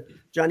watching the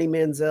Johnny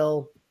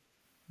Manziel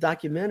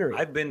documentary.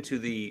 I've been to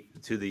the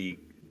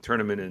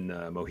tournament in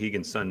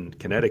Mohegan Sun,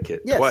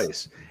 Connecticut Yes.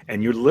 twice,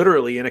 and you're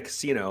literally in a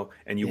casino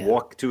and you Yeah.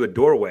 walk to a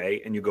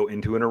doorway and you go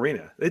into an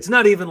arena. It's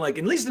not even like,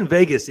 at least in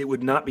Vegas, it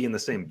would not be in the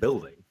same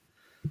building,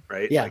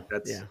 right? Yeah, Like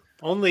that's yeah.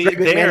 Only Greg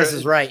there. McManus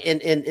is right.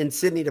 In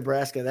Sydney,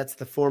 Nebraska, that's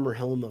the former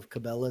home of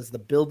Cabela's. The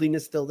building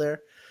is still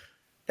there.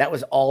 That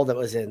was all that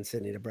was in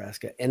Sydney,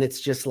 Nebraska. And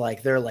it's just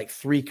like there are like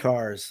 3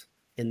 cars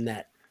in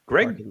that.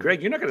 parking lot.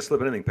 Greg, you're not going to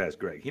slip anything past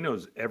Greg. He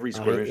knows every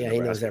square inch. of He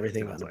knows Nebraska,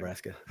 everything it about sounds like.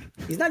 Nebraska.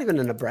 He's not even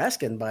a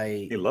Nebraskan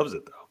by He loves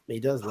it though. he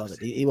does love it.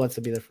 He wants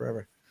to be there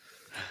forever.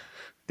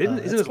 Isn't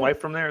that's his cool. wife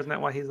from there? Isn't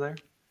that why he's there?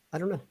 I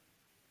don't know.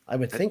 I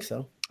would think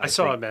so. I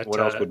saw think him at What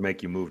else would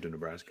make you move to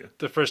Nebraska?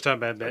 the first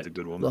time I That's met a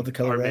good woman. Love the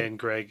color our red. man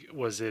Greg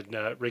was in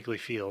Wrigley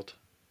Field,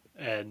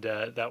 and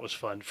that was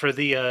fun for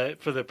the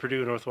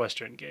Purdue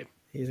Northwestern game.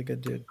 He's a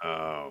good dude.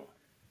 Oh,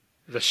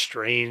 The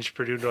strange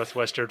Purdue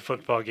Northwestern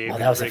football game. Oh, in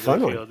that was a Wrigley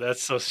fun one. Field.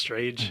 That's so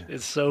strange.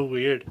 It's so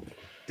weird.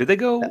 did they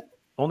go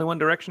only one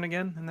direction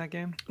again in that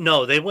game?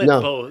 No, they went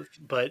No. both,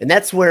 but And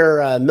that's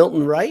where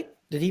Milton Wright,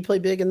 did he play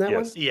big in that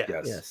Yes, one? Yeah.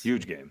 yes, Yes.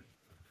 huge game.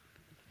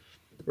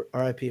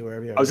 RIP,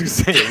 wherever you are. I was going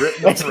to say, Rip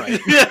Milton Wright.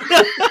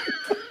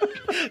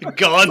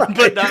 gone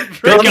but not Gone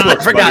forgotten.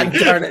 but forgotten.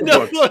 Darn it.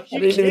 No, Books. you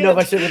I didn't even know if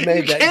I can't. should have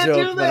made You that can't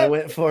do joke, but I that.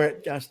 went for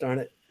it. Gosh darn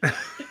it.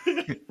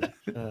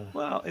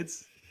 Well,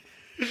 it's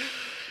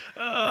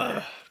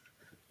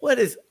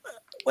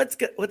What's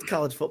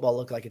college football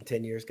look like in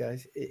 10 years,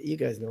 guys? You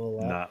guys know a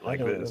lot. not I like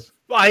don't this.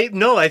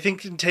 I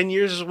think in 10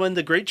 years is when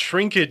the great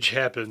shrinkage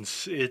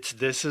happens.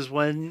 This is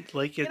when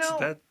know,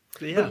 that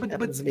yeah. but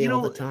Happens to me you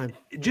all know, the time.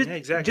 just Yeah,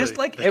 exactly. just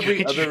like The every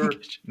great other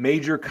shrinkage.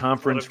 major What I'm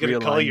conference going to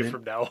call you realignment,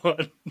 from now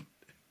on.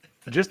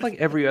 just like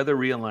every other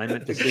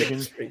realignment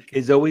decision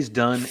is always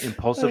done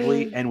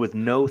impulsively and with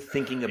no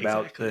thinking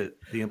about Exactly.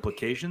 the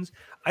implications.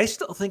 I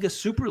still think a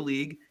super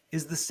league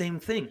is the same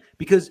thing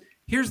because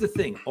here's the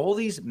thing: all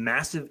these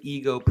massive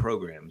ego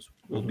programs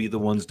will be the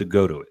ones to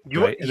go to it.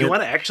 You right? And you then-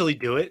 want to actually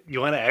do it? You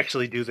want to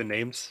actually do the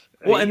names?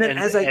 Well, and then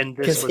as I- and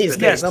this 'cause was he's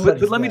the got names. some- but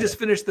let Somebody's me got just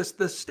finish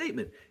this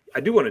statement. I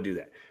do want to do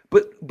that,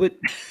 but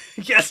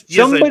yes,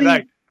 somebody, in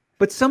fact.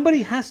 but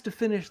somebody has to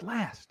finish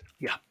last.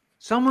 Yeah.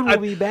 Someone will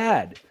be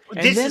bad,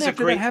 and This then is a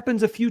after great- that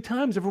happens a few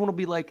times, everyone will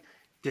be like,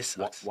 This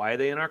sucks. "Why are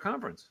they in our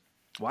conference?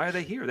 Why are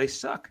they here? They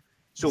suck."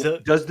 So The-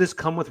 does this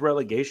come with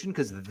relegation?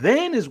 Because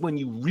then is when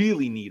you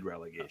really need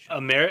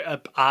relegation.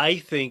 I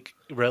think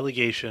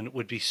relegation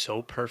would be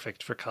so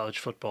perfect for college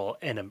football,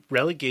 and a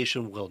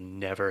relegation will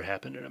never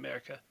happen in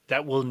America.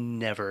 That will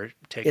never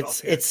take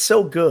off. Here. It's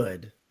so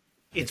good.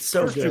 It's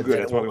so perfect. good. good. that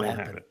That's it why we won't won't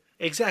happen. have it.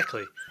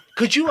 Exactly.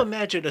 Could you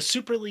imagine a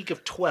Super League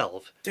of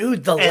 12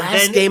 Dude, the And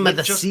last then game of with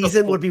the just the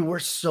season full- would be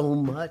worth so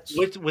much.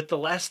 with the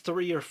last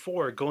 3 or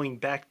 4 going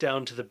back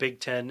down to the Big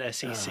Ten,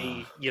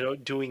 SEC,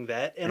 doing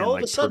that, and all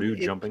like of a sudden,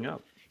 Purdue jumping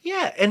up.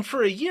 yeah, and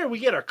for a year we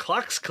get our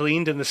clocks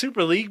cleaned in the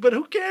Super League, but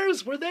who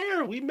cares? We're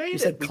there. We made You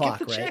it. said We clock,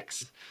 get the right?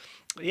 checks.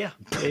 Yeah.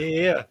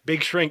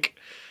 Big shrink.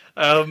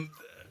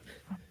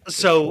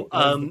 So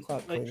Where's the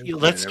clock cleaning? let's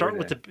Cleaning start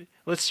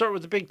every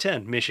with the Big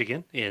Ten.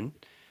 Michigan in,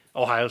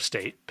 Ohio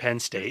State, Penn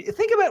State,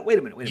 Think about wait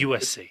a minute.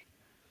 USC.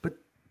 But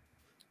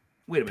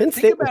wait a Penn minute.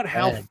 State Think was about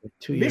how bad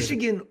 2 years ago.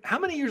 Michigan. How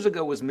many years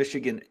ago was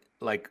Michigan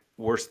like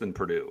worse than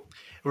Purdue?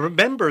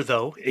 Remember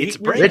though, it's years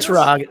brands.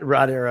 Rich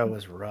Rod era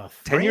was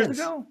rough. 10 years Brands.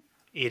 ago?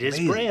 It is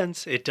Amazing.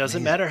 brands. It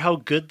doesn't matter how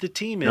good the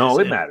team is. No,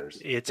 it matters.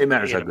 It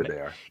matters how good they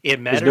are. It Is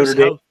matters Notre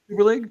Dame how.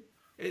 Super League?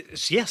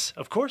 Yes,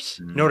 of course.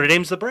 Notre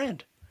Dame's the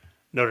brand.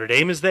 Notre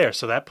Dame is there,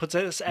 so that puts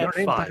us at Notre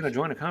Dame's not 5. going to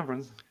join a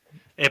conference.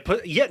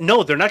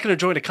 No, they're not going to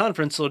join a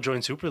conference. They'll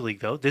join Super League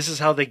though. This is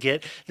how they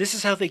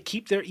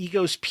keep their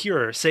egos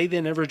pure. Say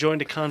they never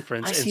joined a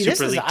conference, I and see.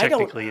 Super League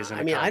technically isn't.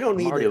 I mean, I don't I'm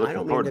need. already I looking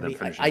don't forward mean to to them be.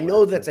 finishing I the know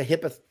last that's a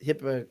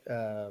Hippocratic?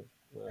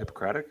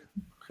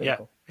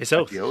 critical. It's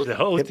oath. the oath? The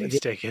oath Hippo- he's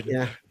taken.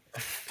 Yeah,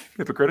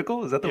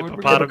 Hypocritical? Is that the word? we're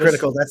Hippopotamus.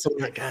 hypocritical. That's the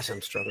one. Gosh,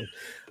 I'm struggling.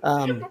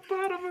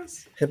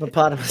 Hippopotamus.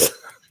 Hippopotamus.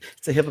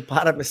 It's a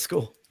hippopotamus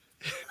school.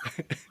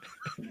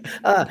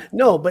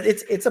 No, but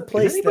it's a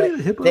place anybody that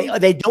the hippo?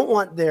 they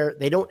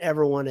don't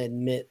ever want to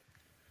admit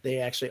they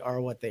actually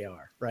are what they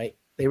are, right?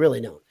 They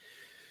really don't.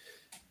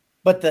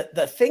 But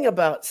the thing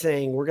about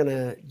saying we're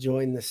gonna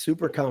join the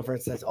super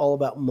conference that's all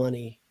about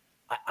money,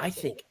 I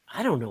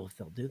don't know if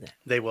they'll do that.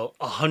 They will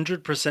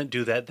 100%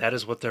 do that. That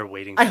is what they're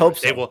waiting for. I hope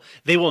so.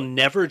 They will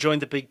never join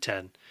the Big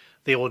Ten.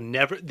 They will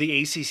never.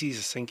 The ACC is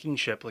a sinking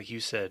ship, like you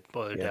said,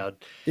 Boiler Yeah.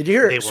 Dowd. Did you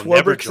hear They will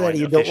never Swarbrick said join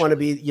you don't want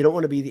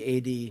to be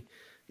the AD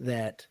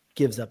that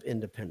gives up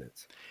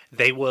independence.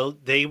 They will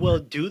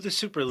do the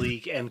Super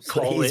League and So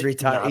call he's it.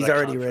 retired. not He's a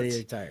already ready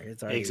conference. to retire.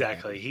 It's already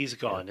Exactly. retired. He's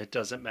gone. It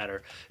doesn't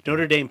matter.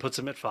 Notre Dame puts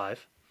him at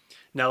 5.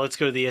 Now let's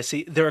go to the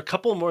SEC. There are a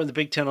couple more in the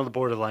Big Ten on the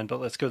borderline, but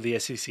let's go to the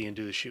SEC and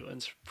do the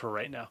shoe-ins for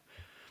right now.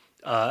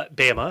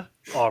 Bama,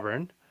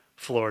 Auburn,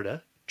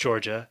 Florida,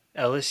 Georgia,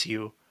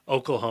 LSU,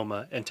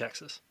 Oklahoma, and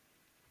Texas.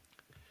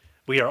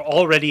 We are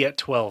already at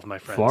 12, my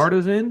friends.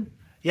 Florida's in?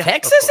 Yeah,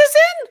 Texas of course. is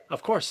in?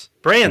 Of course.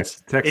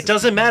 Brands. Texas. It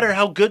doesn't matter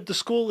how good the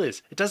school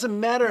is. It doesn't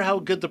matter how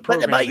good the But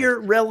program about is.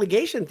 your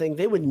relegation thing,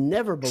 they would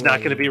never It's believe not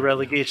going to be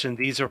relegation.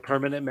 These are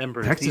permanent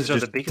members. These are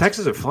the biggest.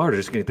 Texas and Florida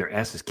just get their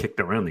asses kicked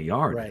around the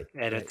yard. Right.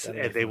 And right, it's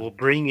that'll be and they fun. will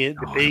bring in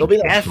the They'll be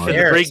big like F and the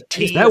Bears. big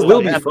T. That will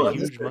be have fun.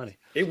 huge money.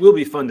 It will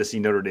be fun to see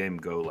Notre Dame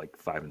go like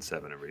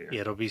 5-7 every year.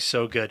 Yeah, it'll be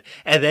so good.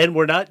 And then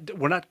we're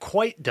not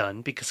quite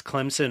done because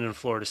Clemson and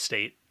Florida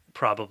State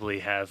probably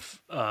have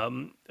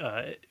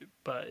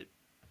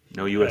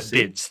No USC.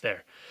 bids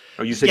there.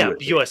 Oh, you said Yeah,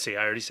 USC. USC.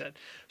 I already said.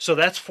 So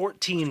that's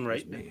 14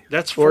 right now.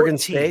 That's 14. Oregon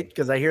State,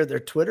 because I hear their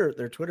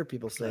Twitter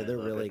people say they're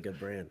really a good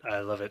brand. I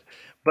love it.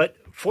 But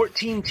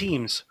 14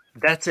 teams,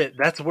 that's it.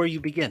 That's where you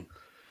begin.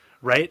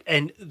 Right?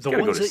 And the You gotta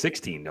go ones to that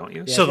 16, don't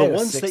you? Yeah, so I the think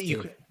it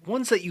was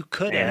ones that you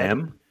could add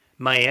A&M?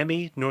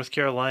 Miami, North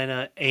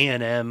Carolina,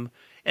 A&M,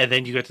 and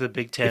then you get to the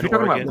Big Ten, If you're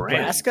talking about Oregon,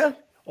 brands. Nebraska?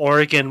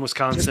 Oregon, Just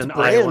Wisconsin, the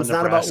Iowa, brands,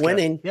 not Nebraska. about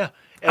winning. Yeah.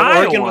 And Iowa.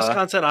 Oregon,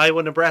 Wisconsin,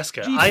 Iowa,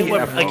 Nebraska. Iowa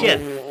GTFO.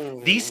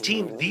 again.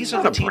 These are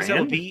Not the a teams that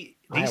would brand. be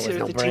Iowa's these are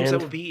no the teams that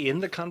brand. would be in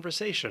the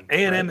conversation.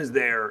 A&M is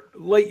there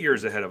light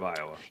years ahead of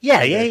Iowa.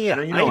 Yeah.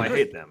 And I agree.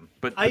 hate them.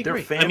 But I their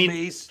agree. fan I mean,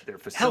 base, their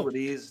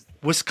facilities.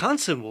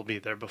 Wisconsin will be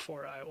there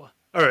before Iowa.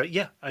 Or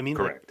yeah, I mean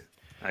Correct.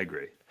 I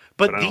agree.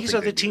 But I don't these think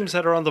are the they'd be teams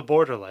there. that are on the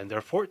borderline. There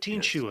are 14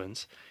 Yes.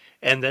 shoo-ins,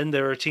 and then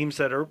there are teams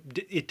that are.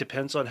 It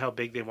depends on how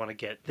big they want to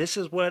get. This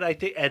is what I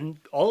think, and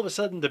all of a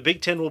sudden, the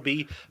Big Ten will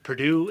be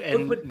Purdue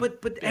and. But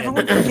and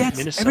everyone forgets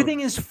Minnesota. everything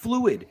is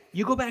fluid.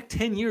 You go back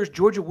 10 years,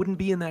 Georgia wouldn't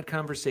be in that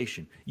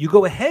conversation. You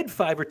go ahead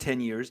 5 or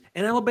 10 years,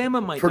 and Alabama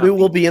might Purdue not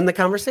will be in the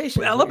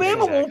conversation.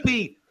 Alabama Exactly. won't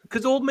be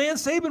because old man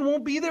Saban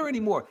won't be there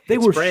anymore. They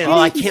It's were brand. shitty Oh,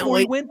 I can't before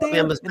he wait. went there,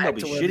 Alabama's and they'll back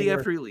be to where shitty they were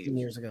after he 15 leaves.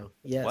 years ago.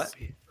 Yes. What?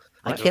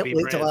 I It'll can't be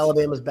wait till brands.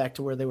 Alabama's back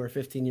to where they were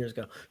 15 years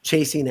ago,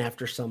 chasing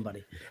after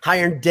somebody,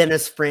 hiring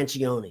Dennis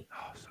Franchione.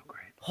 Oh, so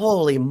great.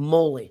 Holy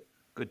moly!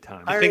 Good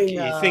time. I-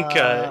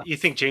 You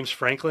think James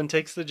Franklin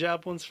takes the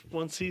job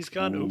once he's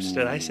gone? Oops,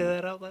 did I say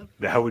that out loud?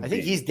 That would I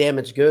think be he's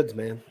damaged goods,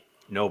 man.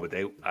 No, but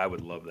I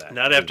would love that.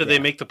 Not after they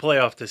make the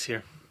playoff this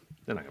year.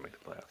 They're not going to make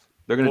the playoffs.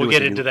 They're going to. We'll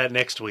get into that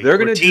next week. They're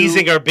We're going to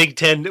teasing our Big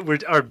Ten.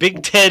 Our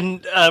Big Ten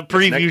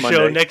preview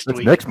show next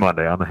week. Next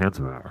Monday on the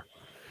Handsome Hour.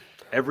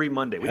 Every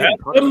Monday.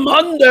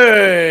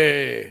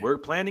 Monday. We're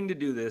planning to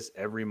do this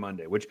every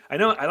Monday, which I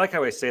know. I like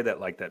how I say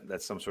that like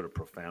that's some sort of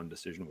profound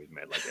decision we've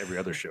made, like every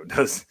other show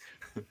does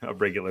a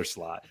regular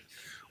slot.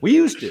 We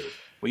used to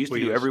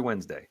do every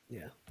Wednesday.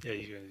 Yeah.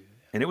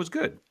 And it was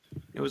good.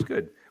 It was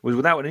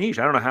without Anish.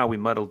 I don't know how we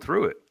muddled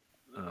through it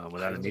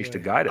without Anish to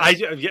guide us.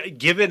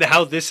 Given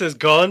how this has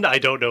gone, I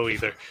don't know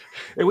either.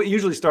 It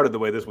usually started the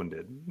way this one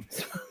did.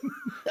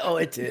 Oh,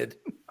 it did.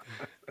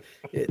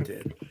 It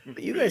did.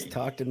 But you guys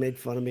talked and made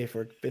fun of me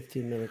for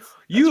 15 minutes.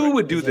 You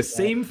would do the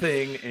same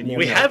thing, and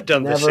we have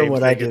done the same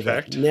thing. In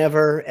fact,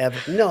 never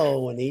ever.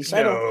 No, Anish.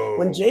 I don't.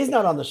 When Jay's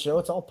not on the show,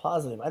 it's all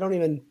positive. I don't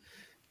even.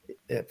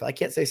 If I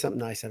can't say something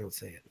nice, I don't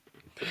say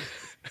it.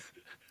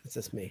 It's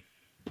just me.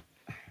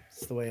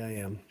 It's the way I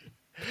am.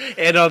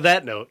 And on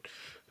that note,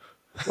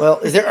 well,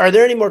 are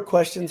there any more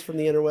questions from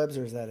the interwebs,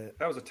 or is that it?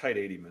 That was a tight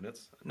 80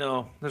 minutes.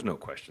 No, there's no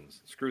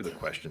questions. Screw the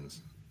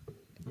questions.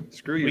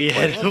 Screw you. We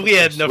had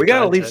enough. We got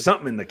to leave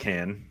something in the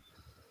can.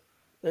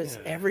 There's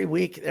every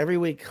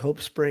week, Hope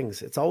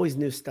Springs. It's always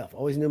new stuff,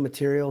 always new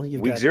material.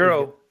 Week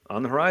 0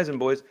 on the horizon,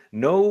 boys.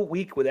 No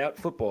week without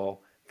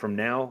football from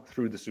now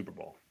through the Super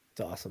Bowl.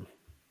 It's awesome.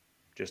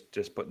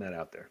 Just putting that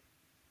out there.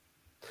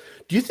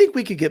 Do you think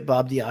we could get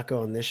Bob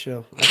Diaco on this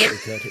show? I think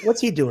we could. What's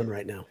he doing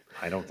right now?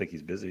 I don't think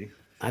he's busy.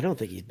 I don't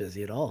think he's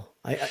busy at all.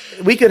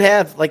 We could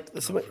have like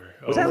was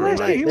that last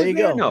night? There you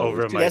go. No,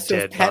 over my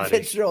dead Pat body.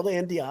 Fitzgerald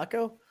and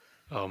Diaco.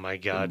 Oh my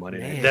God,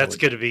 Man. that's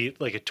going to be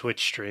like a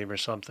Twitch stream or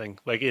something.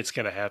 Like it's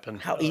going to happen.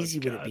 How easy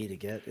would it be to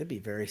get? It'd be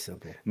very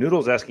simple.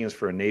 Noodle's asking us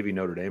for a Navy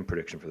Notre Dame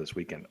prediction for this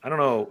weekend. I don't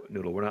know,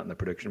 Noodle. We're not in the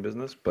prediction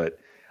business, but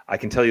I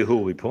can tell you who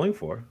we'll be pulling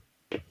for.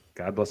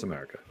 God bless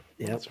America.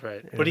 Yeah, that's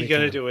right. What are you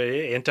going to do?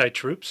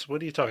 Anti-troops?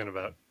 What are you talking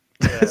about?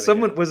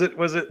 Someone was it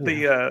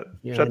the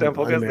shutdown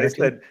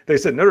podcast? They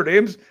said Notre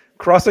Dame's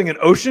crossing an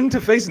ocean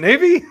to face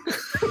Navy.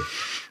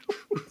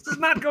 This is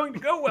not going to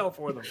go well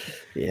for them.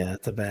 Yeah,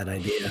 it's a bad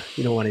idea.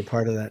 You don't want any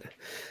part of that.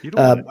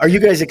 Are you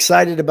guys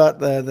excited about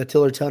the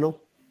Tiller Tunnel?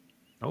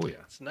 Oh yeah,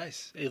 it's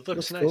nice. It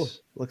looks nice. Cool.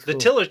 Looks the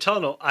cool. Tiller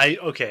Tunnel. I'm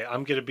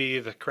going to be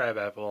the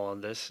crabapple on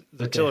this.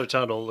 The Tiller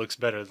Tunnel looks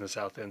better than the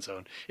South End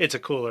Zone. It's a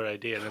cooler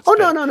idea. And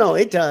No,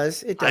 it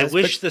does. It does. I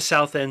wish the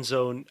South End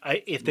Zone.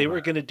 If they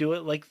were going to do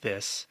it like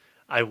this,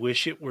 I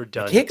wish it were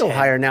done. Can't go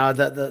higher now.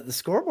 The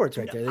scoreboard's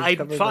right there.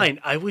 I'm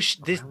fine. I wish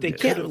they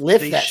can't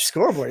lift that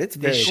scoreboard. It's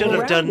very. They should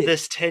have done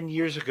this 10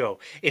 years ago.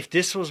 If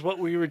this was what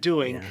we were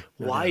doing,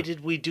 why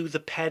did we do the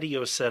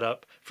patio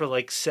setup for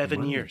like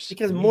 7 years?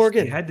 Because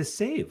Morgan had to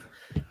save.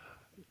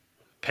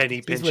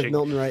 Penny pinching,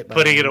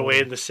 putting it away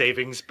in the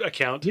savings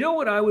account. You know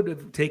what I would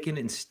have taken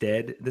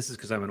instead? This is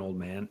because I'm an old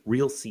man.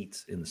 Real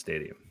seats in the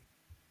stadium.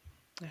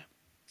 Yeah.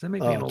 Does that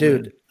make me an old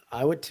man?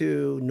 I went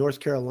to North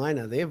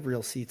Carolina. They have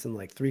real seats in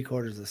like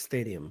 3/4 of the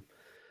stadium.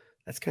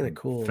 That's kind of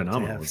cool.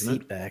 Phenomenal. To have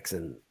seat backs,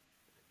 and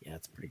yeah,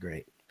 it's pretty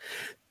great.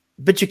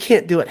 But you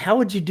can't do it. How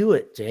would you do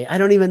it, Jay? I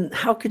don't even.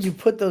 How could you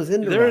put those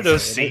in? There are no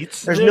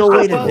seats. There's no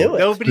way to do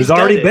it. There's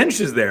already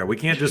benches there. We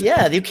can't just.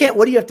 Yeah, you can't.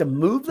 What do you have to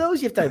move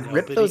those? You have to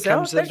rip those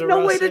out. There's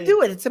no way to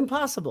do it. It's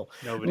impossible.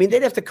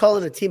 They'd have to call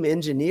in a team of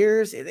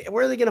engineers.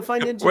 Where are they going to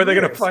find engineers? Where are they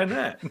going to find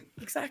that?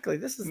 Exactly.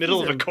 This is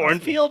middle of a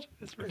cornfield.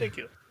 It's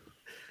ridiculous.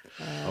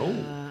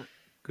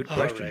 Good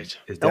question.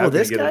 Right.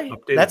 This guy.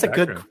 That's a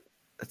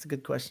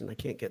good question. I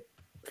can't get.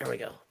 There we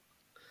go.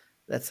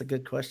 That's a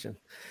good question.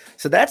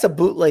 So that's a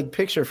bootleg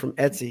picture from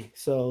Etsy.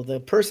 So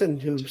the person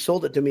who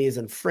sold it to me is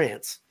in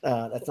France.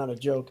 That's not a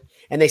joke.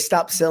 And they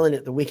stopped selling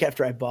it the week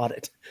after I bought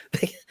it.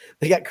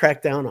 They got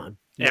cracked down on.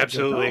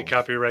 Absolutely a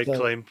copyright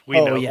claim.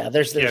 We know. Yeah,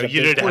 there's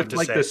you didn't have to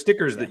like say. the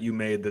stickers that you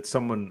made that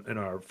someone in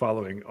our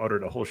following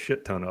ordered a whole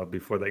shit ton of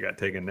before they got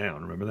taken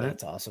down. Remember that?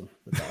 That's awesome.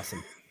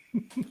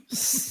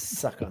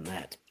 Suck on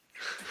that.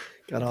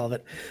 Got all of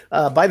it.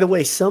 By the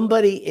way,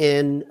 somebody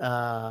in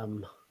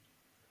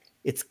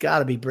it's got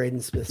to be Braden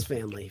Smith's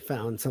family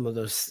found some of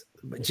those.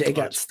 Jay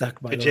got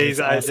stuck by Jay's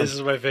eyes. This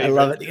is my favorite. I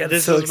love it.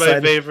 This is my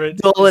favorite.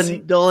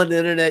 Dolan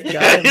internet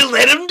guy.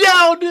 Let him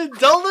down.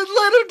 Dolan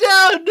let him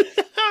down.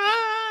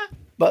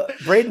 But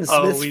Braden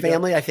Smith's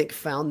family, I think,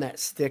 found that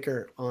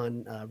sticker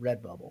on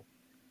Redbubble.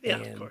 Yeah,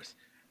 of course.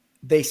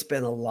 They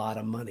spent a lot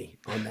of money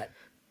on that.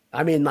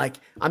 I mean, like,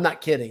 I'm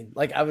not kidding.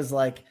 Like, I was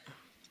like,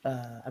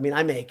 I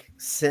make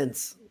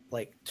cents,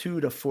 like 2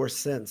 to 4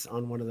 cents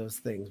on one of those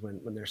things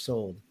when they're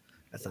sold.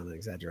 That's not an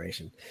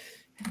exaggeration.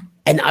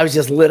 And I was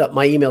just lit up.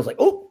 My emails like,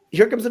 oh,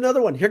 here comes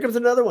another one. Here comes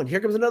another one. Here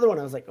comes another one.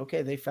 I was like,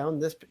 okay, they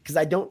found this because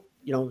I don't,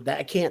 that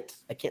I can't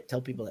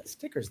tell people that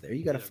sticker's there.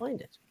 You got to find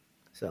it.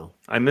 So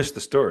I missed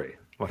the story.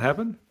 What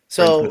happened?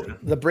 So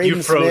the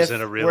Braden Smith,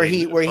 where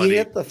he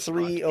hit the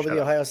 3 over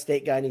the Ohio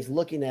State guy, and he's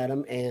looking at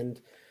him. And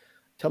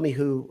tell me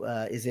who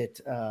is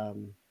it?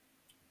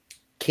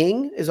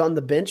 King is on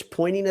the bench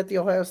pointing at the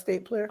Ohio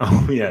State player.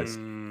 Oh yes.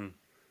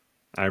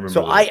 I remember.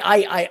 So that.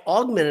 I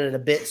augmented it a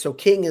bit. So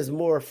King is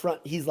more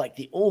front. He's like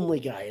the only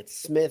guy. It's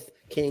Smith,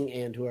 King,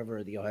 and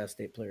whoever the Ohio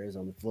State player is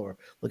on the floor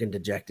looking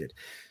dejected.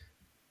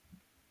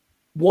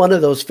 One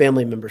of those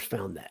family members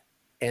found that.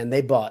 And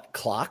they bought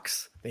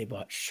clocks, they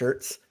bought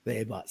shirts,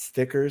 they bought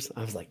stickers.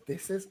 I was like,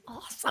 this is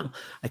awesome.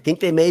 I think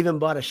they may even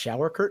bought a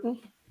shower curtain.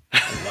 I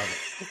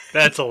love it.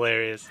 That's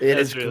hilarious. It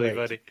That's is really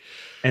great. funny.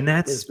 And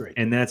It's great.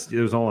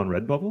 it was all on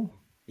Redbubble.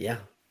 Yeah,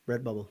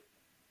 Redbubble.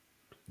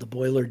 The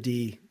Boiler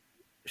D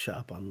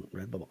shop on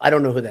Redbubble. I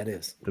don't know who that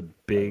is. The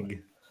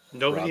big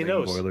Nobody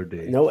knows. Boiler D.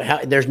 No,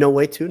 there's no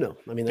way to know.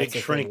 I mean, that's Big the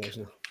thing, shrink. there's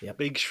no- Yep.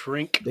 Big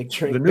shrink. Big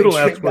shrink. The Big noodle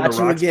shrink asks when got the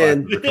you rock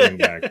again. splashes are coming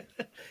back.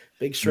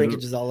 Big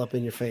shrinkage is all up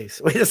in your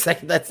face. Wait a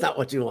second, that's not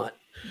what you want.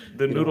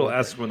 The noodle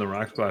asks when the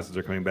rock splashes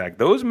are coming back.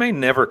 Those may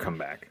never come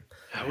back.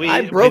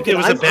 I broke it it.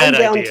 was I'm a bad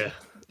down idea. to-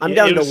 I'm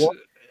down It to was- one.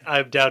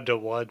 I'm down to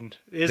one.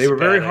 It's They were a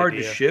very bad hard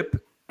idea. to ship,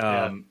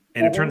 Yeah. and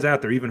it turns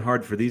out they're even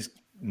hard for these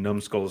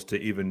numbskulls to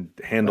even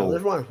handle.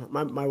 There's one.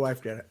 My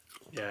wife did it.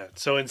 Yeah.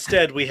 So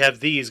instead, we have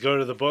these. Go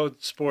to the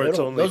boat sports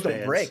only Those don't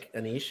fans, break,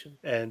 Anish.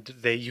 and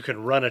you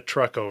can run a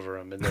truck over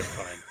them, and they're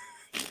fine.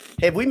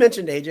 Hey, have we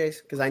mentioned AJ's?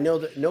 Because I know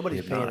that nobody's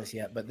We have paying not. us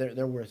yet, but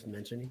they're worth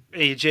mentioning.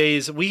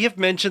 AJ's. We have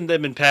mentioned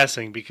them in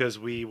passing because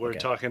we were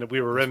Okay.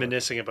 We were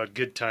reminiscing about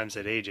good times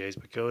at AJ's.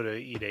 But go to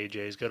eat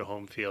AJ's. Go to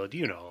Home Field.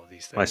 You know all of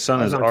these things. My son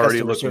I is was on already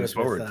customer looking service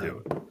forward with, to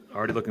it.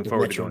 Already looking with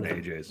forward to Metro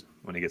going to now. AJ's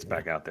when he gets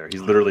back out there.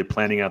 He's literally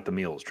planning out the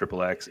meals.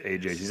 Triple X,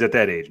 AJ's. He's at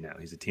that age now.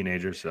 He's a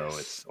teenager, so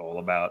it's all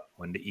about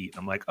when to eat.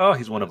 I'm like, oh,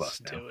 he's one of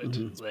Let's us do now. it.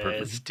 Mm-hmm. It's Let's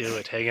perfect. do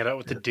it. Hanging out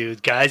with the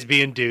dudes. Guys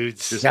being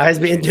dudes. Guys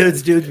being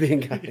dudes, dudes being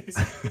guys.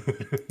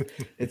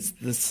 It's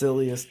the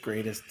silliest,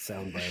 greatest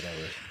soundbite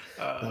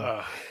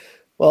ever.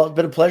 Well, it's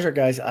been a pleasure,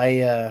 guys.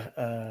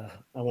 I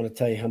want to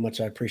tell you how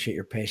much I appreciate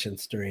your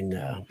patience during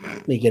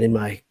me getting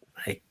my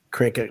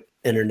Cricket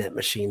internet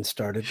machine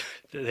started.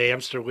 The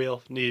hamster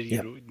wheel. Need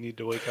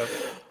to wake up.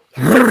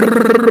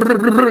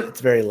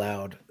 It's very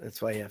loud.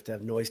 That's why you have to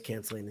have noise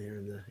canceling here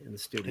in the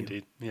studio.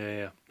 Indeed.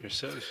 Yeah. You're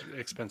so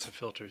expensive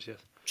filters. Yes.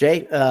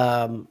 Jay,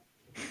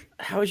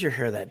 how is your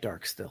hair that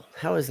dark still?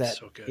 How is that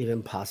So good.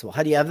 even possible?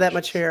 How do you have that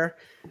much hair?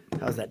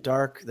 How is that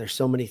dark? There's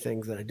so many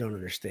things that I don't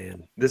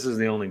understand. This is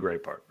the only gray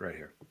part right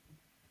here.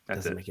 That's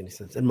Doesn't it. make any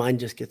sense. And mine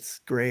just gets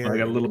grayer. I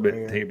got a little and bit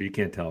grayer. tape, but you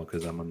can't tell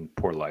because I'm on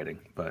poor lighting.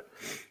 But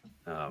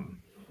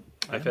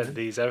I've had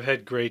these. I've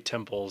had gray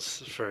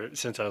temples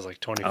since I was like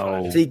 25.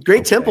 Oh. See,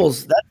 great Okay.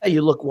 temples, that's how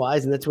you look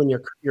wise, and that's when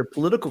your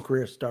political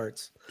career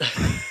starts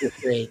with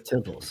great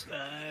temples.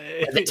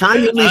 At the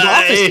time you leave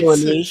office, to a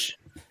niche.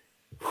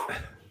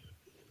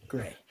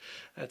 Great.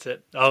 That's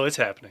it. Oh, it's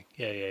happening.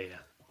 Yeah.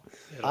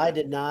 I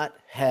did not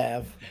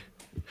have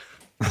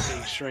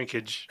Big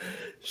shrinkage.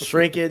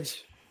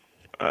 shrinkage.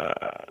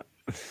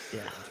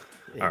 Yeah.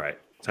 all right,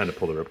 time to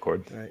pull the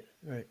ripcord. All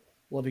right.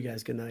 Love you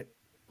guys. Good night.